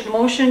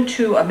motion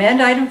to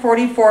amend item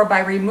 44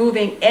 by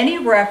removing any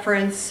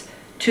reference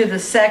to the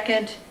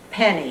second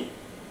penny.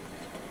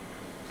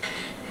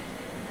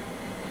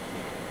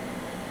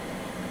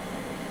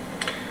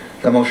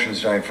 The motion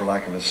is denied for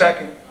lack of a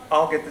second.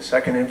 I'll get the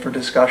second in for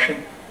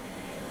discussion.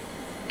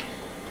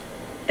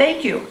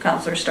 Thank you,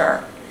 Councilor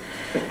Starr.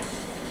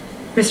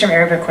 Mr.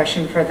 Mayor, I have a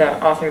question for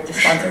the author of the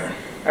sponsor,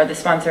 or the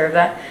sponsor of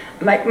that.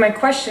 My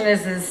question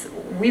is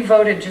we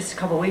voted just a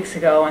couple weeks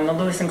ago on the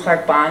Lewis and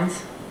Clark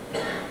bonds,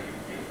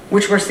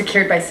 which were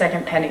secured by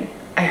second penny.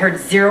 I heard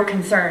zero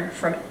concern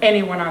from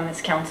anyone on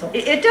this council.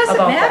 It doesn't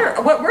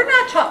matter. What we're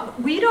not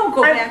talking. We don't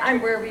go back to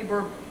where we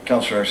were.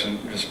 Councilor Erickson,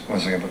 just 1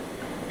 second.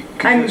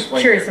 I'm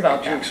curious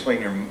about that. Could you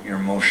explain your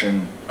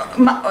motion?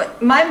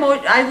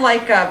 I'd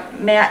like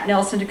Matt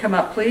Nelson to come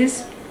up,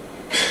 please.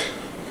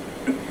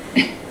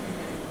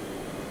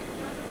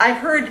 I've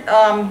heard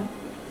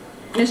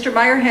Mr.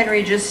 Meyer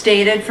Henry just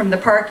stated from the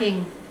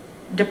parking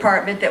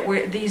department that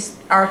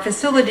our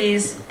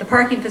facilities, the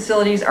parking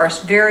facilities, are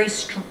very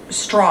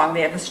strong.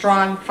 They have a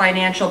strong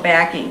financial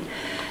backing.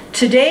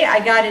 Today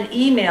I got an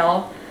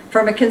email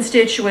from a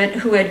constituent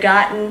who had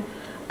gotten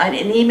an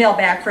email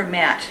back from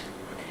Matt.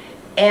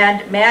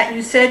 And Matt,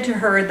 you said to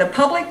her, the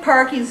public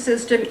parking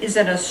system is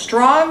in a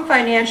strong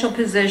financial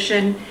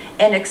position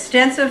and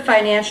extensive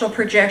financial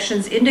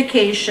projections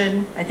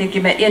indication, I think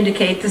you meant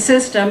indicate, the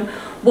system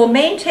will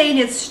maintain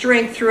its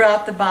strength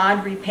throughout the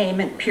bond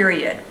repayment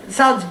period. It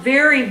sounds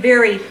very,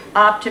 very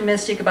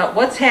optimistic about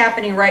what's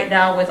happening right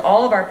now with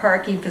all of our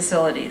parking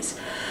facilities.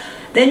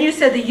 Then you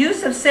said the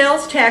use of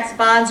sales tax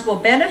bonds will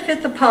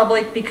benefit the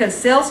public because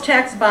sales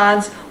tax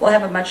bonds will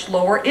have a much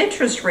lower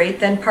interest rate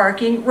than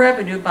parking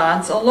revenue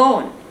bonds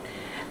alone.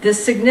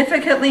 This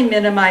significantly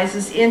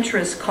minimizes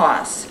interest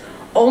costs.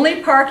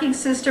 Only parking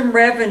system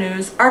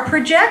revenues are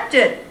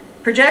projected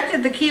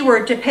the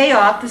keyword, to pay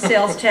off the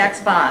sales tax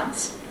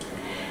bonds.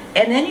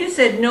 And then you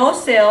said no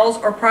sales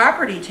or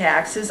property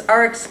taxes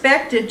are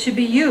expected to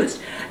be used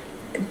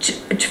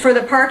for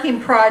the parking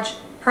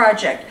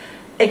project.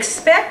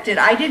 Expected,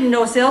 I didn't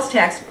know sales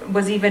tax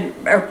was even,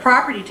 or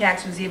property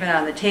tax was even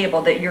on the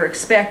table, that you're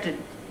expected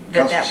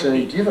that would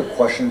be. Do you have a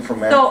question for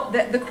Matt? So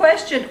the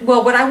question,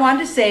 well, what I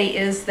wanted to say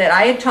is that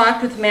I had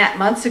talked with Matt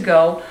months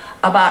ago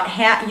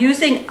about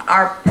using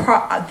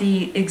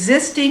the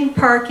existing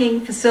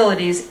parking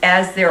facilities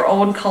as their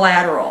own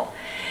collateral.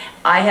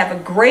 I have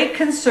a great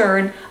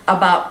concern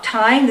about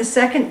tying the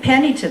second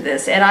penny to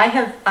this, and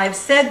I've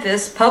said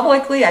this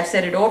publicly, I've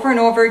said it over and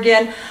over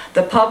again.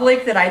 The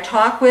public that I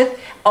talk with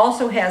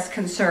also has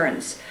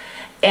concerns.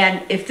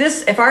 And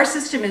if our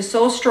system is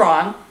so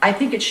strong, I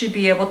think it should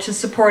be able to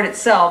support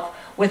itself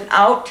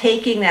without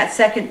taking that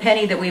second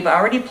penny that we've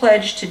already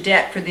pledged to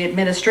debt for the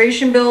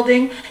administration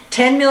building,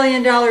 $10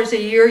 million a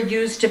year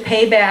used to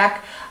pay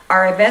back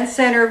our event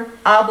center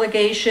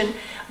obligation.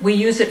 We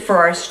use it for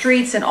our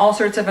streets and all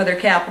sorts of other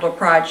capital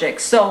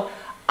projects. So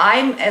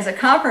as a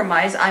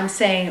compromise, I'm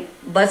saying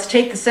let's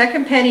take the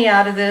second penny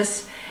out of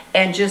this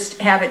and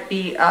just have it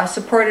be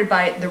supported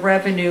by the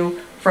revenue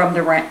from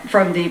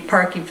the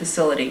parking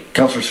facility.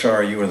 Councilor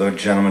Starr, you were the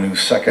gentleman who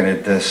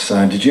seconded this.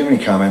 Did you have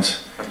any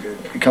comments? I'm good.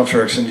 Councilor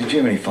Erickson, did you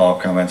have any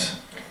follow-up comments?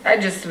 I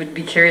just would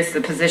be curious the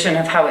position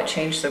of how it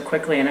changed so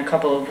quickly in a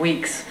couple of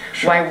weeks.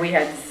 Sure. Why we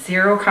had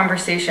zero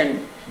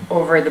conversation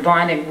over the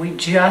bonding we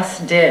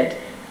just did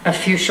a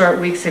few short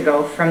weeks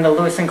ago from the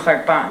Lewis and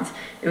Clark bonds.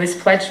 It was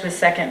pledged with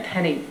second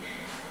penny.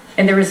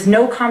 And there was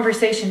no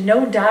conversation,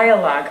 no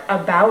dialogue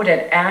about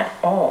it at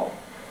all.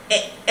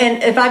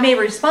 And if I may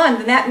respond,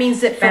 then that means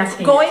that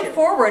from going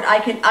forward,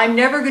 I'm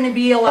never going to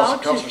be allowed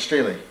to... Councilor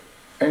Staley,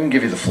 I didn't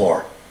give you the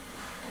floor.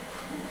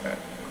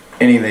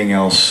 Anything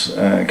else,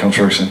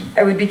 Councilor Erickson?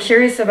 I would be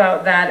curious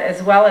about that,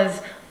 as well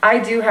as I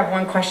do have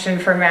one question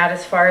for Matt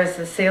as far as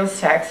the sales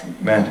tax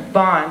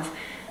bonds.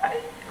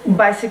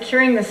 By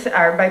securing this,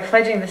 or by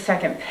pledging the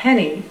second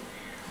penny,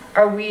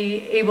 are we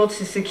able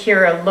to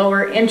secure a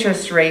lower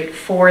interest rate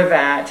for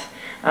that?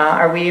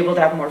 Are we able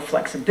to have more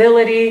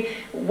flexibility?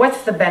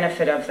 What's the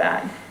benefit of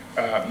that?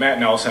 Matt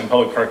Nelson,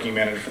 Public Parking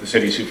Manager for the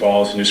City of Sioux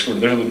Falls, and there's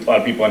a lot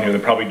of people on here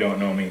that probably don't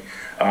know me.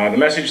 The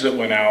message that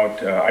went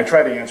out, I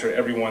try to answer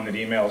everyone that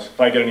emails.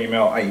 If I get an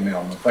email, I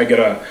email them. If I get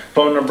a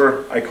phone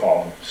number, I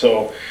call them.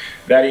 So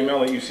that email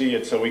that you see,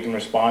 it's so we can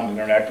respond and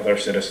interact with our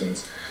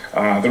citizens.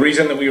 The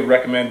reason that we would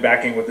recommend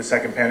backing with the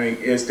second penny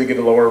is to get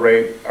a lower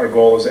rate. Our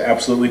goal is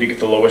absolutely to get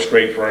the lowest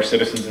rate for our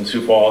citizens in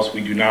Sioux Falls.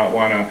 We do not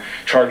want to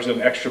charge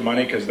them extra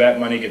money because that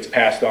money gets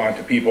passed on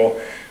to people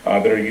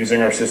that are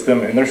using our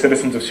system, and they're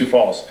citizens of Sioux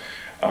Falls.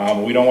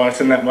 We don't want to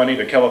send that money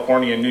to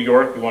California and New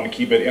York. We want to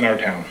keep it in our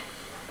town.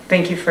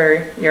 Thank you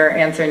for your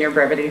answer and your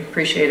brevity.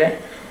 Appreciate it.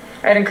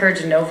 I'd encourage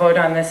a no vote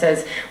on this,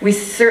 as we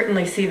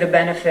certainly see the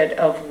benefit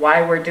of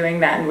why we're doing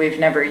that, and we've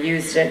never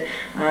used it.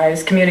 It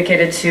was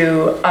communicated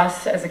to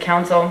us as a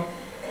council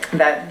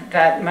that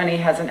that money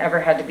hasn't ever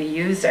had to be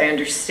used. I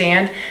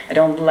understand. I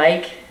don't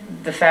like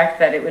the fact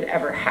that it would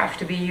ever have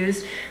to be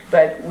used,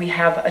 but we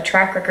have a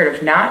track record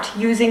of not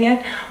using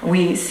it.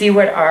 We see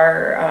what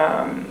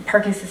our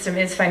parking system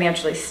is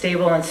financially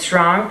stable and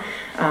strong,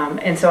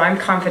 and so I'm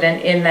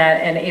confident in that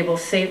and able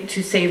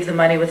to save the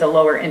money with a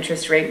lower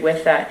interest rate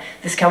with that.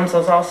 This council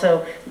is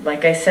also,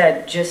 like I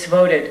said, just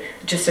voted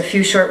just a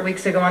few short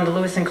weeks ago on the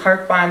Lewis and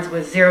Clark bonds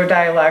with zero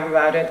dialogue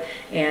about it,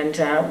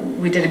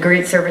 and we did a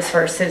great service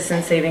for our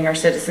citizens, saving our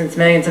citizens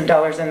millions of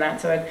dollars in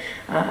that, so I'd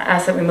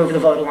ask that we move the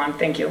vote along.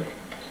 Thank you.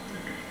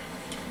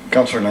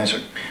 Councilor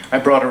Neisert. I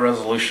brought a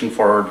resolution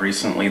forward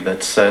recently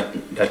that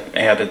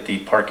added the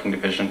parking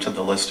division to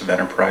the list of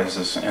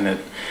enterprises, and it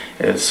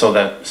is so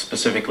that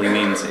specifically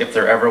means if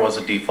there ever was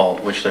a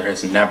default, which there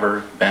has never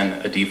been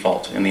a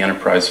default in the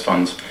enterprise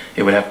funds,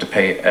 it would have to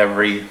pay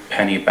every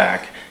penny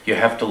back. You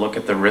have to look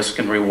at the risk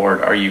and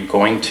reward. Are you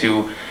going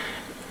to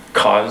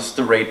cause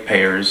the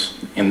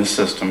ratepayers in the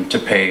system to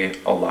pay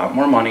a lot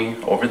more money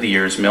over the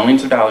years,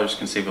 millions of dollars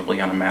conceivably,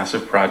 on a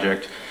massive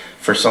project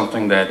for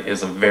something that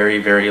is a very,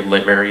 very,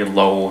 very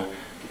low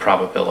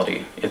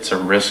probability? It's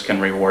a risk and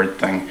reward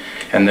thing,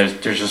 and there's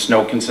just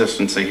no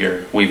consistency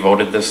here. We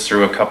voted this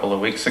through a couple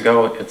of weeks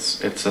ago.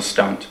 It's a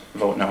stunt.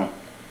 Vote no.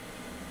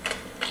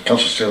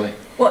 Councilor Staley.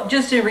 Well,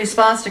 just in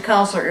response to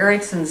Councilor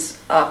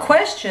Erickson's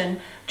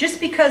question, just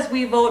because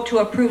we vote to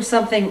approve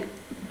something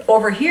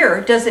over here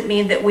doesn't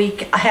mean that we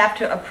have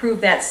to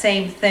approve that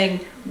same thing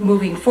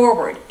moving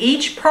forward.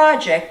 Each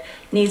project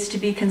needs to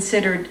be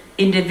considered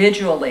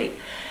individually.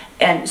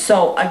 And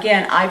so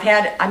again,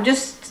 I'm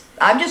just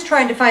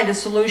trying to find a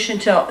solution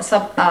to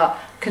some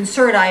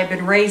concern I have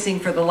been raising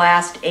for the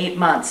last 8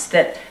 months,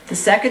 that the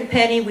second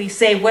penny, we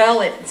say,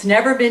 well, it's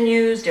never been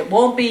used, it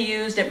won't be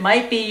used, it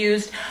might be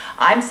used.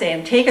 I'm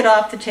saying take it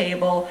off the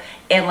table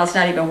and let's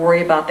not even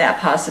worry about that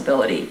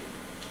possibility.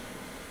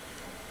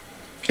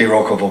 A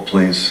roll call vote,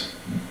 please.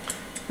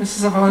 This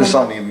is a vote. This is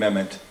on the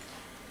amendment.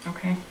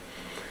 Okay.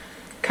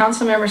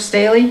 Councilmember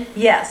Staley?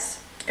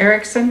 Yes.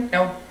 Erickson?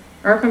 No.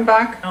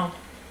 Erpenbach? No.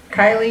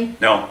 Kylie?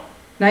 No.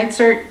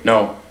 Neitzer?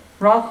 No.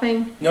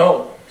 Rolfing?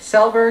 No.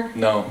 Selberg?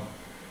 No.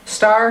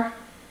 Starr?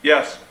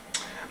 Yes.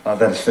 That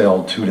has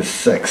failed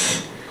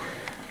 2-6.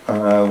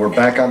 We're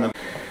back on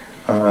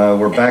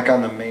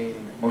the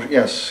main motion.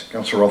 Yes,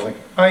 Councilor Rolfing.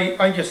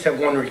 I just have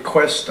one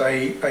request.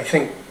 I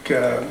think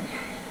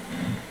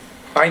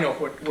I know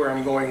where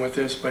I'm going with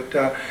this, but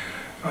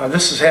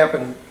this has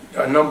happened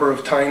a number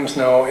of times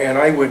now, and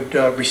I would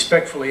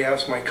respectfully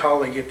ask my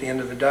colleague at the end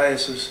of the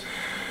diocese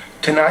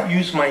to not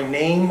use my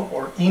name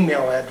or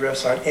email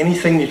address on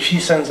anything that she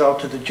sends out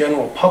to the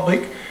general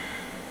public,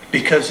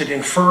 because it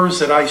infers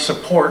that I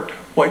support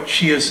what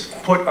she has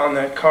put on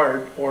that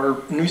card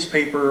or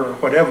newspaper or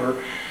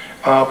whatever,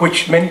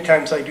 which many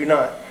times I do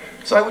not.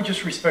 So I would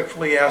just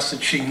respectfully ask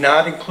that she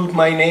not include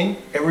my name.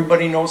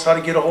 Everybody knows how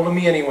to get a hold of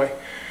me anyway.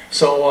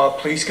 So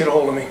please get a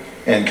hold of me.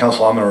 And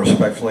Council, I'm going to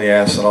respectfully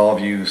ask that all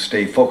of you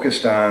stay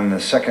focused on the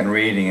second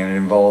reading, and it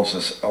involves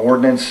this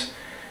ordinance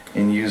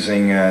in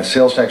using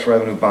sales tax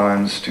revenue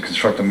bonds to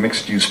construct a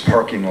mixed-use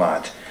parking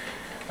lot.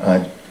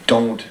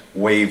 Don't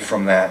wave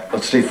from that.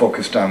 Let's stay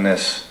focused on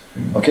this.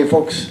 Okay,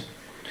 folks?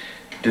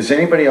 Does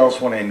anybody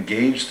else want to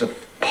engage the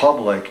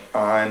public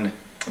on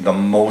the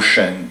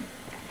motion?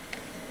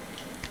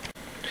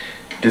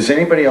 Does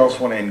anybody else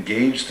want to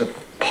engage the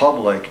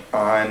public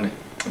on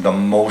the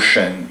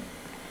motion?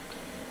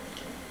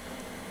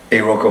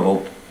 A roll call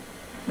vote.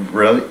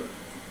 Really?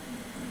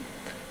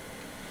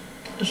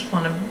 Just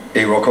want to.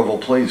 A roll call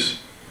vote, please.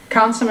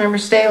 Councilmember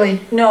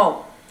Staley.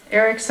 No.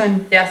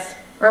 Erickson. Yes.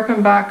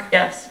 Erpenbach.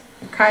 Yes.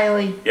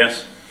 Kylie.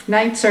 Yes.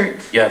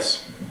 Neitzer.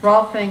 Yes.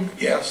 Rolfing.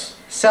 Yes.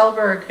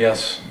 Selberg.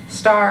 Yes.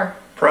 Starr.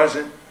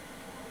 Present.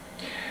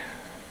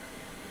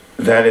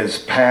 That is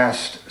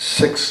passed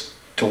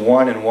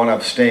 6-1 and 1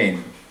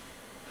 abstain.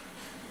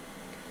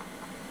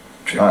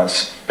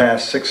 Passed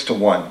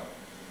 6-1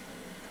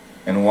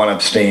 and 1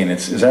 abstain.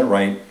 Is that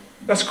right?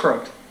 That's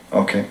correct.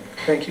 Okay.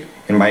 Thank you.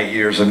 In my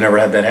years, I've never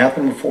had that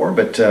happen before,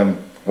 but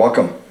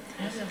welcome.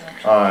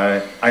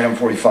 Item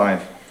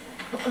 45.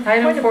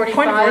 Item 45.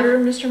 Point of order,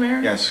 Mr.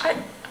 Mayor? Yes.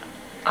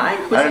 I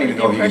was I don't under even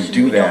the know if you can impression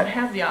do we that. don't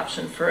have the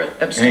option for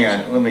abstention.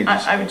 Hang on, let me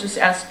just. I would just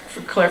ask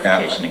for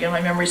clarification again. My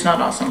memory's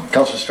not awesome.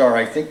 Councilor Starr,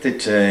 I think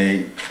that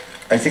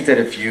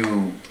if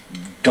you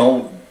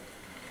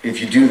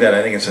do that,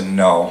 I think it's a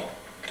no.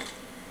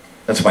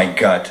 That's my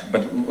gut.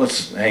 But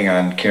let's hang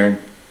on, Karen.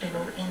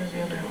 One or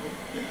the other.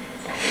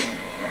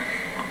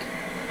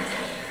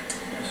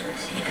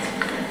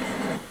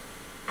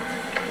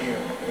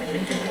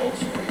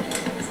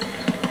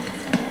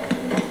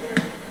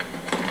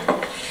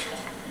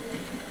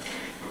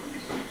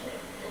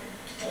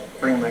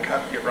 Bring my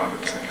copy of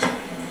Robert's next.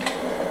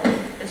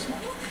 This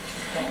one?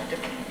 No,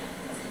 different.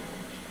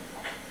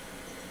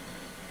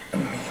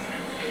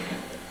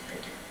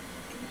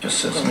 Just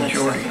says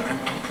majority. I'm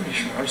pretty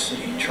sure our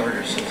city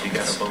charter says you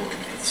gotta vote.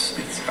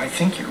 I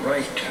think you're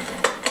right.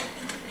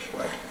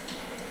 But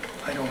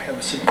I don't have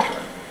a city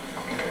charter.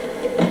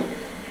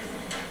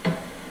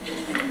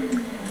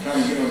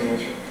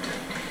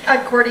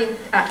 According,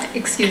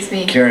 excuse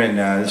me. Karen,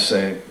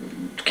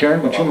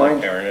 Karen, would you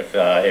mind? Karen,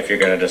 if you're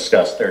going to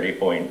discuss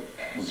 30.017.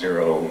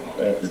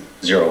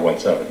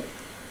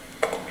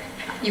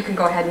 You can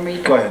go ahead and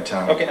read. Go ahead,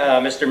 Tom. Okay,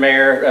 Mr.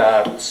 Mayor,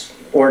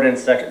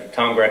 ordinance,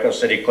 Tom Greco,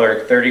 City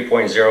Clerk,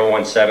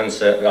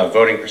 30.017,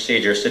 voting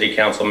procedure. City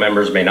council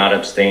members may not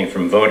abstain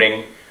from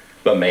voting,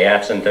 but may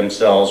absent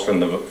themselves from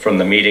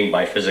the meeting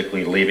by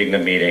physically leaving the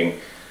meeting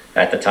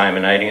at the time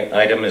an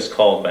item is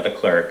called by the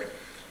clerk.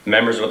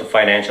 Members with a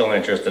financial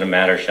interest in a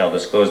matter shall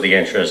disclose the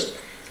interest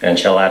and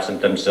shall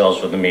absent themselves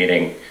from the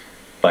meeting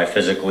by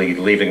physically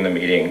leaving the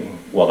meeting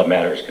while the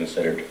matter is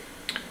considered.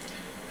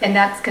 And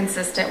that's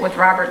consistent with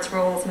Robert's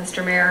rules,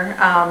 Mr. Mayor.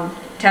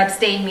 To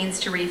abstain means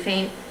to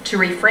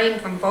refrain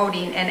from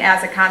voting, and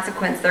as a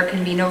consequence, there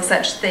can be no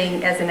such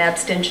thing as an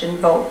abstention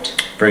vote.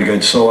 Very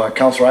good. So,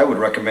 Councilor, I would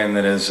recommend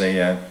that as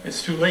a...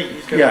 it's too late.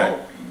 He's gonna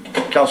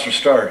vote. Councilor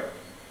Starr.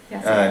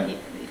 Yes,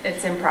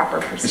 it's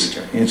improper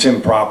procedure. It's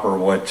improper.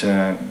 What,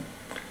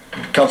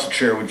 Council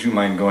Chair, would you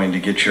mind going to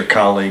get your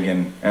colleague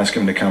and ask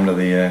him to come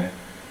to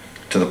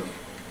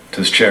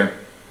his chair?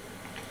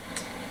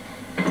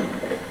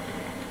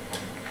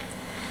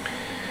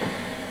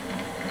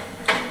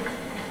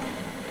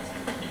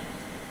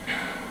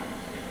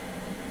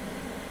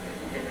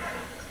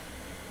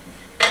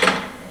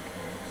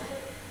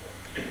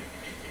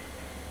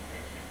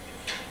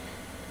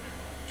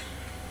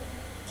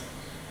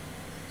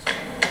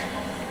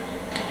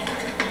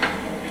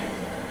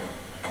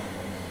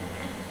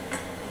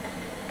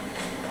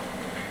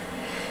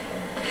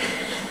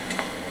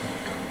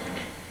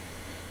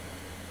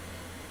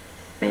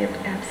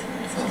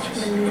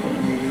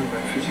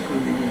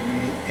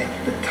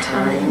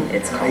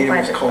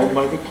 Called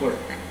by the clerk.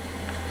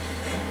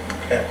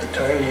 At the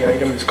time the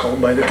item is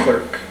called by the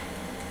clerk.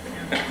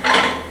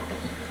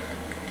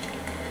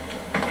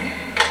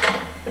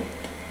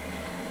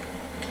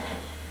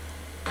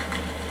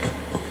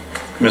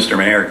 Mr.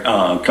 Mayor,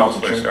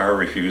 Councilor Starr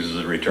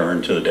refuses to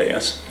return to the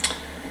dais.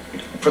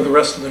 For the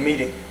rest of the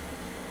meeting.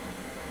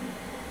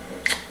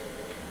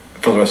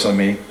 For the rest of the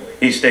meeting?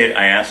 He stated,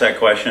 I asked that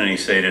question and he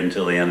stated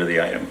until the end of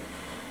the item.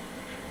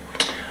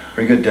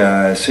 Very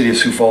good. City of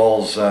Sioux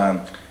Falls,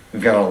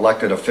 we've got an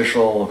elected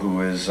official who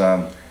has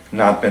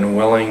not been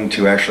willing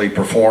to actually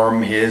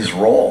perform his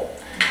role.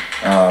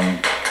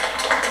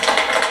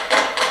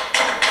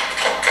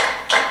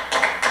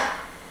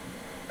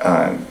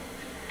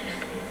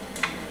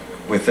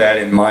 With that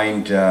in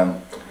mind,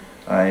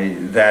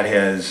 that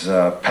has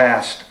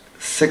passed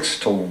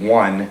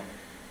 6-1,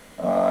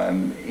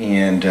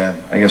 and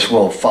I guess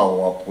we'll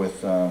follow up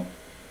with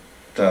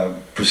the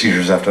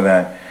procedures after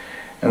that.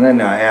 And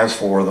then as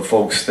for the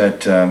folks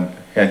that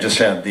had just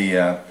had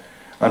the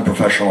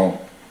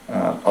unprofessional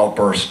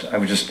outburst, I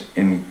would just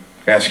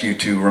ask you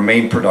to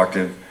remain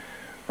productive,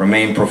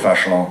 remain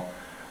professional,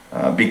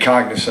 be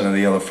cognizant of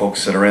the other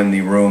folks that are in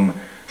the room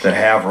that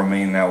have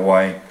remained that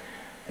way.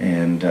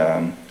 And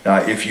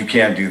if you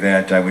can't do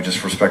that, I would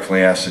just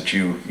respectfully ask that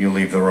you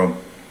leave the room.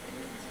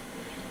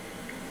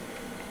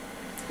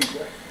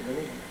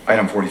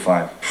 Item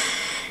 45.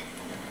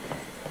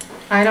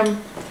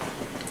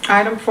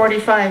 Item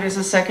 45 is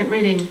a second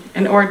reading,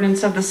 an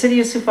ordinance of the City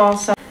of Sioux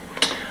Falls.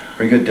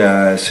 Very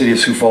good. City of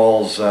Sioux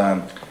Falls,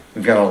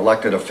 we've got an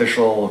elected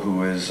official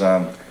who has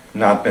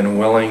not been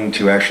willing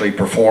to actually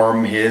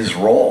perform his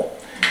role.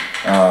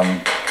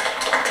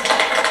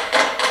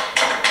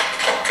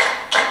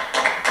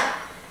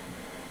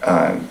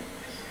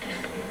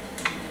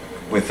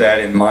 With that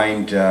in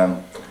mind,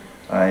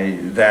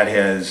 that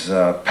has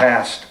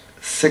passed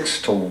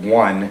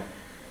 6-1,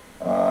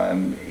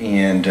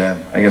 and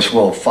I guess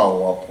we'll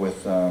follow up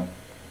with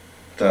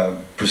the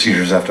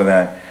procedures after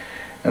that.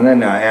 And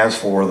then as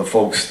for the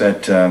folks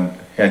that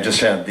had just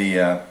had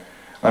the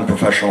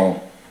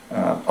unprofessional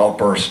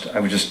outburst, I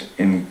would just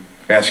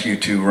ask you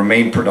to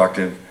remain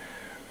productive,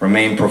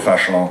 remain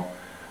professional,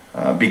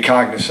 be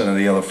cognizant of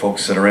the other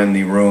folks that are in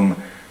the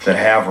room that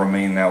have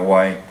remained that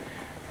way.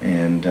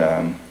 And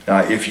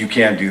if you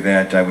can't do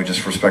that, I would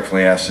just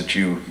respectfully ask that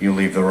you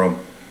leave the room.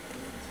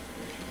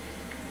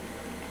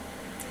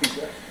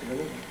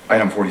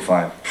 Item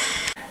 45.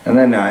 And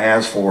then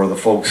as for the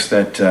folks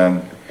that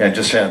had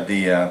just had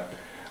the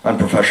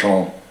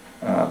unprofessional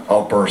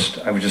outburst,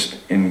 I would just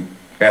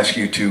ask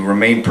you to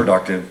remain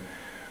productive,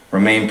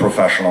 remain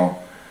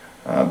professional,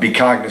 be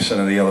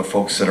cognizant of the other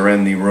folks that are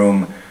in the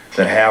room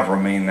that have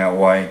remained that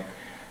way.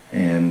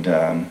 And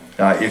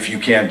if you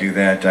can't do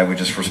that, I would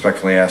just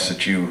respectfully ask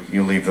that you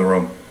leave the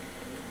room.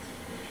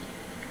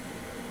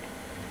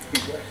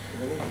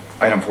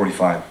 Item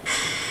 45.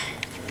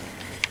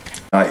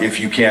 If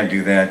you can't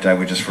do that, I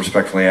would just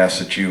respectfully ask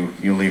that you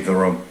leave the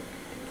room.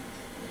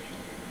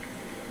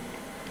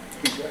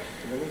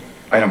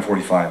 Item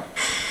 45.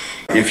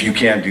 If you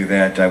can't do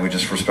that, I would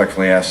just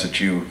respectfully ask that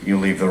you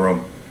leave the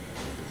room.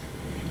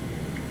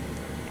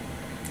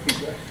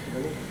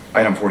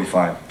 Item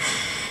 45.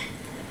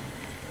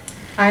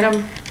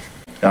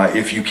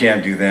 If you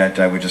can't do that,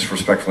 I would just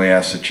respectfully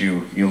ask that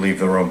you leave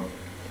the room.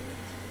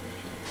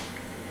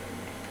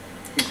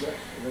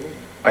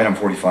 Item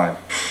 45.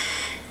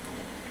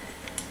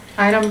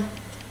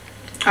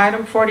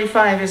 Item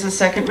 45 is a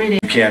second reading.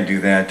 If you can't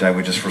do that, I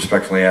would just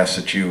respectfully ask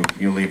that you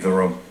leave the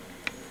room.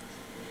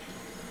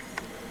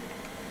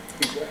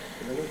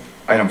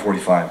 Item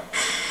 45.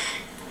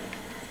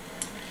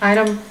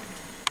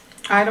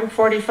 Item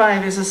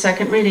 45 is a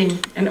second reading,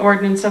 an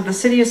ordinance of the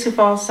City of Sioux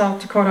Falls,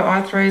 South Dakota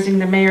authorizing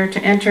the mayor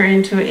to enter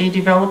into a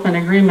development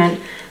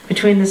agreement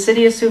between the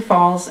City of Sioux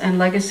Falls and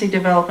Legacy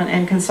Development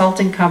and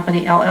Consulting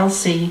Company,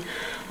 LLC,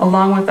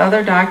 along with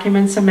other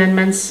documents,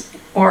 amendments,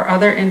 or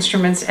other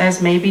instruments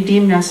as may be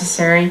deemed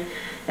necessary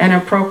and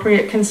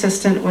appropriate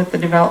consistent with the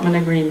development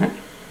agreement.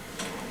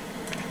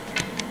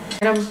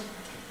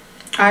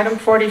 Item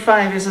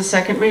 45 is a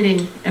second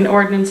reading, an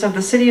ordinance of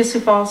the City of Sioux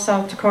Falls,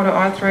 South Dakota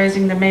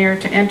authorizing the mayor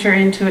to enter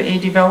into a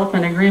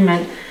development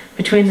agreement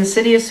between the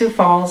City of Sioux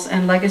Falls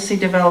and Legacy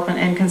Development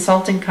and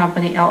Consulting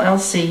Company,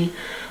 LLC,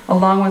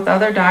 along with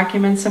other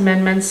documents,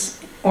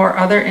 amendments, or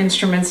other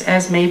instruments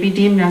as may be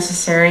deemed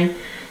necessary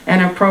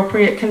and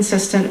appropriate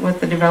consistent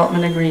with the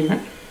development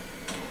agreement.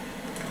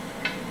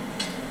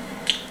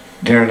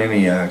 Darren,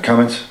 any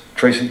comments?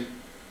 Tracy?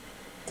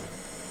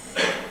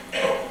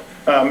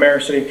 Mayor,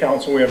 City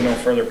Council, we have no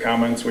further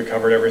comments. We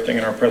covered everything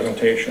in our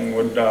presentation.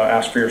 Would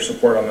ask for your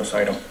support on this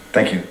item.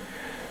 Thank you.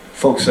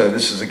 Folks,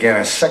 this is again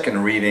a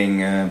second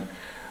reading.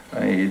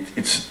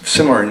 It's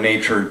similar in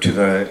nature to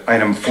the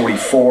item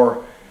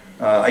 44.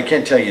 I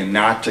can't tell you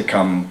not to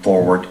come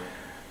forward,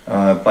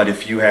 but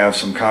if you have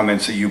some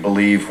comments that you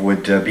believe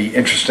would be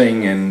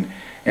interesting and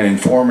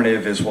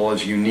informative as well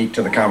as unique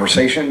to the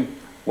conversation,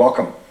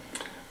 welcome.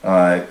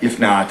 If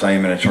not, I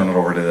am going to turn it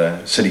over to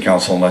the City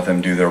Council and let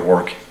them do their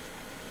work.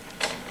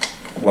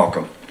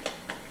 Welcome.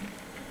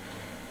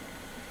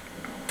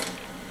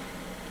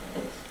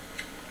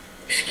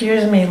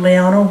 Excuse me,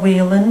 Leona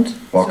Wheeland.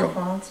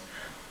 Welcome.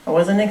 I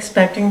wasn't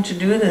expecting to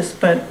do this,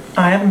 but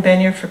I haven't been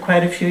here for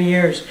quite a few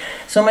years.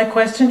 So my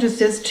question just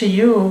is to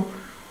you,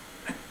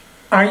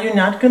 are you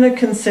not going to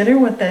consider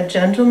what that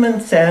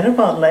gentleman said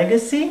about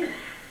legacy?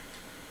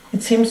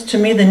 It seems to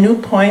me the new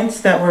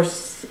points that were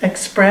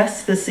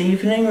expressed this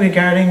evening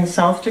regarding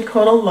South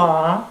Dakota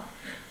law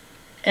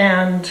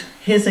and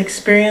his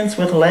experience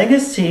with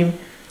legacy,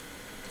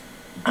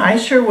 I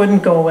sure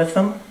wouldn't go with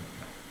them.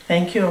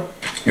 Thank you.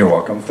 You're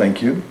welcome.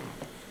 Thank you.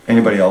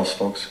 Anybody else,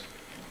 folks?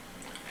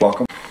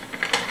 Welcome.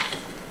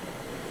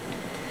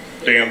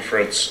 Dan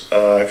Fritz.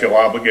 I feel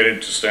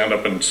obligated to stand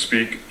up and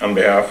speak on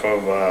behalf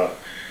of,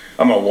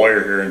 I'm a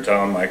lawyer here in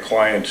town, my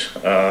client,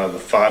 the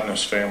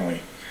Thottness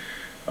family.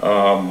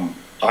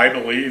 I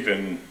believe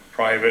in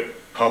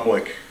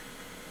private-public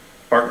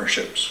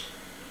partnerships.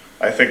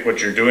 I think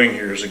what you're doing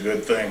here is a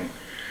good thing.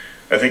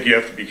 I think you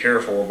have to be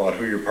careful about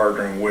who you're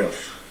partnering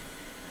with.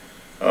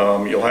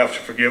 You'll have to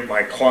forgive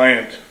my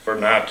client for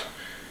not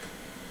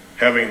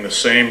having the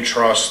same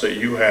trust that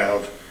you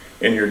have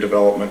in your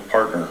development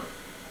partner.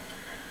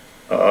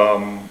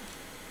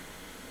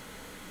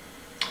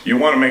 You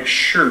want to make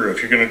sure,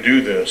 if you're going to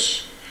do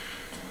this,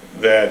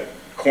 that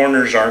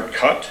corners aren't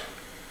cut,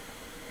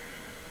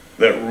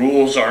 that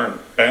rules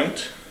aren't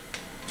bent,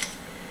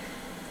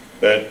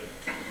 that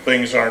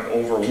things aren't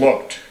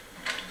overlooked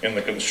in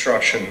the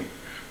construction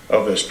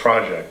of this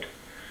project.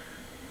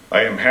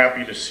 I am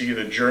happy to see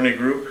the Journey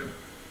Group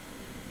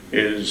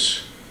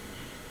is,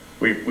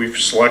 we've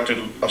selected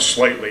a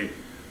slightly,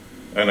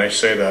 and I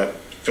say that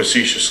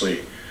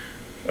facetiously,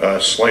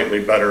 a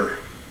slightly better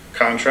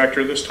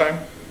contractor this time.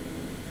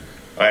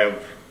 I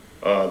have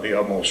the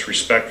utmost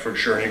respect for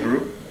Journey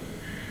Group,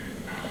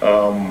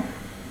 and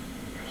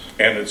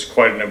it's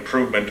quite an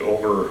improvement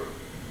over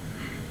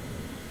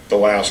the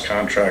last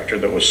contractor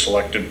that was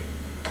selected,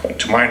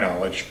 to my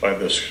knowledge, by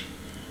this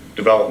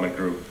development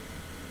group.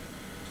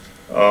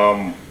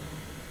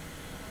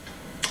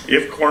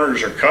 If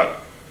corners are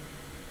cut,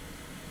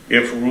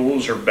 if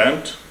rules are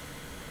bent,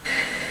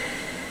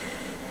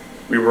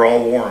 we were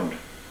all warned.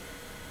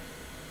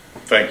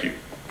 Thank you.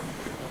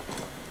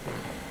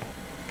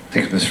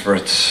 Thank you, Ms.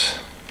 Fritz.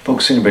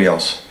 Folks, anybody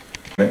else?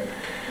 Okay.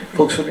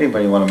 Folks, would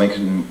anybody want to make a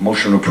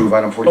motion to approve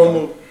item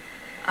 45?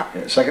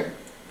 Yeah, second?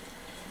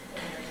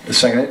 The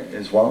second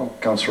as well,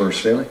 Councilor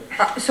Staley?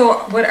 So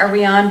what, are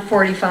we on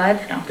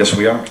 45? No. Yes,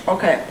 we are.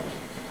 Okay.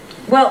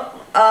 Well,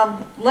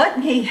 let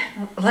me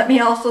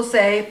also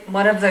say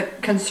one of the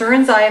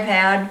concerns I have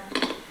had,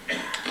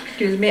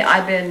 excuse me,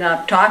 I've been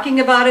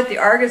talking about it. The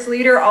Argus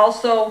Leader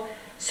also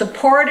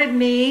supported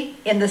me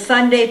in the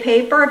Sunday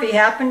paper, if you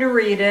happen to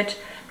read it,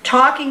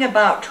 talking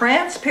about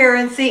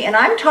transparency, and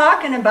I'm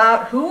talking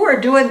about who we're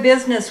doing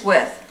business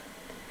with.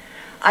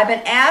 I've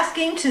been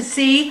asking to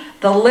see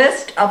the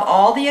list of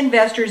all the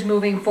investors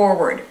moving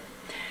forward.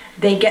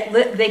 They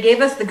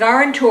gave us the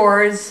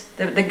guarantors,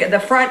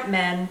 the front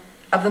men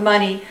of the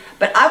money,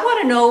 but I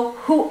want to know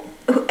who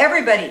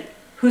everybody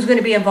who's going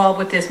to be involved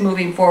with this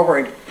moving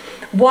forward.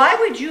 Why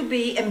would you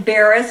be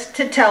embarrassed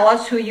to tell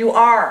us who you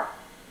are?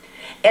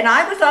 And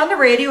I was on the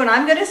radio, and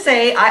I'm going to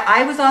say,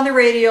 I was on the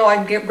radio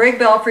on Greg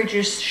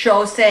Belfridge's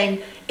show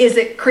saying, is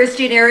it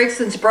Christine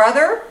Erickson's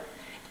brother?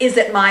 Is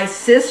it my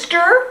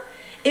sister?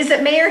 Is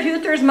it Mayor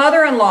Huther's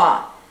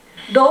mother-in-law?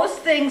 Those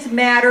things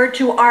matter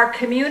to our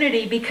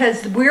community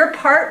because we're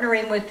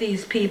partnering with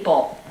these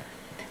people.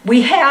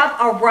 We have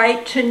a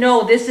right to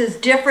know. This is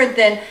different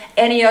than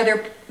any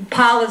other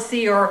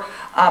policy or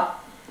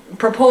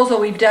proposal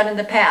we've done in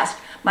the past.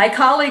 My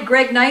colleague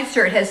Greg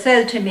Neitzer has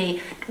said to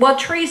me, well,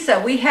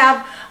 Teresa, we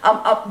have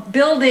a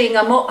building,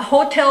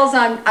 hotels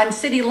on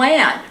city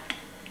land.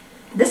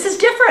 This is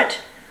different.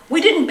 We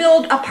didn't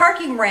build a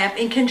parking ramp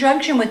in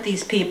conjunction with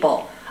these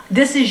people.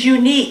 This is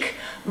unique.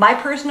 My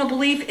personal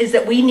belief is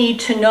that we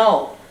need to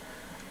know.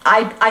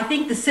 I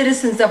think the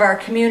citizens of our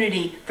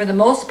community, for the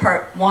most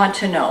part, want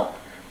to know.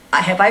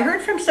 Have I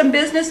heard from some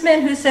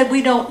businessmen who said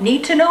we don't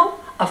need to know?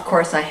 Of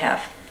course I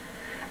have.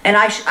 And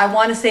I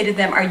want to say to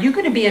them, are you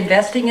going to be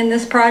investing in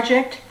this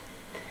project?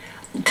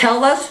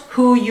 Tell us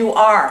who you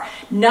are.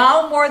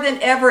 Now more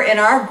than ever in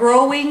our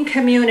growing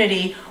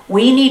community,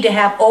 we need to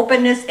have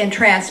openness and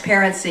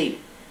transparency.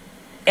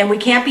 And we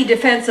can't be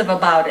defensive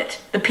about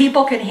it. The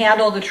people can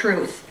handle the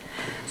truth.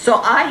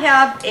 So I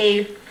have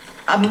an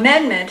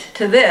amendment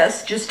to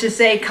this, just to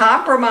say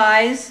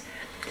compromise,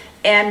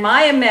 and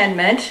my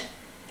amendment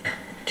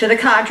to the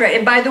contract.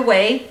 And by the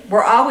way,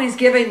 we're always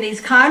giving these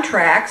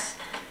contracts,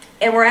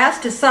 and we're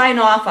asked to sign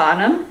off on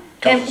them,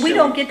 and we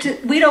don't get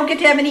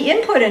to have any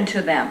input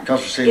into them.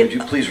 Councilor Staley, would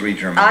you please read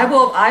your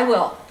amendment? I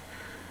will.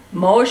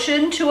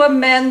 Motion to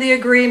amend the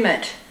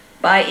agreement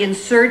by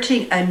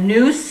inserting a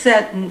new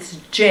sentence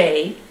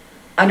J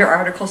under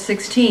Article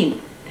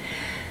 16.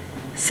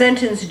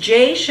 Sentence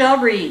J shall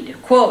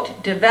read,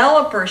 quote,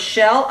 developer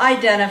shall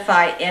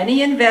identify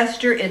any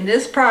investor in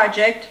this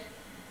project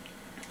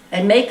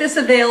and make this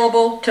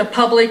available to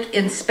public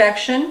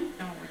inspection.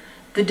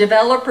 The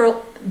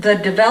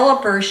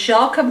developer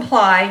shall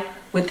comply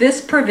with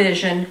this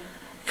provision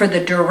for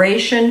the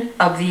duration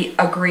of the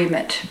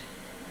agreement.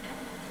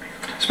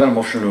 There's been a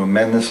motion to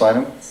amend this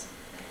item.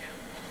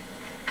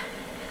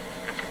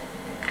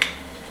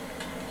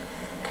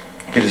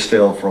 It is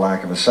still for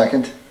lack of a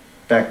second.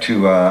 Back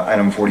to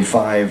item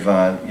 45.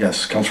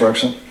 Yes, Councilor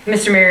Erickson?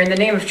 Mr. Mayor, in the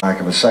name of... Lack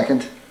of a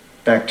second.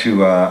 Back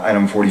to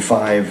item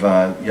 45.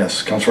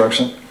 Yes, Councilor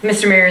Erickson?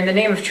 Mr. Mayor, in the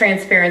name of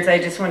transparency, I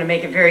just want to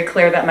make it very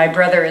clear that my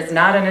brother is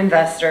not an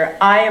investor.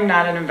 I am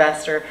not an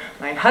investor.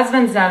 My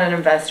husband's not an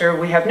investor.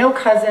 We have no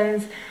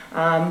cousins,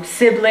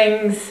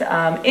 siblings,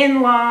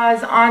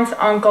 in-laws, aunts,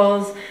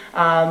 uncles.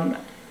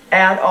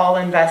 at all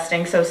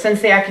investing. So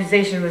since the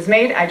accusation was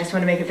made, I just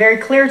want to make it very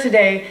clear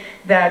today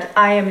that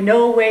I am in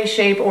no way,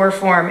 shape, or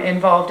form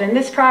involved in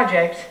this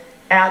project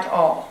at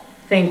all.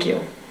 Thank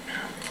you.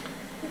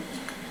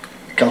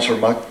 Councilor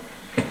Muck?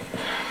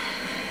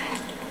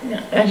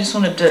 I just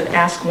wanted to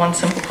ask one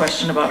simple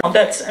question about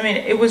that's. I mean,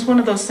 it was one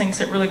of those things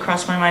that really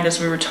crossed my mind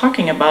as we were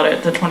talking about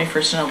it the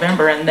 21st of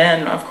November, and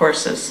then of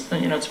course, as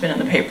you know, it's been in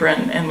the paper,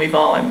 and we've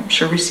all, I'm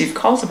sure, received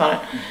calls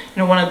about it. You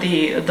know, one of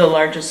the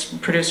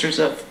largest producers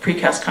of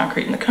precast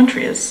concrete in the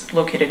country is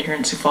located here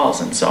in Sioux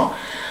Falls, and so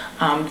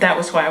that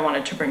was why I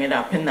wanted to bring it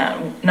up. In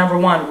that, number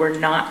one, we're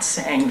not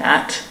saying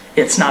that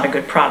it's not a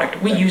good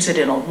product. We use it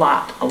in a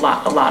lot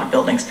of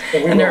buildings.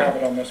 But we will have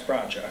it on this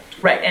project.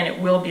 Right, and it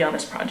will be on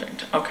this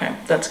project. Okay,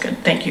 that's good.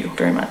 Thank you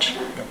very much.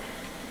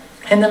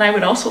 And then I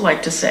would also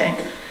like to say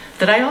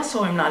that I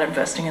also am not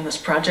investing in this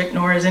project,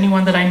 nor is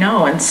anyone that I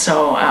know. And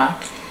so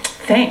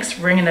thanks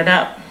for bringing it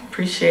up.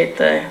 Appreciate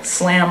the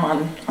slam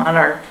on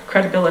our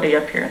credibility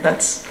up here.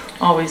 That's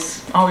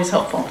always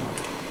helpful.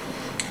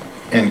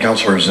 And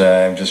councilors,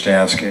 just to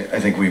ask, I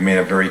think we made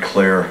it very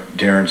clear,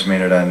 Darren's made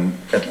it on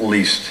at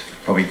least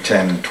probably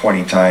 10,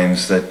 20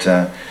 times that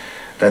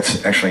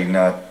that's actually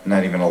not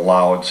even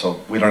allowed, so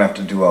we don't have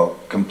to do a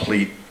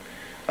complete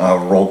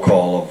roll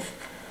call of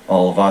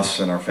all of us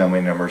and our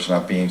family members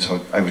not being,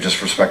 so I would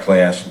just respectfully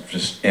ask to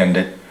just end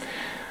it.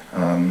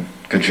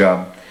 Good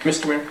job.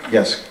 Mr. Mayor?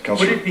 Yes,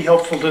 Councilor. Would it be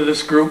helpful to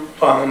this group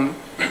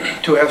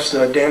to ask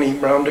Danny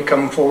Brown to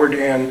come forward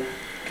and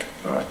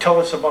tell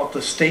us about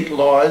the state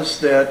laws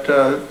that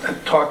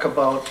talk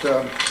about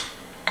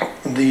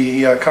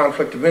the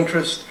conflict of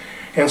interest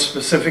and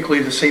specifically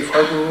the safe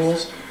harbor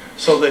rules,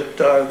 so that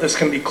this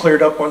can be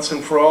cleared up once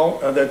and for all,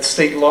 that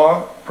state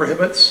law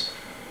prohibits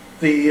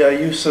the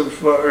use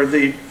of, or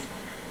the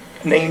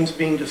names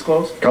being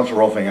disclosed? Councilor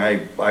Rolfing,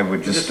 I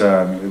would just,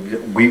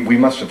 we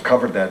must have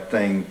covered that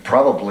thing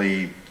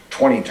probably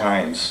 20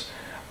 times,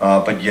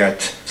 but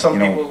yet, some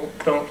people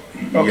don't.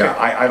 Okay. Yeah,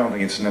 I don't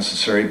think it's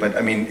necessary, but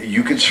I mean,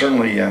 you could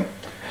certainly,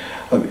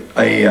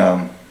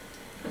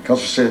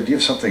 Councilor Stata, do you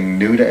have something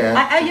new to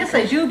add? Yes,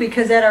 I do,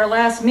 because at our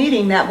last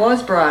meeting that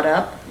was brought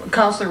up,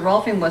 Councilor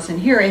Rolfing wasn't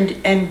here,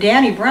 and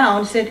Danny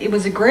Brown said it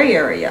was a gray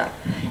area.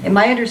 And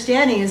my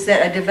understanding is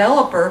that a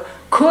developer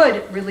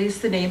could release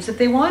the names if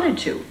they wanted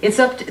to. It's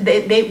up to,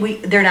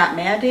 they're not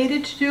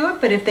mandated to do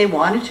it, but if they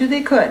wanted to,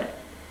 they could.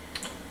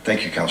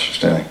 Thank you, Councilor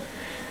Stata.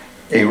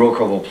 A roll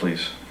call vote,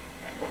 please.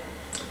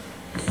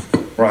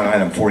 We're on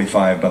item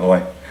 45, by the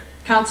way.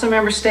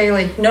 Councilmember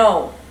Staley?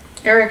 No.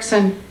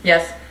 Erickson?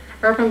 Yes.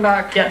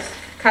 Erpenbach? Yes.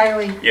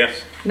 Kiley?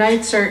 Yes.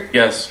 Neitzer?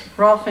 Yes.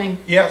 Rolfing?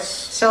 Yes.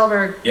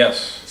 Selberg?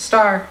 Yes.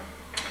 Starr?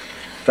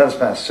 That is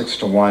passed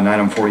 6-1.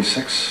 Item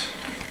 46.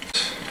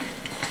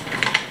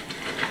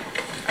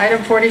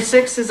 Item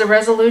 46 is a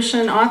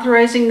resolution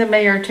authorizing the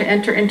mayor to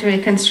enter into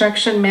a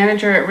construction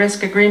manager at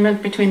risk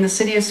agreement between the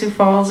City of Sioux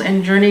Falls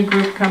and Journey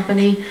Group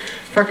Company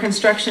for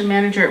construction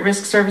manager at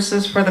risk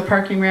services for the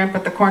parking ramp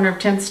at the corner of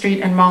 10th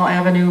Street and Mall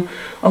Avenue,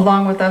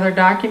 along with other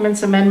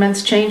documents,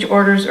 amendments, change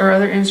orders, or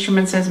other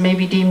instruments as may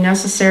be deemed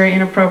necessary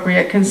and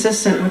appropriate,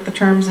 consistent with the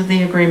terms of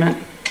the agreement.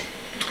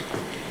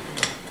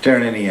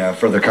 Darren, any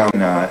further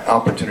comment,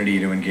 opportunity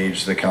to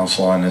engage the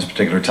council on this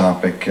particular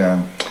topic?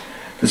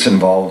 This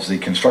involves the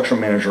construction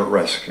manager at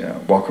risk.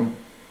 Welcome.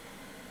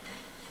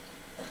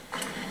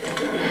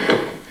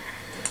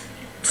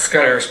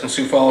 Scott Harris,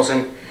 Sioux Falls,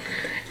 and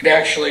it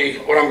actually,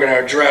 what I'm going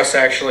to address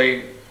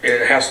actually,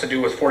 it has to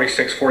do with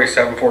 46,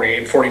 47,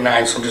 48,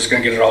 49, so I'm just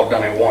going to get it all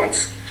done at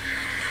once.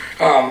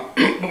 But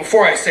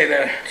before I say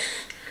that,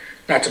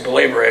 not to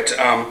belabor it,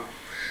 the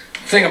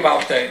thing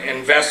about the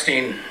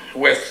investing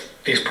with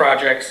these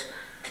projects,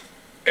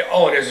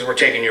 all it is we're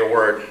taking your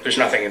word. There's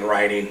nothing in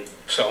writing,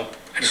 so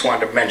I just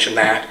wanted to mention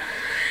that.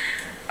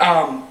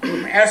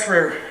 As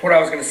for what I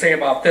was going to say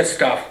about this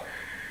stuff,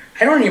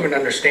 I don't even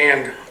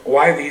understand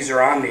why these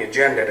are on the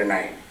agenda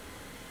tonight.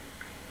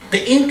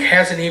 The ink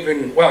hasn't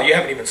even, well, you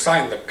haven't even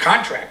signed the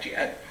contract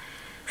yet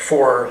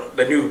for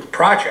the new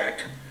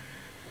project.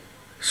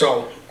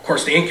 So, of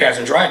course, the ink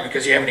hasn't dried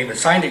because you haven't even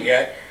signed it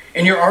yet.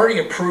 And you're already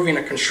approving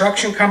a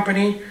construction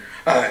company,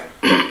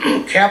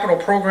 capital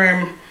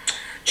program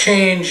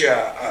change,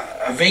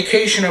 a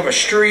vacation of a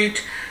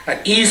street, an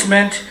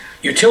easement,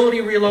 utility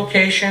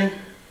relocation.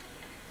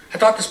 I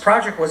thought this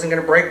project wasn't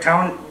going to break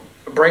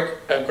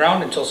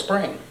ground until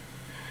spring.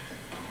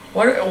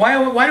 Why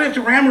do we have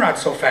to ramrod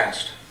so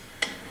fast?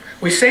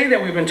 We say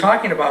that we've been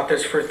talking about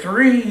this for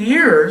 3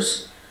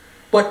 years,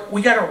 but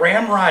we got to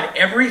ramrod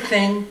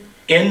everything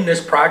in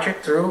this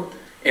project through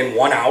in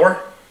 1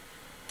 hour?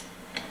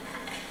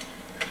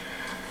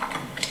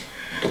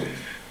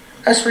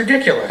 That's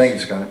ridiculous. Thank you,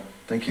 Scott.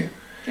 Thank you.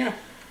 Yeah.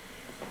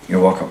 You're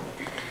welcome.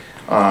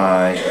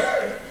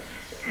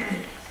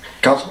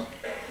 Council?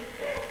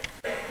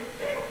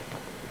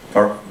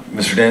 Or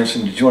Mr.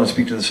 Dennison, did you want to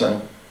speak to this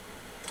item?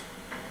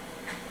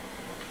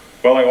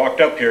 Well, I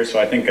walked up here, so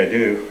I think I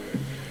do.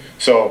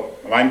 So,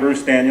 I'm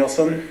Bruce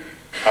Danielson.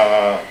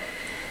 On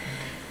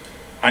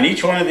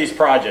each one of these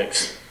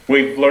projects,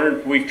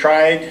 we've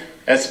tried,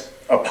 as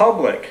a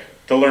public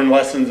to learn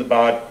lessons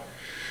about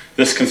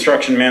this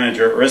construction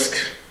manager at risk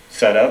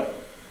setup.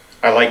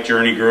 I like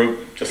Journey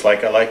Group, just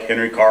like I like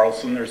Henry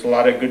Carlson. There's a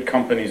lot of good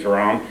companies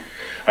around.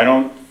 I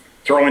don't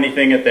throw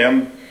anything at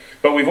them,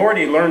 but we've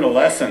already learned a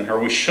lesson, or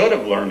we should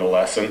have learned a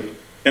lesson,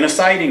 in a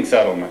siding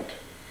settlement.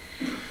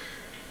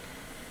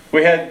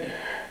 We had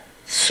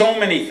so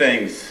many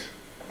things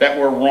that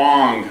were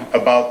wrong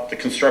about the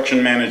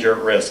construction manager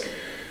at risk.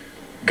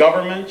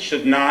 Government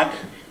should not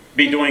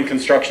be doing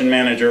construction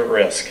manager at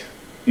risk.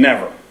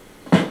 Never.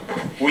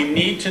 We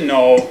need to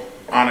know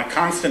on a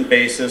constant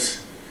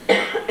basis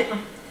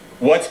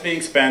what's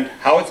being spent,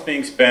 how it's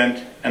being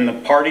spent, and the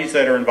parties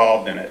that are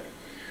involved in it.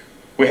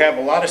 We have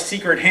a lot of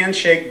secret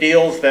handshake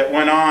deals that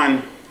went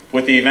on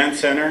with the event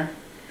center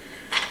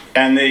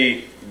and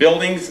the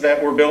buildings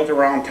that were built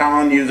around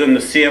town using the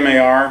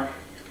CMAR.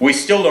 We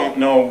still don't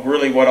know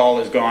really what all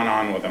has gone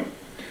on with them.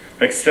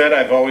 Like I said,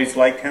 I've always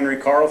liked Henry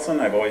Carlson.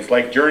 I've always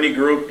liked Journey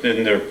Group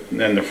in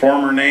their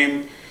former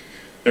name.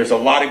 There's a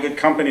lot of good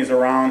companies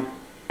around,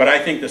 but I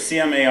think the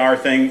CMAR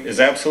thing is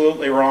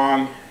absolutely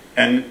wrong,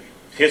 and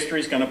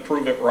history's going to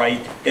prove it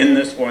right in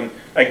this one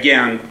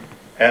again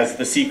as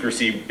the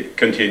secrecy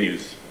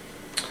continues.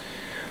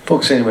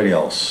 Folks, anybody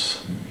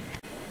else?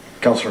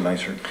 Councilor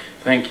Neisert.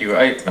 Thank you.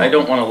 I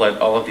don't want to let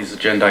all of these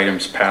agenda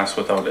items pass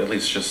without at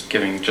least just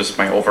giving just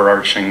my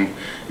overarching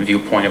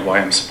viewpoint of why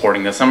I'm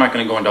supporting this. I'm not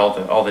going to go into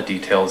all the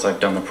details. I've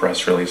done the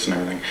press release and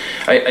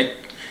everything.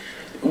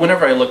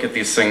 Whenever I look at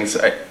these things,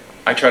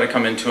 I try to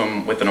come into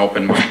them with an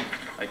open mind.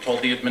 I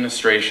told the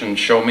administration,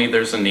 show me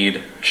there's a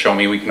need, show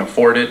me we can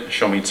afford it,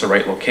 show me it's the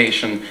right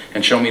location,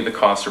 and show me the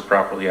costs are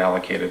properly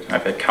allocated.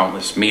 I've had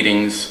countless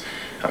meetings,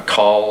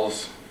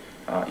 calls,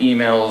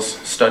 emails,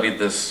 studied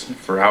this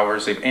for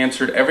hours. They've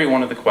answered every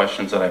one of the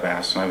questions that I've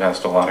asked, and I've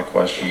asked a lot of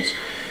questions.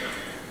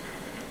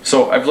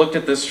 So I've looked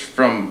at this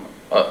from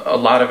a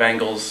lot of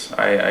angles.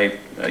 I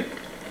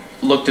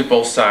looked at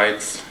both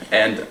sides,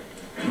 and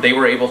they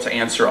were able to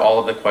answer all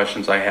of the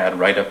questions I had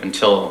right up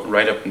until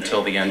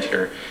the end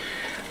here.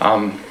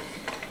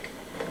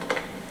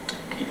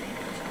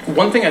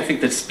 One thing I think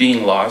that's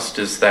being lost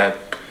is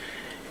that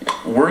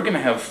we're going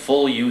to have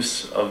full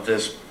use of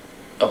this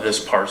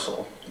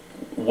parcel.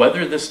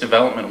 Whether this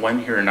development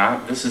went here or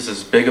not, this is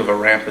as big of a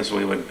ramp as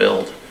we would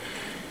build.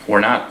 We're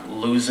not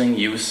losing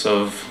use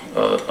of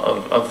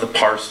the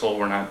parcel.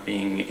 We're not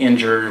being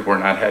injured. We're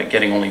not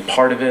getting only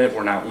part of it.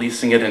 We're not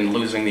leasing it and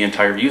losing the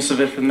entire use of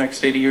it for the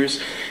next 80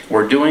 years.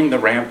 We're doing the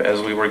ramp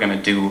as we were going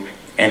to do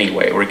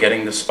anyway. We're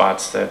getting the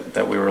spots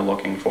that we were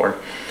looking for.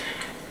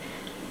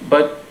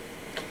 But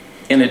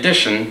in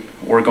addition,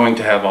 we're going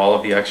to have all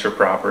of the extra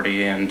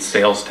property and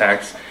sales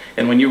tax.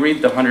 And when you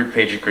read the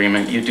 100-page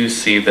agreement, you do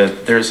see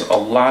that there's a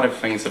lot of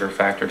things that are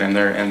factored in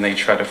there, and they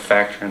try to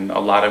factor in a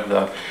lot of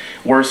the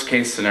worst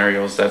case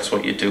scenarios. That's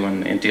what you do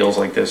in deals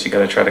like this. You got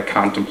to try to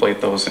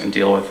contemplate those and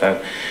deal with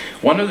that.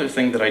 One other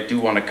thing that I do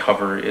want to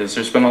cover is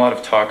there's been a lot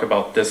of talk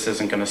about this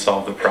isn't going to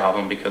solve the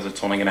problem because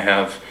it's only going to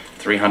have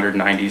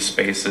 390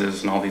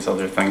 spaces and all these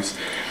other things.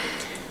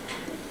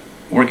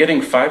 We're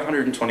getting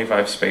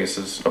 525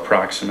 spaces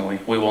approximately.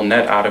 We will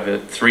net out of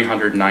it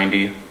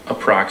 390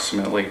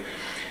 approximately.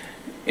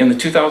 In the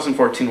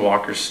 2014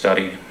 Walker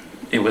study,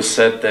 it was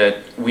said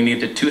that we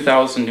needed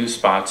 2,000 new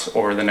spots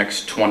over the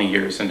next 20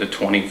 years into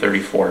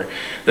 2034.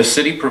 The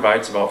city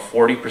provides about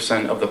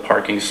 40% of the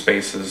parking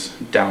spaces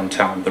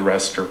downtown. The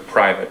rest are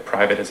private.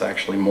 Private is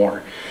actually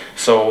more.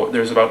 So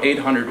there's about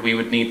 800 we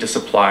would need to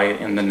supply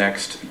in the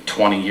next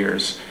 20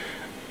 years.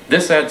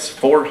 This adds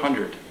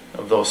 400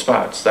 of those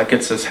spots. That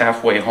gets us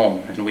halfway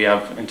home, and we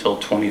have until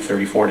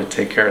 2034 to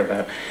take care of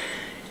that.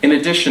 In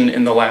addition,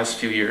 in the last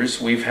few years,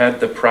 we've had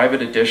the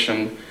private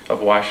addition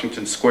of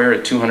Washington Square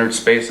at 200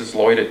 spaces,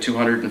 Lloyd at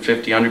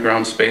 250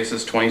 underground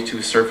spaces,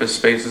 22 surface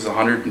spaces,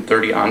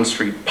 130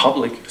 on-street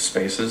public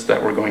spaces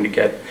that we're going to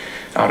get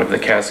out of the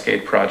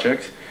Cascade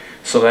project.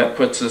 So that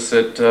puts us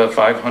at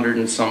 500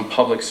 and some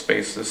public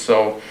spaces.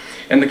 So,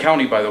 and the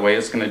county, by the way,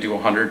 is going to do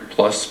 100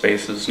 plus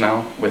spaces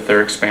now with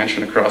their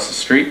expansion across the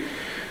street.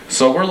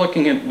 So we're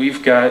looking at,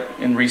 we've got,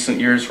 in recent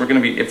years, we're going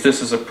to be, if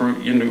this is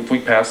approved, you know, if we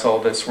pass all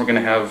this, we're going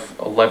to have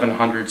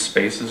 1,100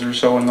 spaces or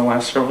so in the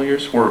last several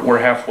years. We're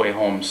halfway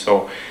home,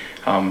 so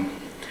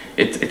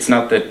it's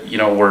not that, you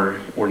know,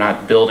 we're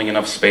not building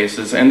enough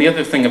spaces. And the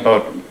other thing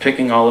about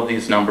picking all of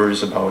these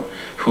numbers about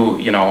who,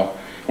 you know,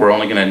 we're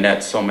only going to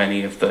net so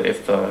many if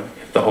the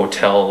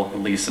hotel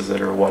leases it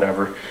or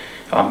whatever.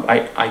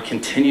 I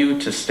continue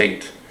to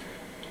state,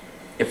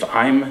 if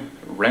I'm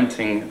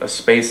renting a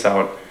space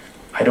out,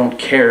 I don't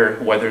care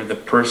whether the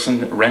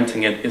person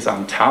renting it is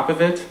on top of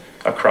it,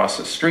 across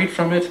the street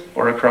from it,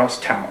 or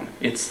across town.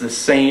 It's the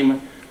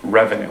same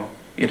revenue.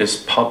 It is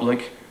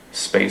public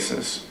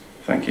spaces.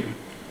 Thank you.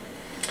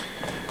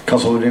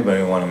 Council, would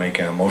anybody want to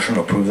make a motion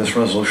to approve this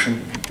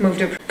resolution? Move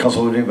to approve.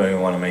 Council, would anybody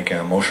want to make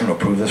a motion to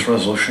approve this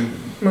resolution?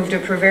 Move to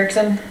approve,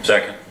 Erickson.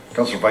 Second.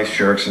 Councilor Vice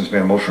Chair Erickson's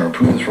made a motion to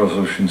approve this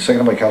resolution,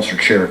 seconded by Councilor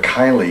Chair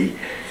Kiley.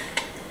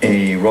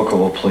 A roll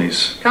call,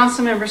 please.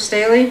 Councilmember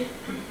Staley?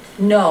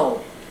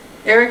 No.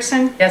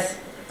 Erickson? Yes.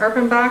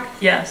 Erpenbach?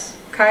 Yes.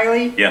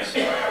 Kylie? Yes.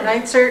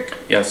 Neitzer?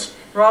 Yes.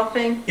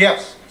 Rolfing?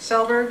 Yes.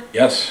 Selberg?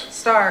 Yes.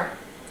 Starr?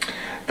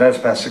 That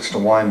is passed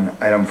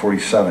 6-1. Item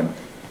 47.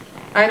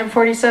 Item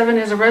 47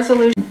 is a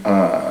resolution.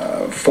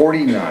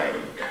 49.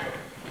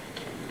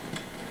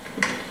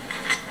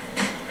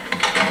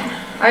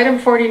 Item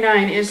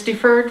 49 is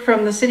deferred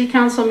from the City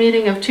Council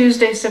meeting of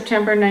Tuesday,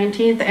 September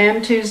 19th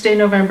and Tuesday,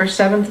 November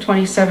 7th,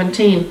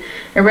 2017.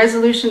 A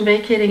resolution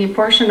vacating a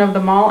portion of the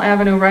Mall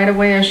Avenue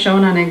right-of-way as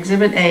shown on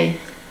Exhibit A.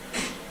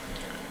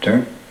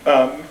 Darren?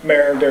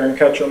 Mayor Darren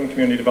Ketchum,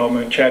 Community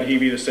Development. Chad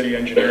Hebe, the city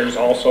engineer, is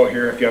also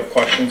here if you have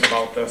questions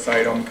about this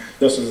item.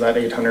 This is that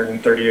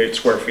 838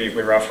 square feet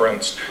we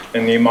referenced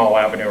in the Mall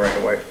Avenue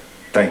right-of-way.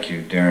 Thank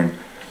you, Darren.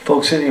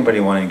 Folks, anybody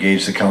want to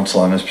engage the council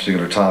on this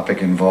particular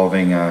topic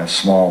involving a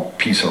small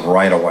piece of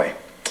right-of-way?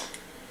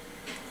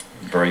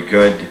 Very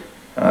good.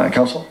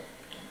 Council?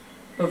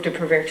 Move to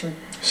approve Erickson.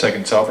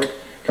 Second, Selberg.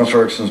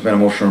 Councilor Erickson's been a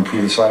motion to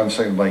approve this item,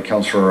 seconded by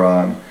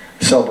Councilor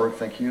Selberg.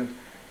 Thank you.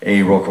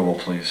 A roll call,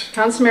 please.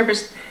 Councilmember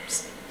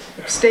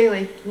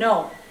Staley?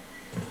 No.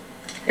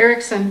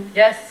 Erickson?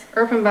 Yes.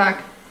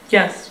 Erpenbach?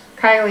 Yes.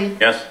 Kylie?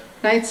 Yes.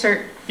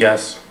 Neitzer?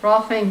 Yes.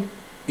 Rolfing?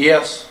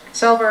 Yes.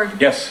 Selberg?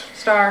 Yes.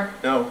 Starr?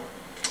 No.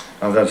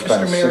 That's Mr.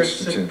 passed Mayor,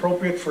 is it 6-2.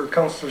 appropriate for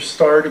Councilor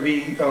Starr to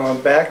be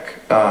back?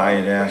 I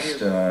had asked,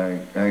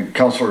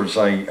 councilors,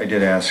 I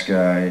did ask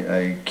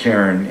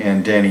Karen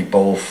and Danny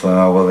both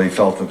whether they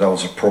felt that that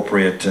was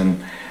appropriate,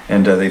 and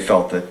they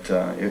felt that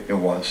it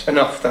was.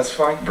 Enough, that's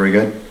fine. Very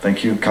good,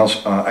 thank you.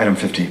 Item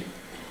 50.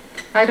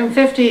 Item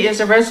 50 is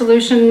a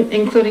resolution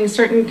including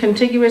certain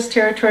contiguous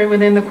territory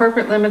within the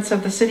corporate limits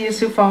of the City of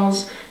Sioux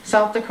Falls,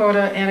 South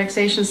Dakota,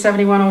 Annexation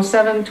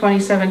 7107,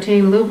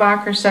 2017, Lou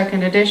Bacher,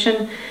 2nd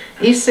edition,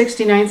 East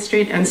 69th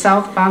Street and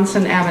South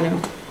Bonson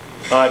Avenue.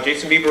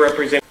 Jason Bieber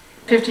representing.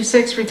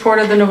 56,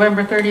 reported the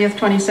November 30th,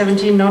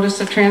 2017 Notice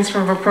of Transfer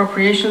of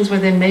Appropriations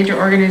within major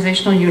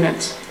organizational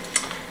units.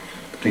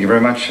 Thank you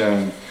very much.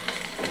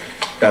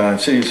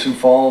 City of Sioux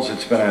Falls,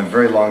 it's been a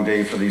very long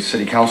day for these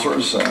city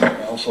councilors,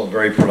 also a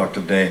very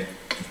productive day.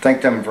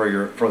 Thank them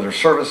for their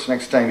service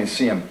next time you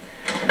see them.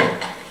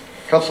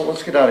 Council,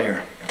 let's get out of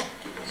here.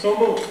 So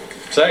moved.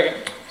 Second.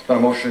 It's been a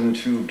motion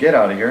to get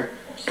out of here,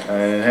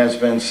 and it has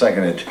been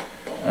seconded.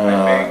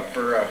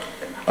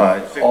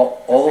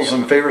 All those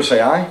in favor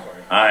say aye.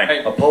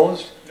 Aye.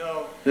 Opposed?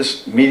 No.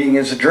 This meeting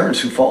is adjourned.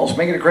 Sioux Falls,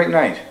 make it a great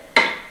night.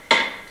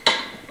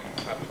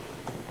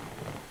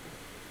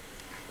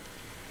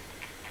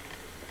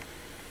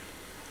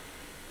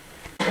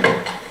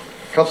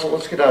 Council,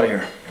 let's get out of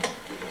here.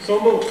 So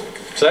moved.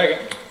 Second.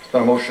 It's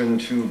been a motion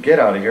to get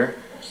out of here,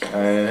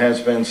 and it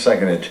has been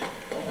seconded.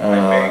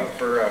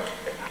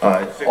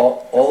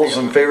 All those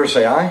in favor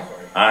say aye.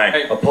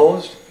 Aye.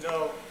 Opposed?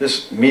 No.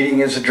 This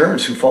meeting is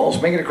adjourned. Sioux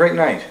Falls, make it a great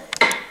night.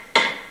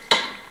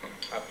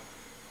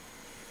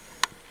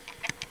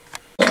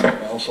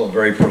 Also a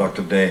very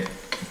productive day.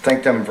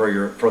 Thank them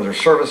for their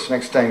service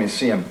next time you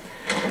see them.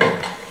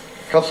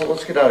 Council,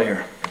 let's get out of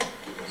here.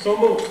 So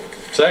moved.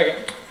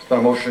 Second. It's been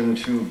a motion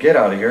to get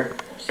out of here,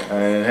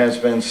 and it has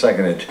been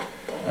seconded.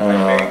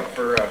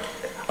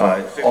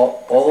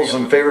 All those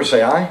in favor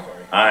say aye.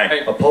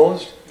 Aye.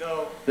 Opposed?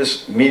 No.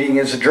 This meeting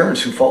is adjourned.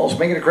 Sioux Falls,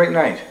 make it a great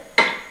night.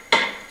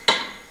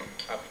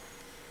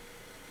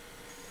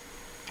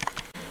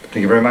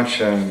 Thank you very much.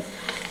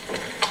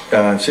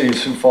 City of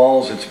Sioux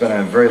Falls, it's been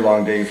a very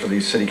long day for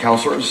these city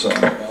councilors,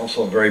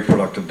 also a very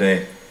productive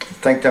day.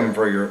 Thank them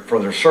for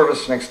their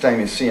service next time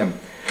you see them.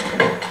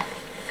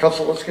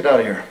 Council, let's get out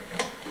of here.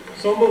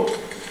 So moved.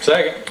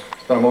 Second.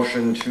 It's been a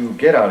motion to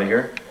get out of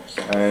here,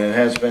 and it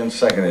has been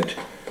seconded.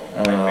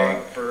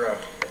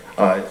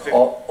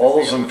 All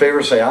those in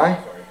favor say aye.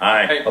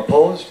 Aye.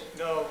 Opposed?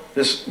 No.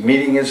 This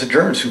meeting is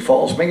adjourned. Sioux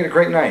Falls, make it a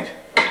great night.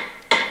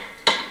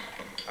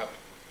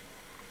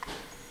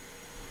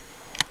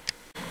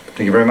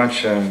 Thank you very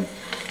much.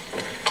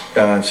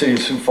 City of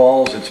Sioux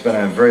Falls, it's been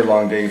a very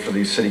long day for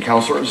these city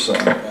councilors,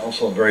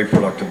 also a very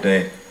productive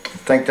day.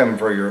 Thank them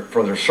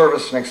for their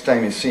service next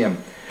time you see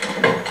them.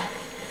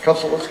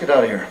 Council, let's get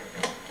out of here.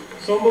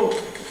 So moved.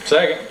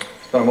 Second.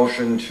 It's been a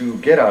motion to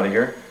get out of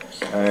here,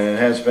 and it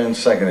has been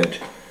seconded.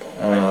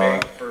 All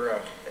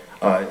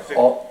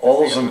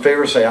those in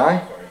favor say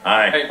aye.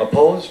 Aye.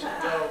 Opposed?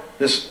 No.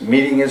 This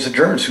meeting is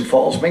adjourned. Sioux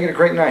Falls, make it a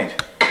great night.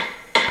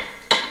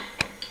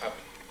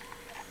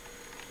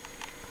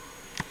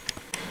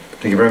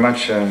 Thank you very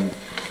much.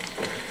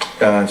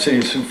 City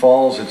of Sioux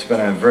Falls, it's been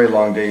a very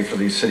long day for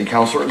these city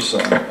councilors,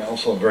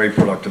 also a very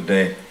productive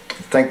day.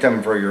 Thank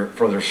them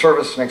for their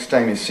service next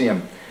time you see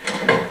them.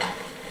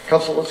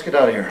 Council, let's get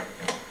out of here.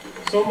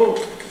 So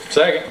moved.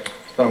 Second.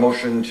 It's been a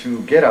motion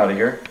to get out of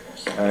here,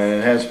 and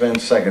it has been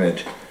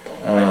seconded.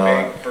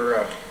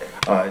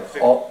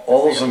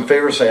 All those in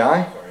favor say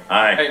aye.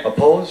 Aye.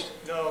 Opposed?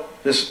 No.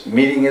 This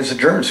meeting is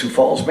adjourned. Sioux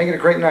Falls, make it a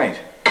great night.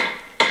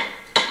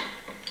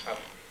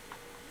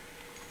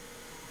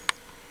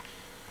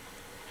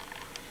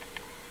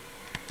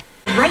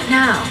 Right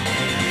now.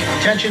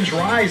 Tensions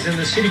rise in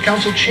the City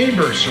Council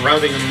chambers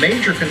surrounding a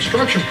major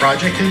construction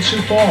project in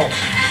Sioux Falls.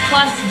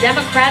 Plus,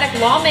 Democratic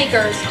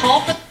lawmakers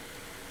call for...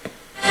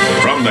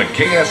 from the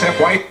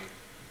KSFY.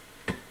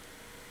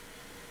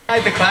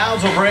 The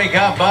clouds will break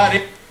up,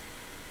 but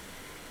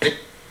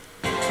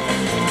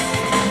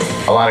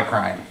a lot of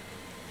crying,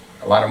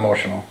 a lot of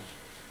emotional.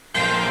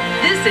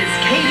 This is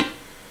Katie.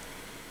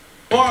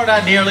 Tomorrow,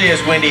 not nearly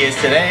as windy as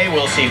today.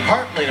 We'll see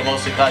partly to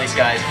mostly cloudy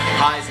skies.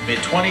 Highs in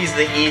mid-20s in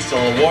the east, a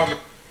little warmer.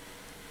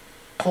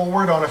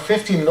 Forward on a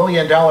 $50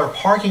 million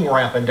parking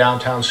ramp in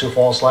downtown Sioux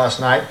Falls last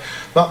night.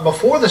 But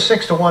before the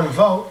 6-1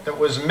 vote that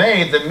was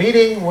made, the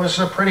meeting was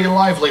a pretty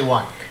lively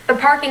one. The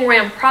parking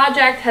ramp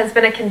project has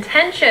been a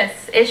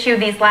contentious issue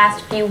these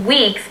last few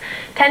weeks.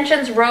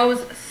 Tensions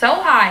rose so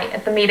high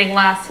at the meeting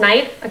last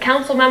night, a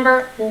council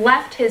member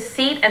left his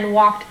seat and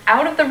walked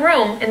out of the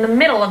room in the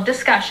middle of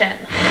discussion.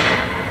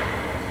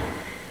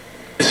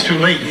 It's too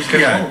late.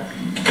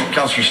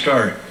 Councilor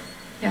Starr.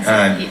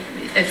 Yes,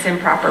 it's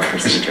improper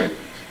procedure.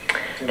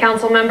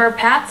 Councilmember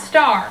Pat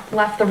Starr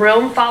left the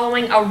room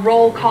following a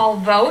roll call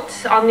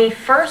vote on the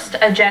first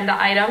agenda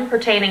item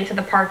pertaining to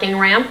the parking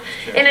ramp.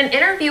 In an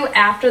interview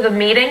after the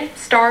meeting,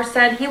 Starr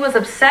said he was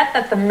upset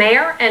that the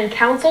mayor and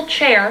council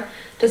chair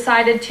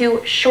decided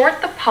to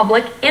short the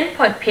public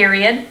input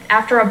period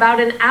after about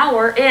an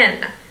hour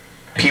in.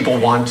 People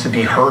want to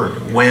be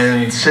heard.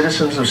 When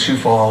citizens of Sioux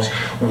Falls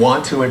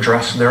want to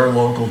address their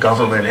local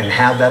government and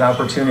have that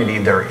opportunity,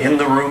 they're in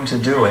the room to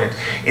do it.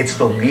 It's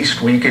the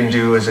least we can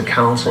do as a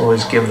council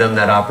is give them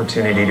that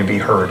opportunity to be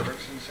heard.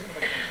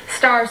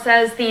 Starr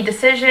says the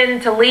decision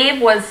to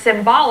leave was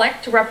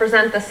symbolic to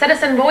represent the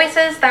citizen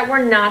voices that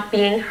were not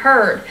being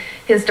heard.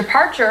 His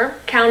departure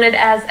counted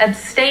as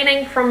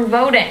abstaining from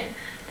voting.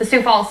 The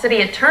Sioux Falls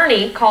City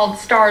Attorney called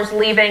Starr's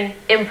leaving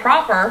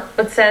improper,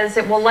 but says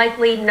it will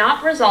likely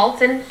not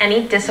result in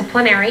any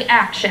disciplinary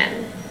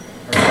action.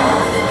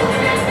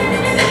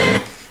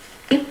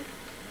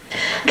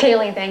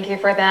 Kaylee, thank you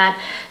for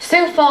that.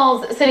 Sioux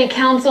Falls City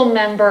Council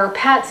member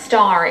Pat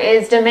Starr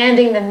is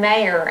demanding the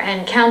mayor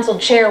and council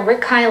chair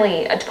Rick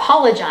Kiley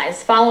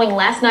apologize following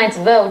last night's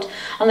vote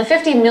on the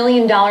 $50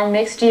 million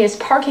mixed-use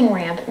parking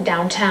ramp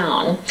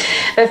downtown.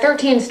 The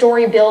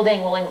 13-story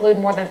building will include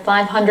more than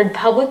 500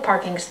 public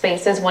parking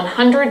spaces,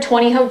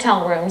 120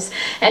 hotel rooms,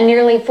 and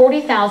nearly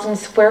 40,000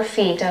 square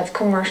feet of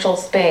commercial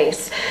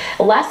space.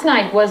 Last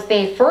night was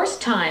the first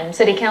time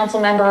city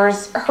council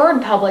members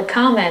heard public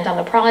comment on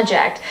the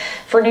project.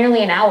 For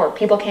nearly an hour,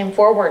 people came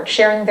forward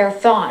sharing their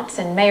thoughts,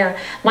 and Mayor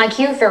Mike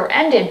Huther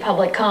ended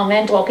public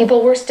comment while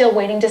people were still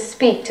waiting to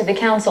speak to the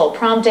council,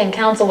 prompting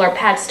Councilor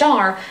Pat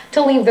Starr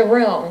to leave the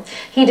room.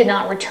 He did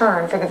not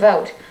return for the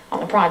vote on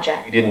the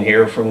project. We didn't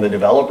hear from the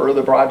developer of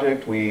the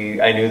project.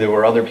 I knew there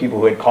were other people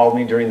who had called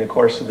me during the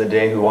course of the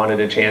day who wanted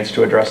a chance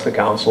to address the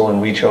council,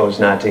 and we chose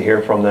not to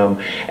hear from them,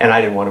 and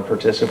I didn't want to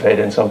participate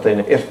in something.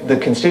 If the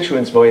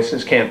constituents'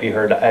 voices can't be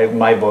heard,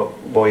 my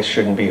voice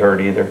shouldn't be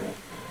heard either.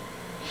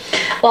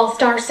 While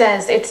Starr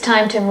says it's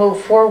time to move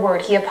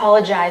forward, he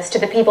apologized to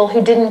the people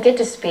who didn't get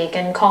to speak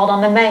and called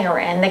on the mayor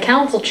and the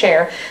council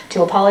chair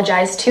to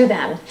apologize to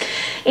them.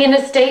 In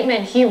a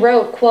statement, he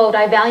wrote, quote,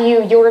 "I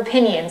value your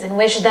opinions and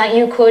wish that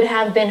you could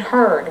have been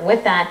heard.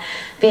 With that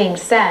being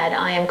said,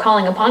 I am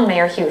calling upon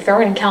Mayor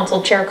Huther and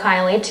Council Chair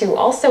Kiley to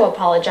also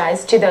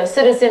apologize to those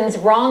citizens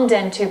wronged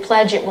and to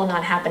pledge it will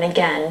not happen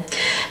again."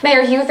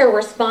 Mayor Huther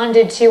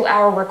responded to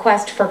our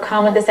request for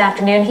comment this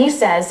afternoon. He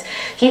says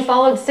he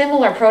followed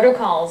similar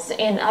protocols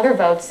in other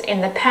votes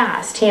in the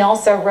past. He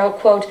also wrote,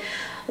 quote,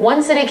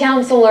 "One city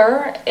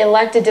councilor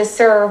elected to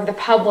serve the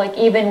public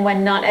even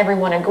when not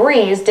everyone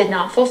agrees did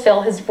not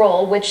fulfill his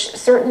role, which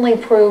certainly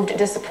proved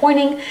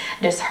disappointing,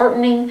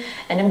 disheartening,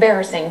 and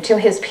embarrassing to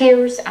his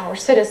peers, our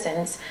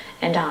citizens,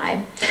 and I."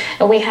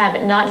 We have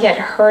not yet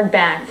heard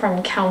back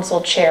from Council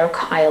Chair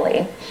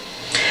Kiley.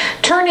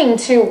 Turning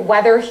to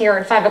weather here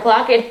at 5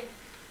 o'clock.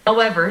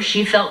 However,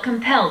 she felt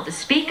compelled to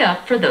speak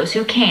up for those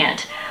who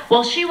can't.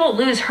 While she won't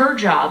lose her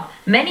job,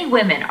 many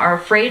women are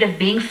afraid of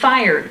being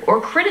fired or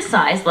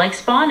criticized like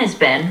Spawn has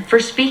been for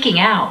speaking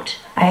out.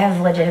 I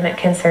have legitimate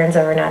concerns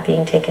over not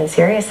being taken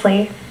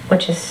seriously,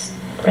 which is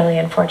really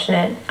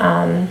unfortunate,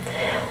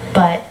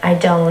 but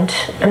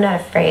I'm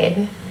not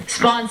afraid.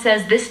 Spawn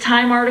says this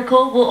Time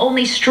article will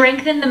only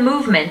strengthen the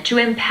movement to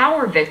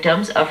empower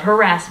victims of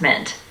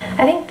harassment.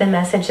 I think the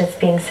message that's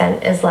being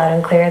sent is loud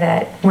and clear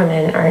that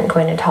women aren't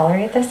going to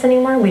tolerate this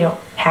anymore. We don't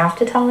have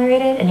to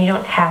tolerate it, and you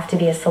don't have to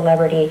be a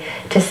celebrity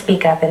to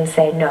speak up and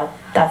say, no,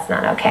 that's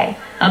not okay.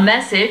 A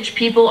message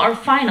people are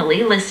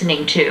finally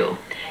listening to.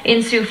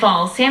 In Sioux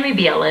Falls, Sammy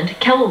Bieland,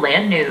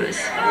 KELOLAND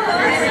News.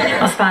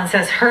 Spawn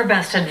says her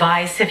best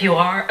advice if you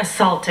are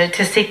assaulted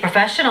to seek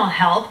professional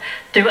help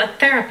through a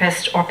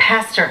therapist or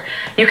pastor.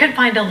 You can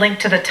find a link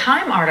to the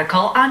Time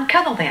article on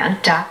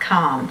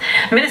KELOLAND.com.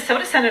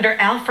 Minnesota Senator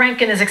Al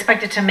Franken is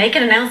expected to make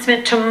an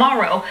announcement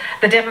tomorrow.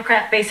 The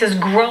Democrat faces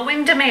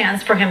growing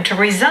demands for him to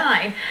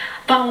resign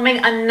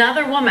following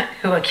another woman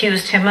who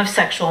accused him of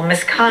sexual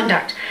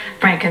misconduct.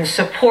 Franken's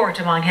support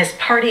among his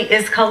party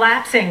is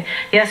collapsing.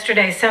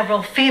 Yesterday,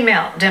 several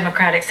female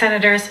Democratic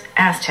senators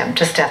asked him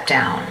to step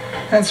down.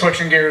 And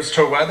switching gears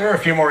to weather, a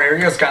few more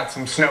areas got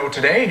some snow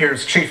today.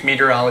 Here's Chief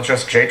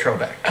Meteorologist Jay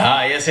Trobeck.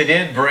 Yes, it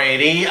did,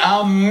 Brady.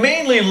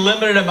 Mainly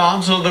limited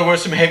amounts, so there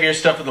was some heavier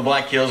stuff in the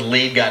Black Hills.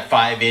 Lead got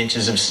 5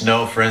 inches of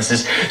snow, for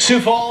instance. Sioux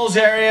Falls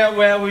area,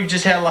 well, we've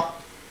just had a lot.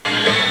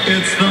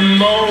 It's the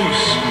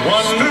most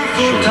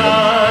wonderful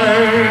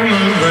time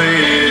of the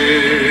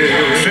year.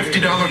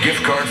 $50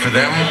 gift card for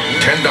them,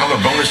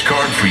 $10 bonus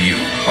card for you.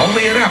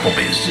 Only at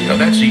Applebee's. Now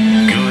that's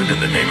eating good in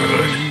the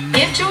neighborhood.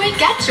 Give joy,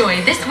 get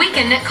joy this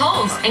weekend at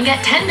Kohl's and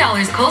get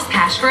 $10 Kohl's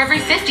cash for every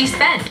 $50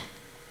 spent.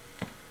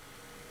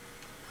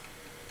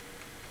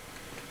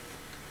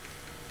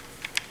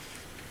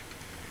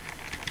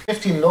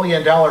 $50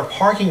 million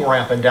parking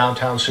ramp in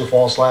downtown Sioux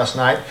Falls last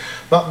night.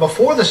 But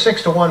before the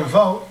 6-1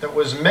 vote that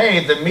was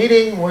made, the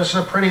meeting was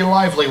a pretty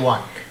lively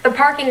one. The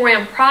parking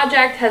ramp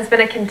project has been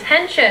a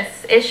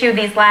contentious issue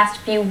these last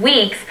few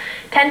weeks.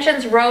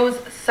 Tensions rose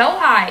so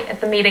high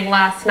at the meeting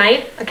last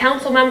night, a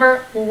council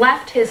member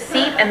left his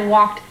seat and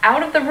walked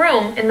out of the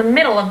room in the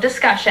middle of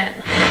discussion.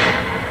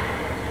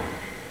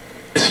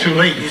 It's too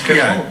late. He's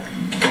got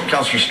to vote.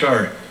 Councilor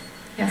Starr.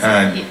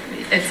 Yes,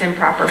 it's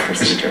improper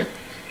procedure.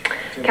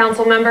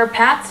 Councilmember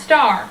Pat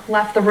Starr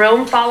left the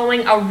room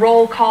following a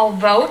roll call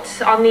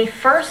vote on the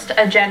first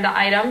agenda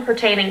item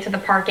pertaining to the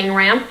parking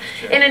ramp.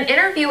 In an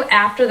interview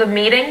after the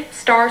meeting,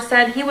 Starr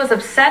said he was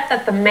upset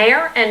that the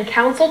mayor and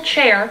council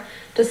chair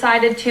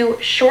decided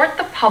to short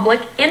the public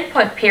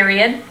input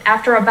period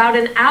after about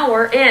an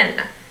hour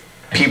in.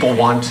 People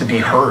want to be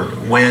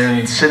heard.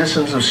 When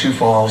citizens of Sioux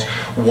Falls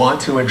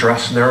want to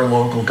address their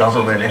local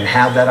government and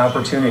have that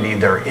opportunity,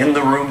 they're in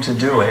the room to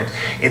do it.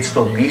 It's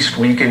the least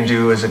we can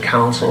do as a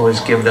council is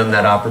give them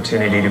that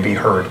opportunity to be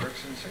heard.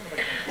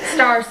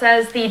 Starr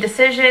says the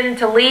decision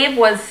to leave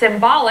was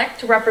symbolic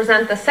to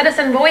represent the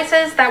citizen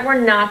voices that were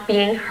not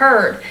being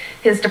heard.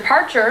 His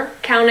departure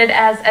counted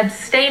as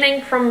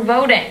abstaining from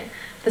voting.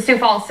 The Sioux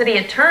Falls City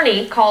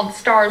Attorney called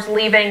Starr's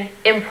leaving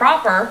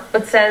improper,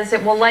 but says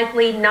it will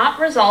likely not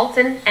result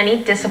in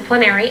any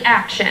disciplinary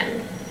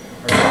action.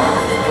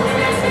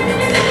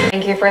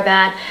 Thank you for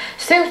that.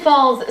 Sioux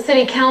Falls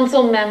City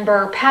Council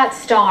member Pat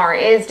Starr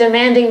is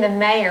demanding the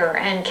mayor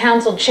and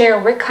council chair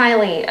Rick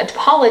Kiley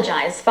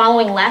apologize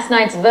following last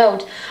night's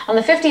vote on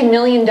the $50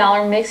 million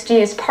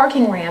mixed-use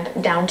parking ramp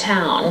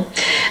downtown.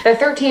 The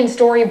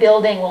 13-story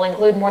building will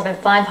include more than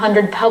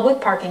 500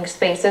 public parking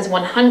spaces,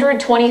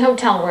 120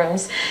 hotel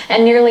rooms,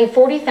 and nearly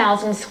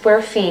 40,000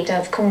 square feet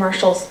of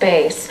commercial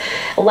space.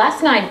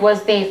 Last night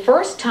was the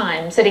first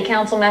time city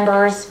council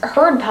members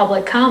heard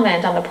public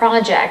comment on the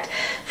project.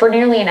 For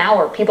nearly an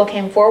hour, people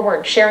came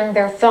forward sharing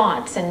their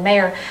thoughts, and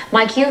Mayor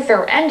Mike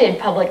Huther ended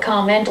public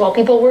comment while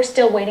people were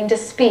still waiting to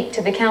speak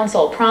to the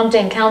council,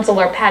 prompting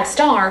Councilor Pat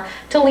Starr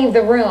to leave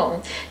the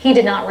room. He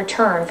did not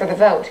return for the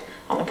vote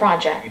on the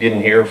project. We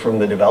didn't hear from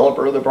the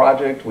developer of the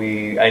project.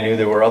 I knew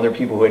there were other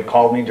people who had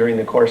called me during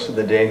the course of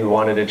the day who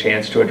wanted a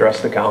chance to address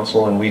the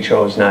council, and we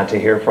chose not to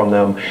hear from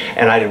them,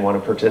 and I didn't want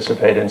to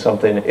participate in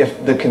something.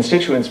 If the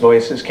constituents'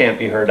 voices can't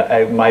be heard,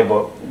 my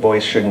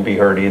voice shouldn't be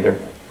heard either.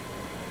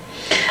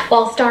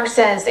 While Starr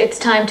says it's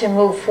time to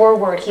move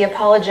forward, he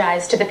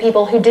apologized to the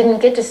people who didn't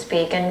get to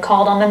speak and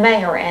called on the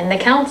mayor and the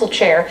council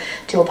chair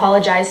to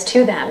apologize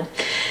to them.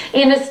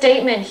 In a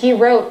statement, he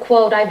wrote,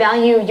 quote, "I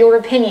value your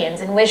opinions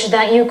and wish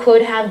that you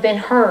could have been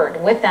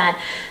heard. With that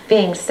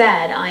being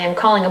said, I am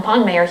calling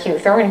upon Mayor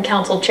Huther and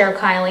Council Chair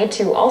Kiley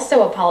to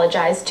also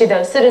apologize to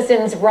those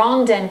citizens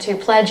wronged and to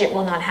pledge it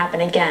will not happen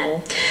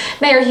again."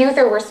 Mayor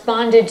Huther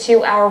responded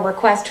to our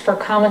request for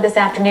comment this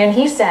afternoon.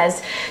 He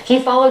says he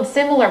followed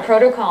similar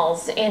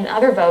protocols in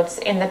other votes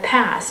in the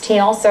past. He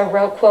also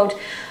wrote, quote,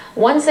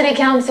 "One city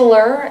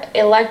councilor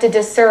elected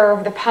to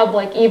serve the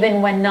public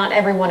even when not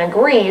everyone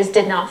agrees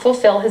did not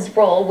fulfill his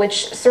role,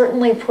 which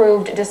certainly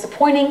proved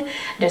disappointing,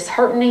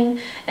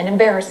 disheartening, and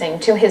embarrassing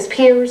to his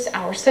peers,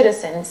 our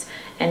citizens,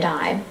 and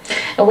I."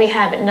 We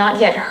have not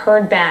yet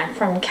heard back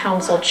from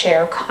Council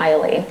Chair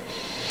Kiley.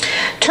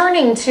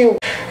 Turning to...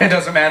 It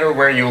doesn't matter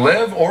where you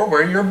live or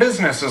where your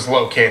business is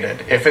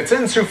located. If it's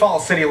in Sioux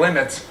Falls city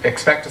limits,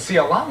 expect to see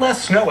a lot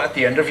less snow at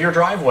the end of your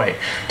driveway.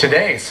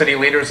 Today, city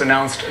leaders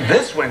announced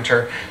this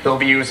winter they'll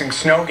be using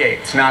snow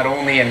gates, not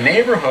only in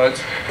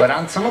neighborhoods, but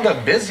on some of the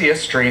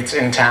busiest streets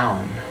in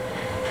town.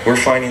 We're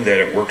finding that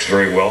it works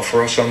very well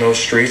for us on those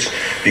streets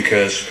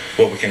because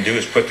what we can do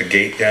is put the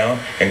gate down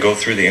and go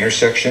through the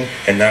intersection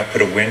and not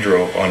put a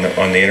windrow on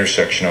the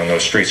intersection on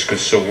those streets.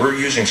 So we're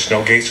using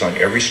snow gates on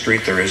every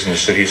street there is in the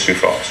city of Sioux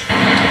Falls.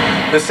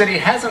 The city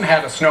hasn't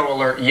had a snow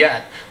alert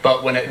yet,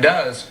 but when it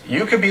does,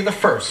 you could be the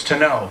first to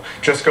know.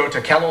 Just go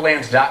to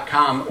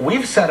KELLOLAND.com.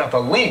 We've set up a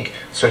link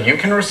so you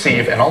can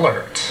receive an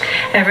alert.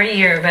 Every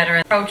year,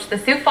 veterans approached the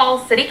Sioux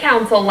Falls City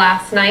Council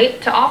last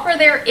night to offer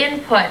their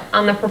input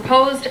on the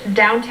proposed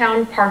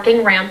downtown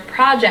parking ramp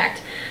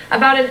project.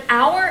 About an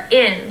hour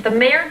in, the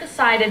mayor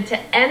decided to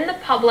end the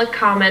public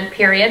comment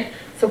period,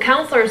 so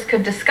councilors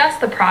could discuss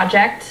the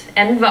project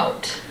and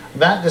vote.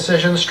 That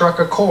decision struck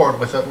a chord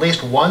with at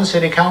least one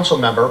city council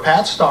member.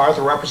 Pat Starr,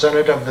 the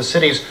representative of the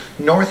city's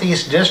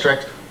Northeast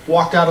District,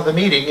 walked out of the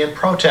meeting in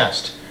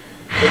protest.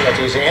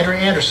 KDLT's Andrea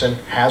Anderson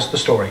has the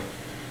story.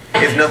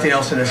 If nothing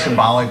else, in a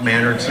symbolic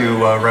manner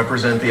to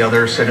represent the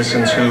other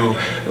citizens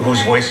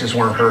whose voices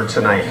weren't heard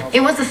tonight. It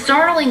was a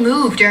startling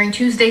move during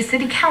Tuesday's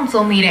city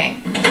council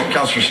meeting.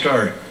 Councilor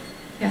Starr.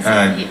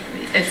 Yes,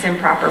 it's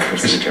improper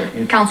procedure.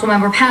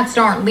 Councilmember Pat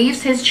Starr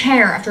leaves his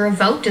chair after a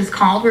vote is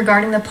called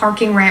regarding the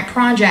parking ramp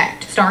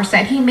project. Starr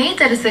said he made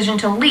the decision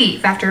to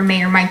leave after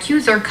Mayor Mike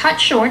Cmgus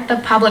cut short the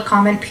public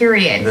comment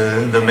period.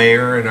 The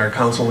mayor and our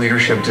council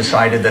leadership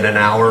decided that an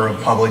hour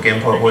of public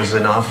input was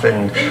enough,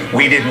 and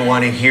we didn't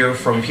want to hear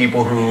from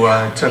people who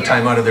took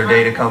time out of their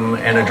day to come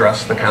and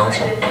address the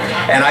council.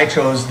 And I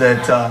chose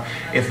that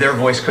if their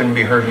voice couldn't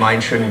be heard, mine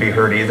shouldn't be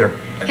heard either.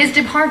 His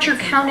departure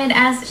counted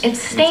as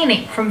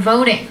abstaining from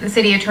voting. The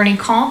city attorney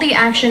called the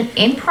action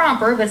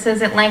improper, but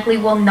says it likely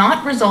will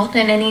not result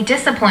in any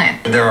discipline.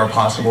 There are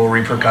possible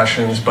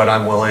repercussions, but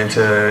I'm willing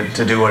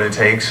to do what it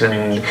takes.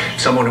 And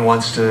if someone who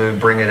wants to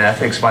bring in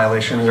ethics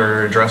violations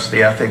or address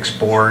the ethics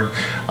board,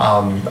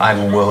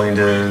 I'm willing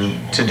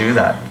to do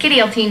that.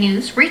 KDLT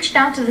News reached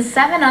out to the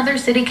 7 other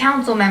city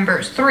council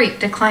members. 3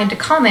 declined to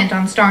comment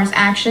on Starr's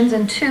actions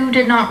and 2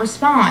 did not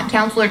respond.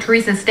 Councilor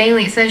Teresa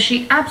Staley says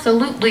she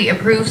absolutely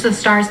approves of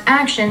Starr's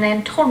action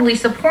and totally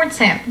supports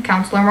him.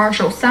 Councilor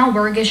Marshall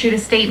Selberg issued a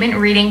statement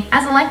reading,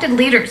 "As elected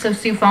leaders of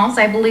Sioux Falls,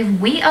 I believe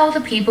we owe the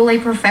people a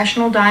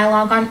professional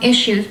dialogue on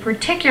issues,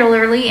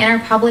 particularly in our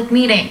public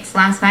meetings.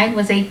 Last night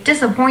was a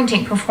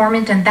disappointing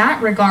performance in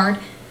that regard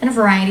in a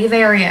variety of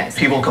areas."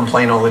 People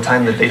complain all the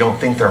time that they don't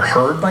think they're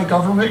heard by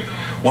government.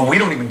 When we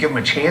don't even give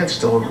them a chance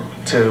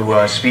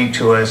to speak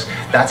to us,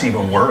 that's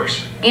even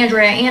worse.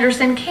 Andrea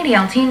Anderson,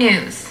 KDLT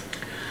News.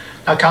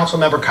 Now,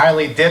 Councilmember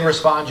Kiley did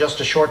respond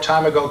just a short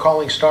time ago,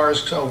 calling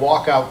Starr's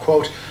walkout,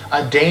 quote,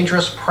 a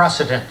dangerous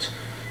precedent.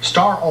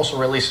 Starr also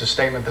released a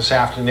statement this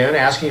afternoon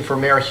asking for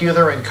Mayor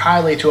Huther and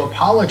Kiley to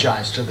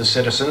apologize to the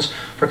citizens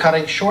for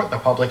cutting short the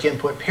public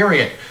input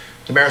period.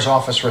 The mayor's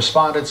office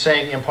responded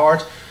saying, in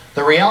part,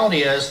 the reality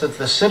is that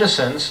the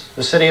citizens,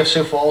 the City of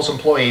Sioux Falls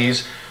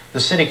employees,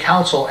 the city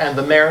council, and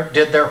the mayor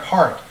did their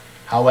part.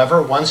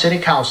 However, one city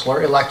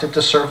councilor elected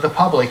to serve the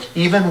public,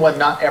 even when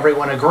not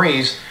everyone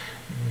agrees,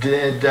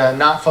 did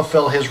not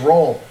fulfill his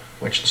role,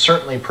 which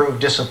certainly proved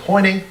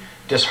disappointing,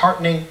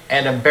 disheartening,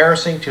 and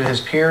embarrassing to his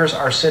peers,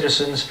 our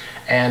citizens,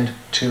 and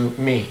to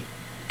me.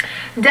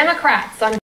 Democrats on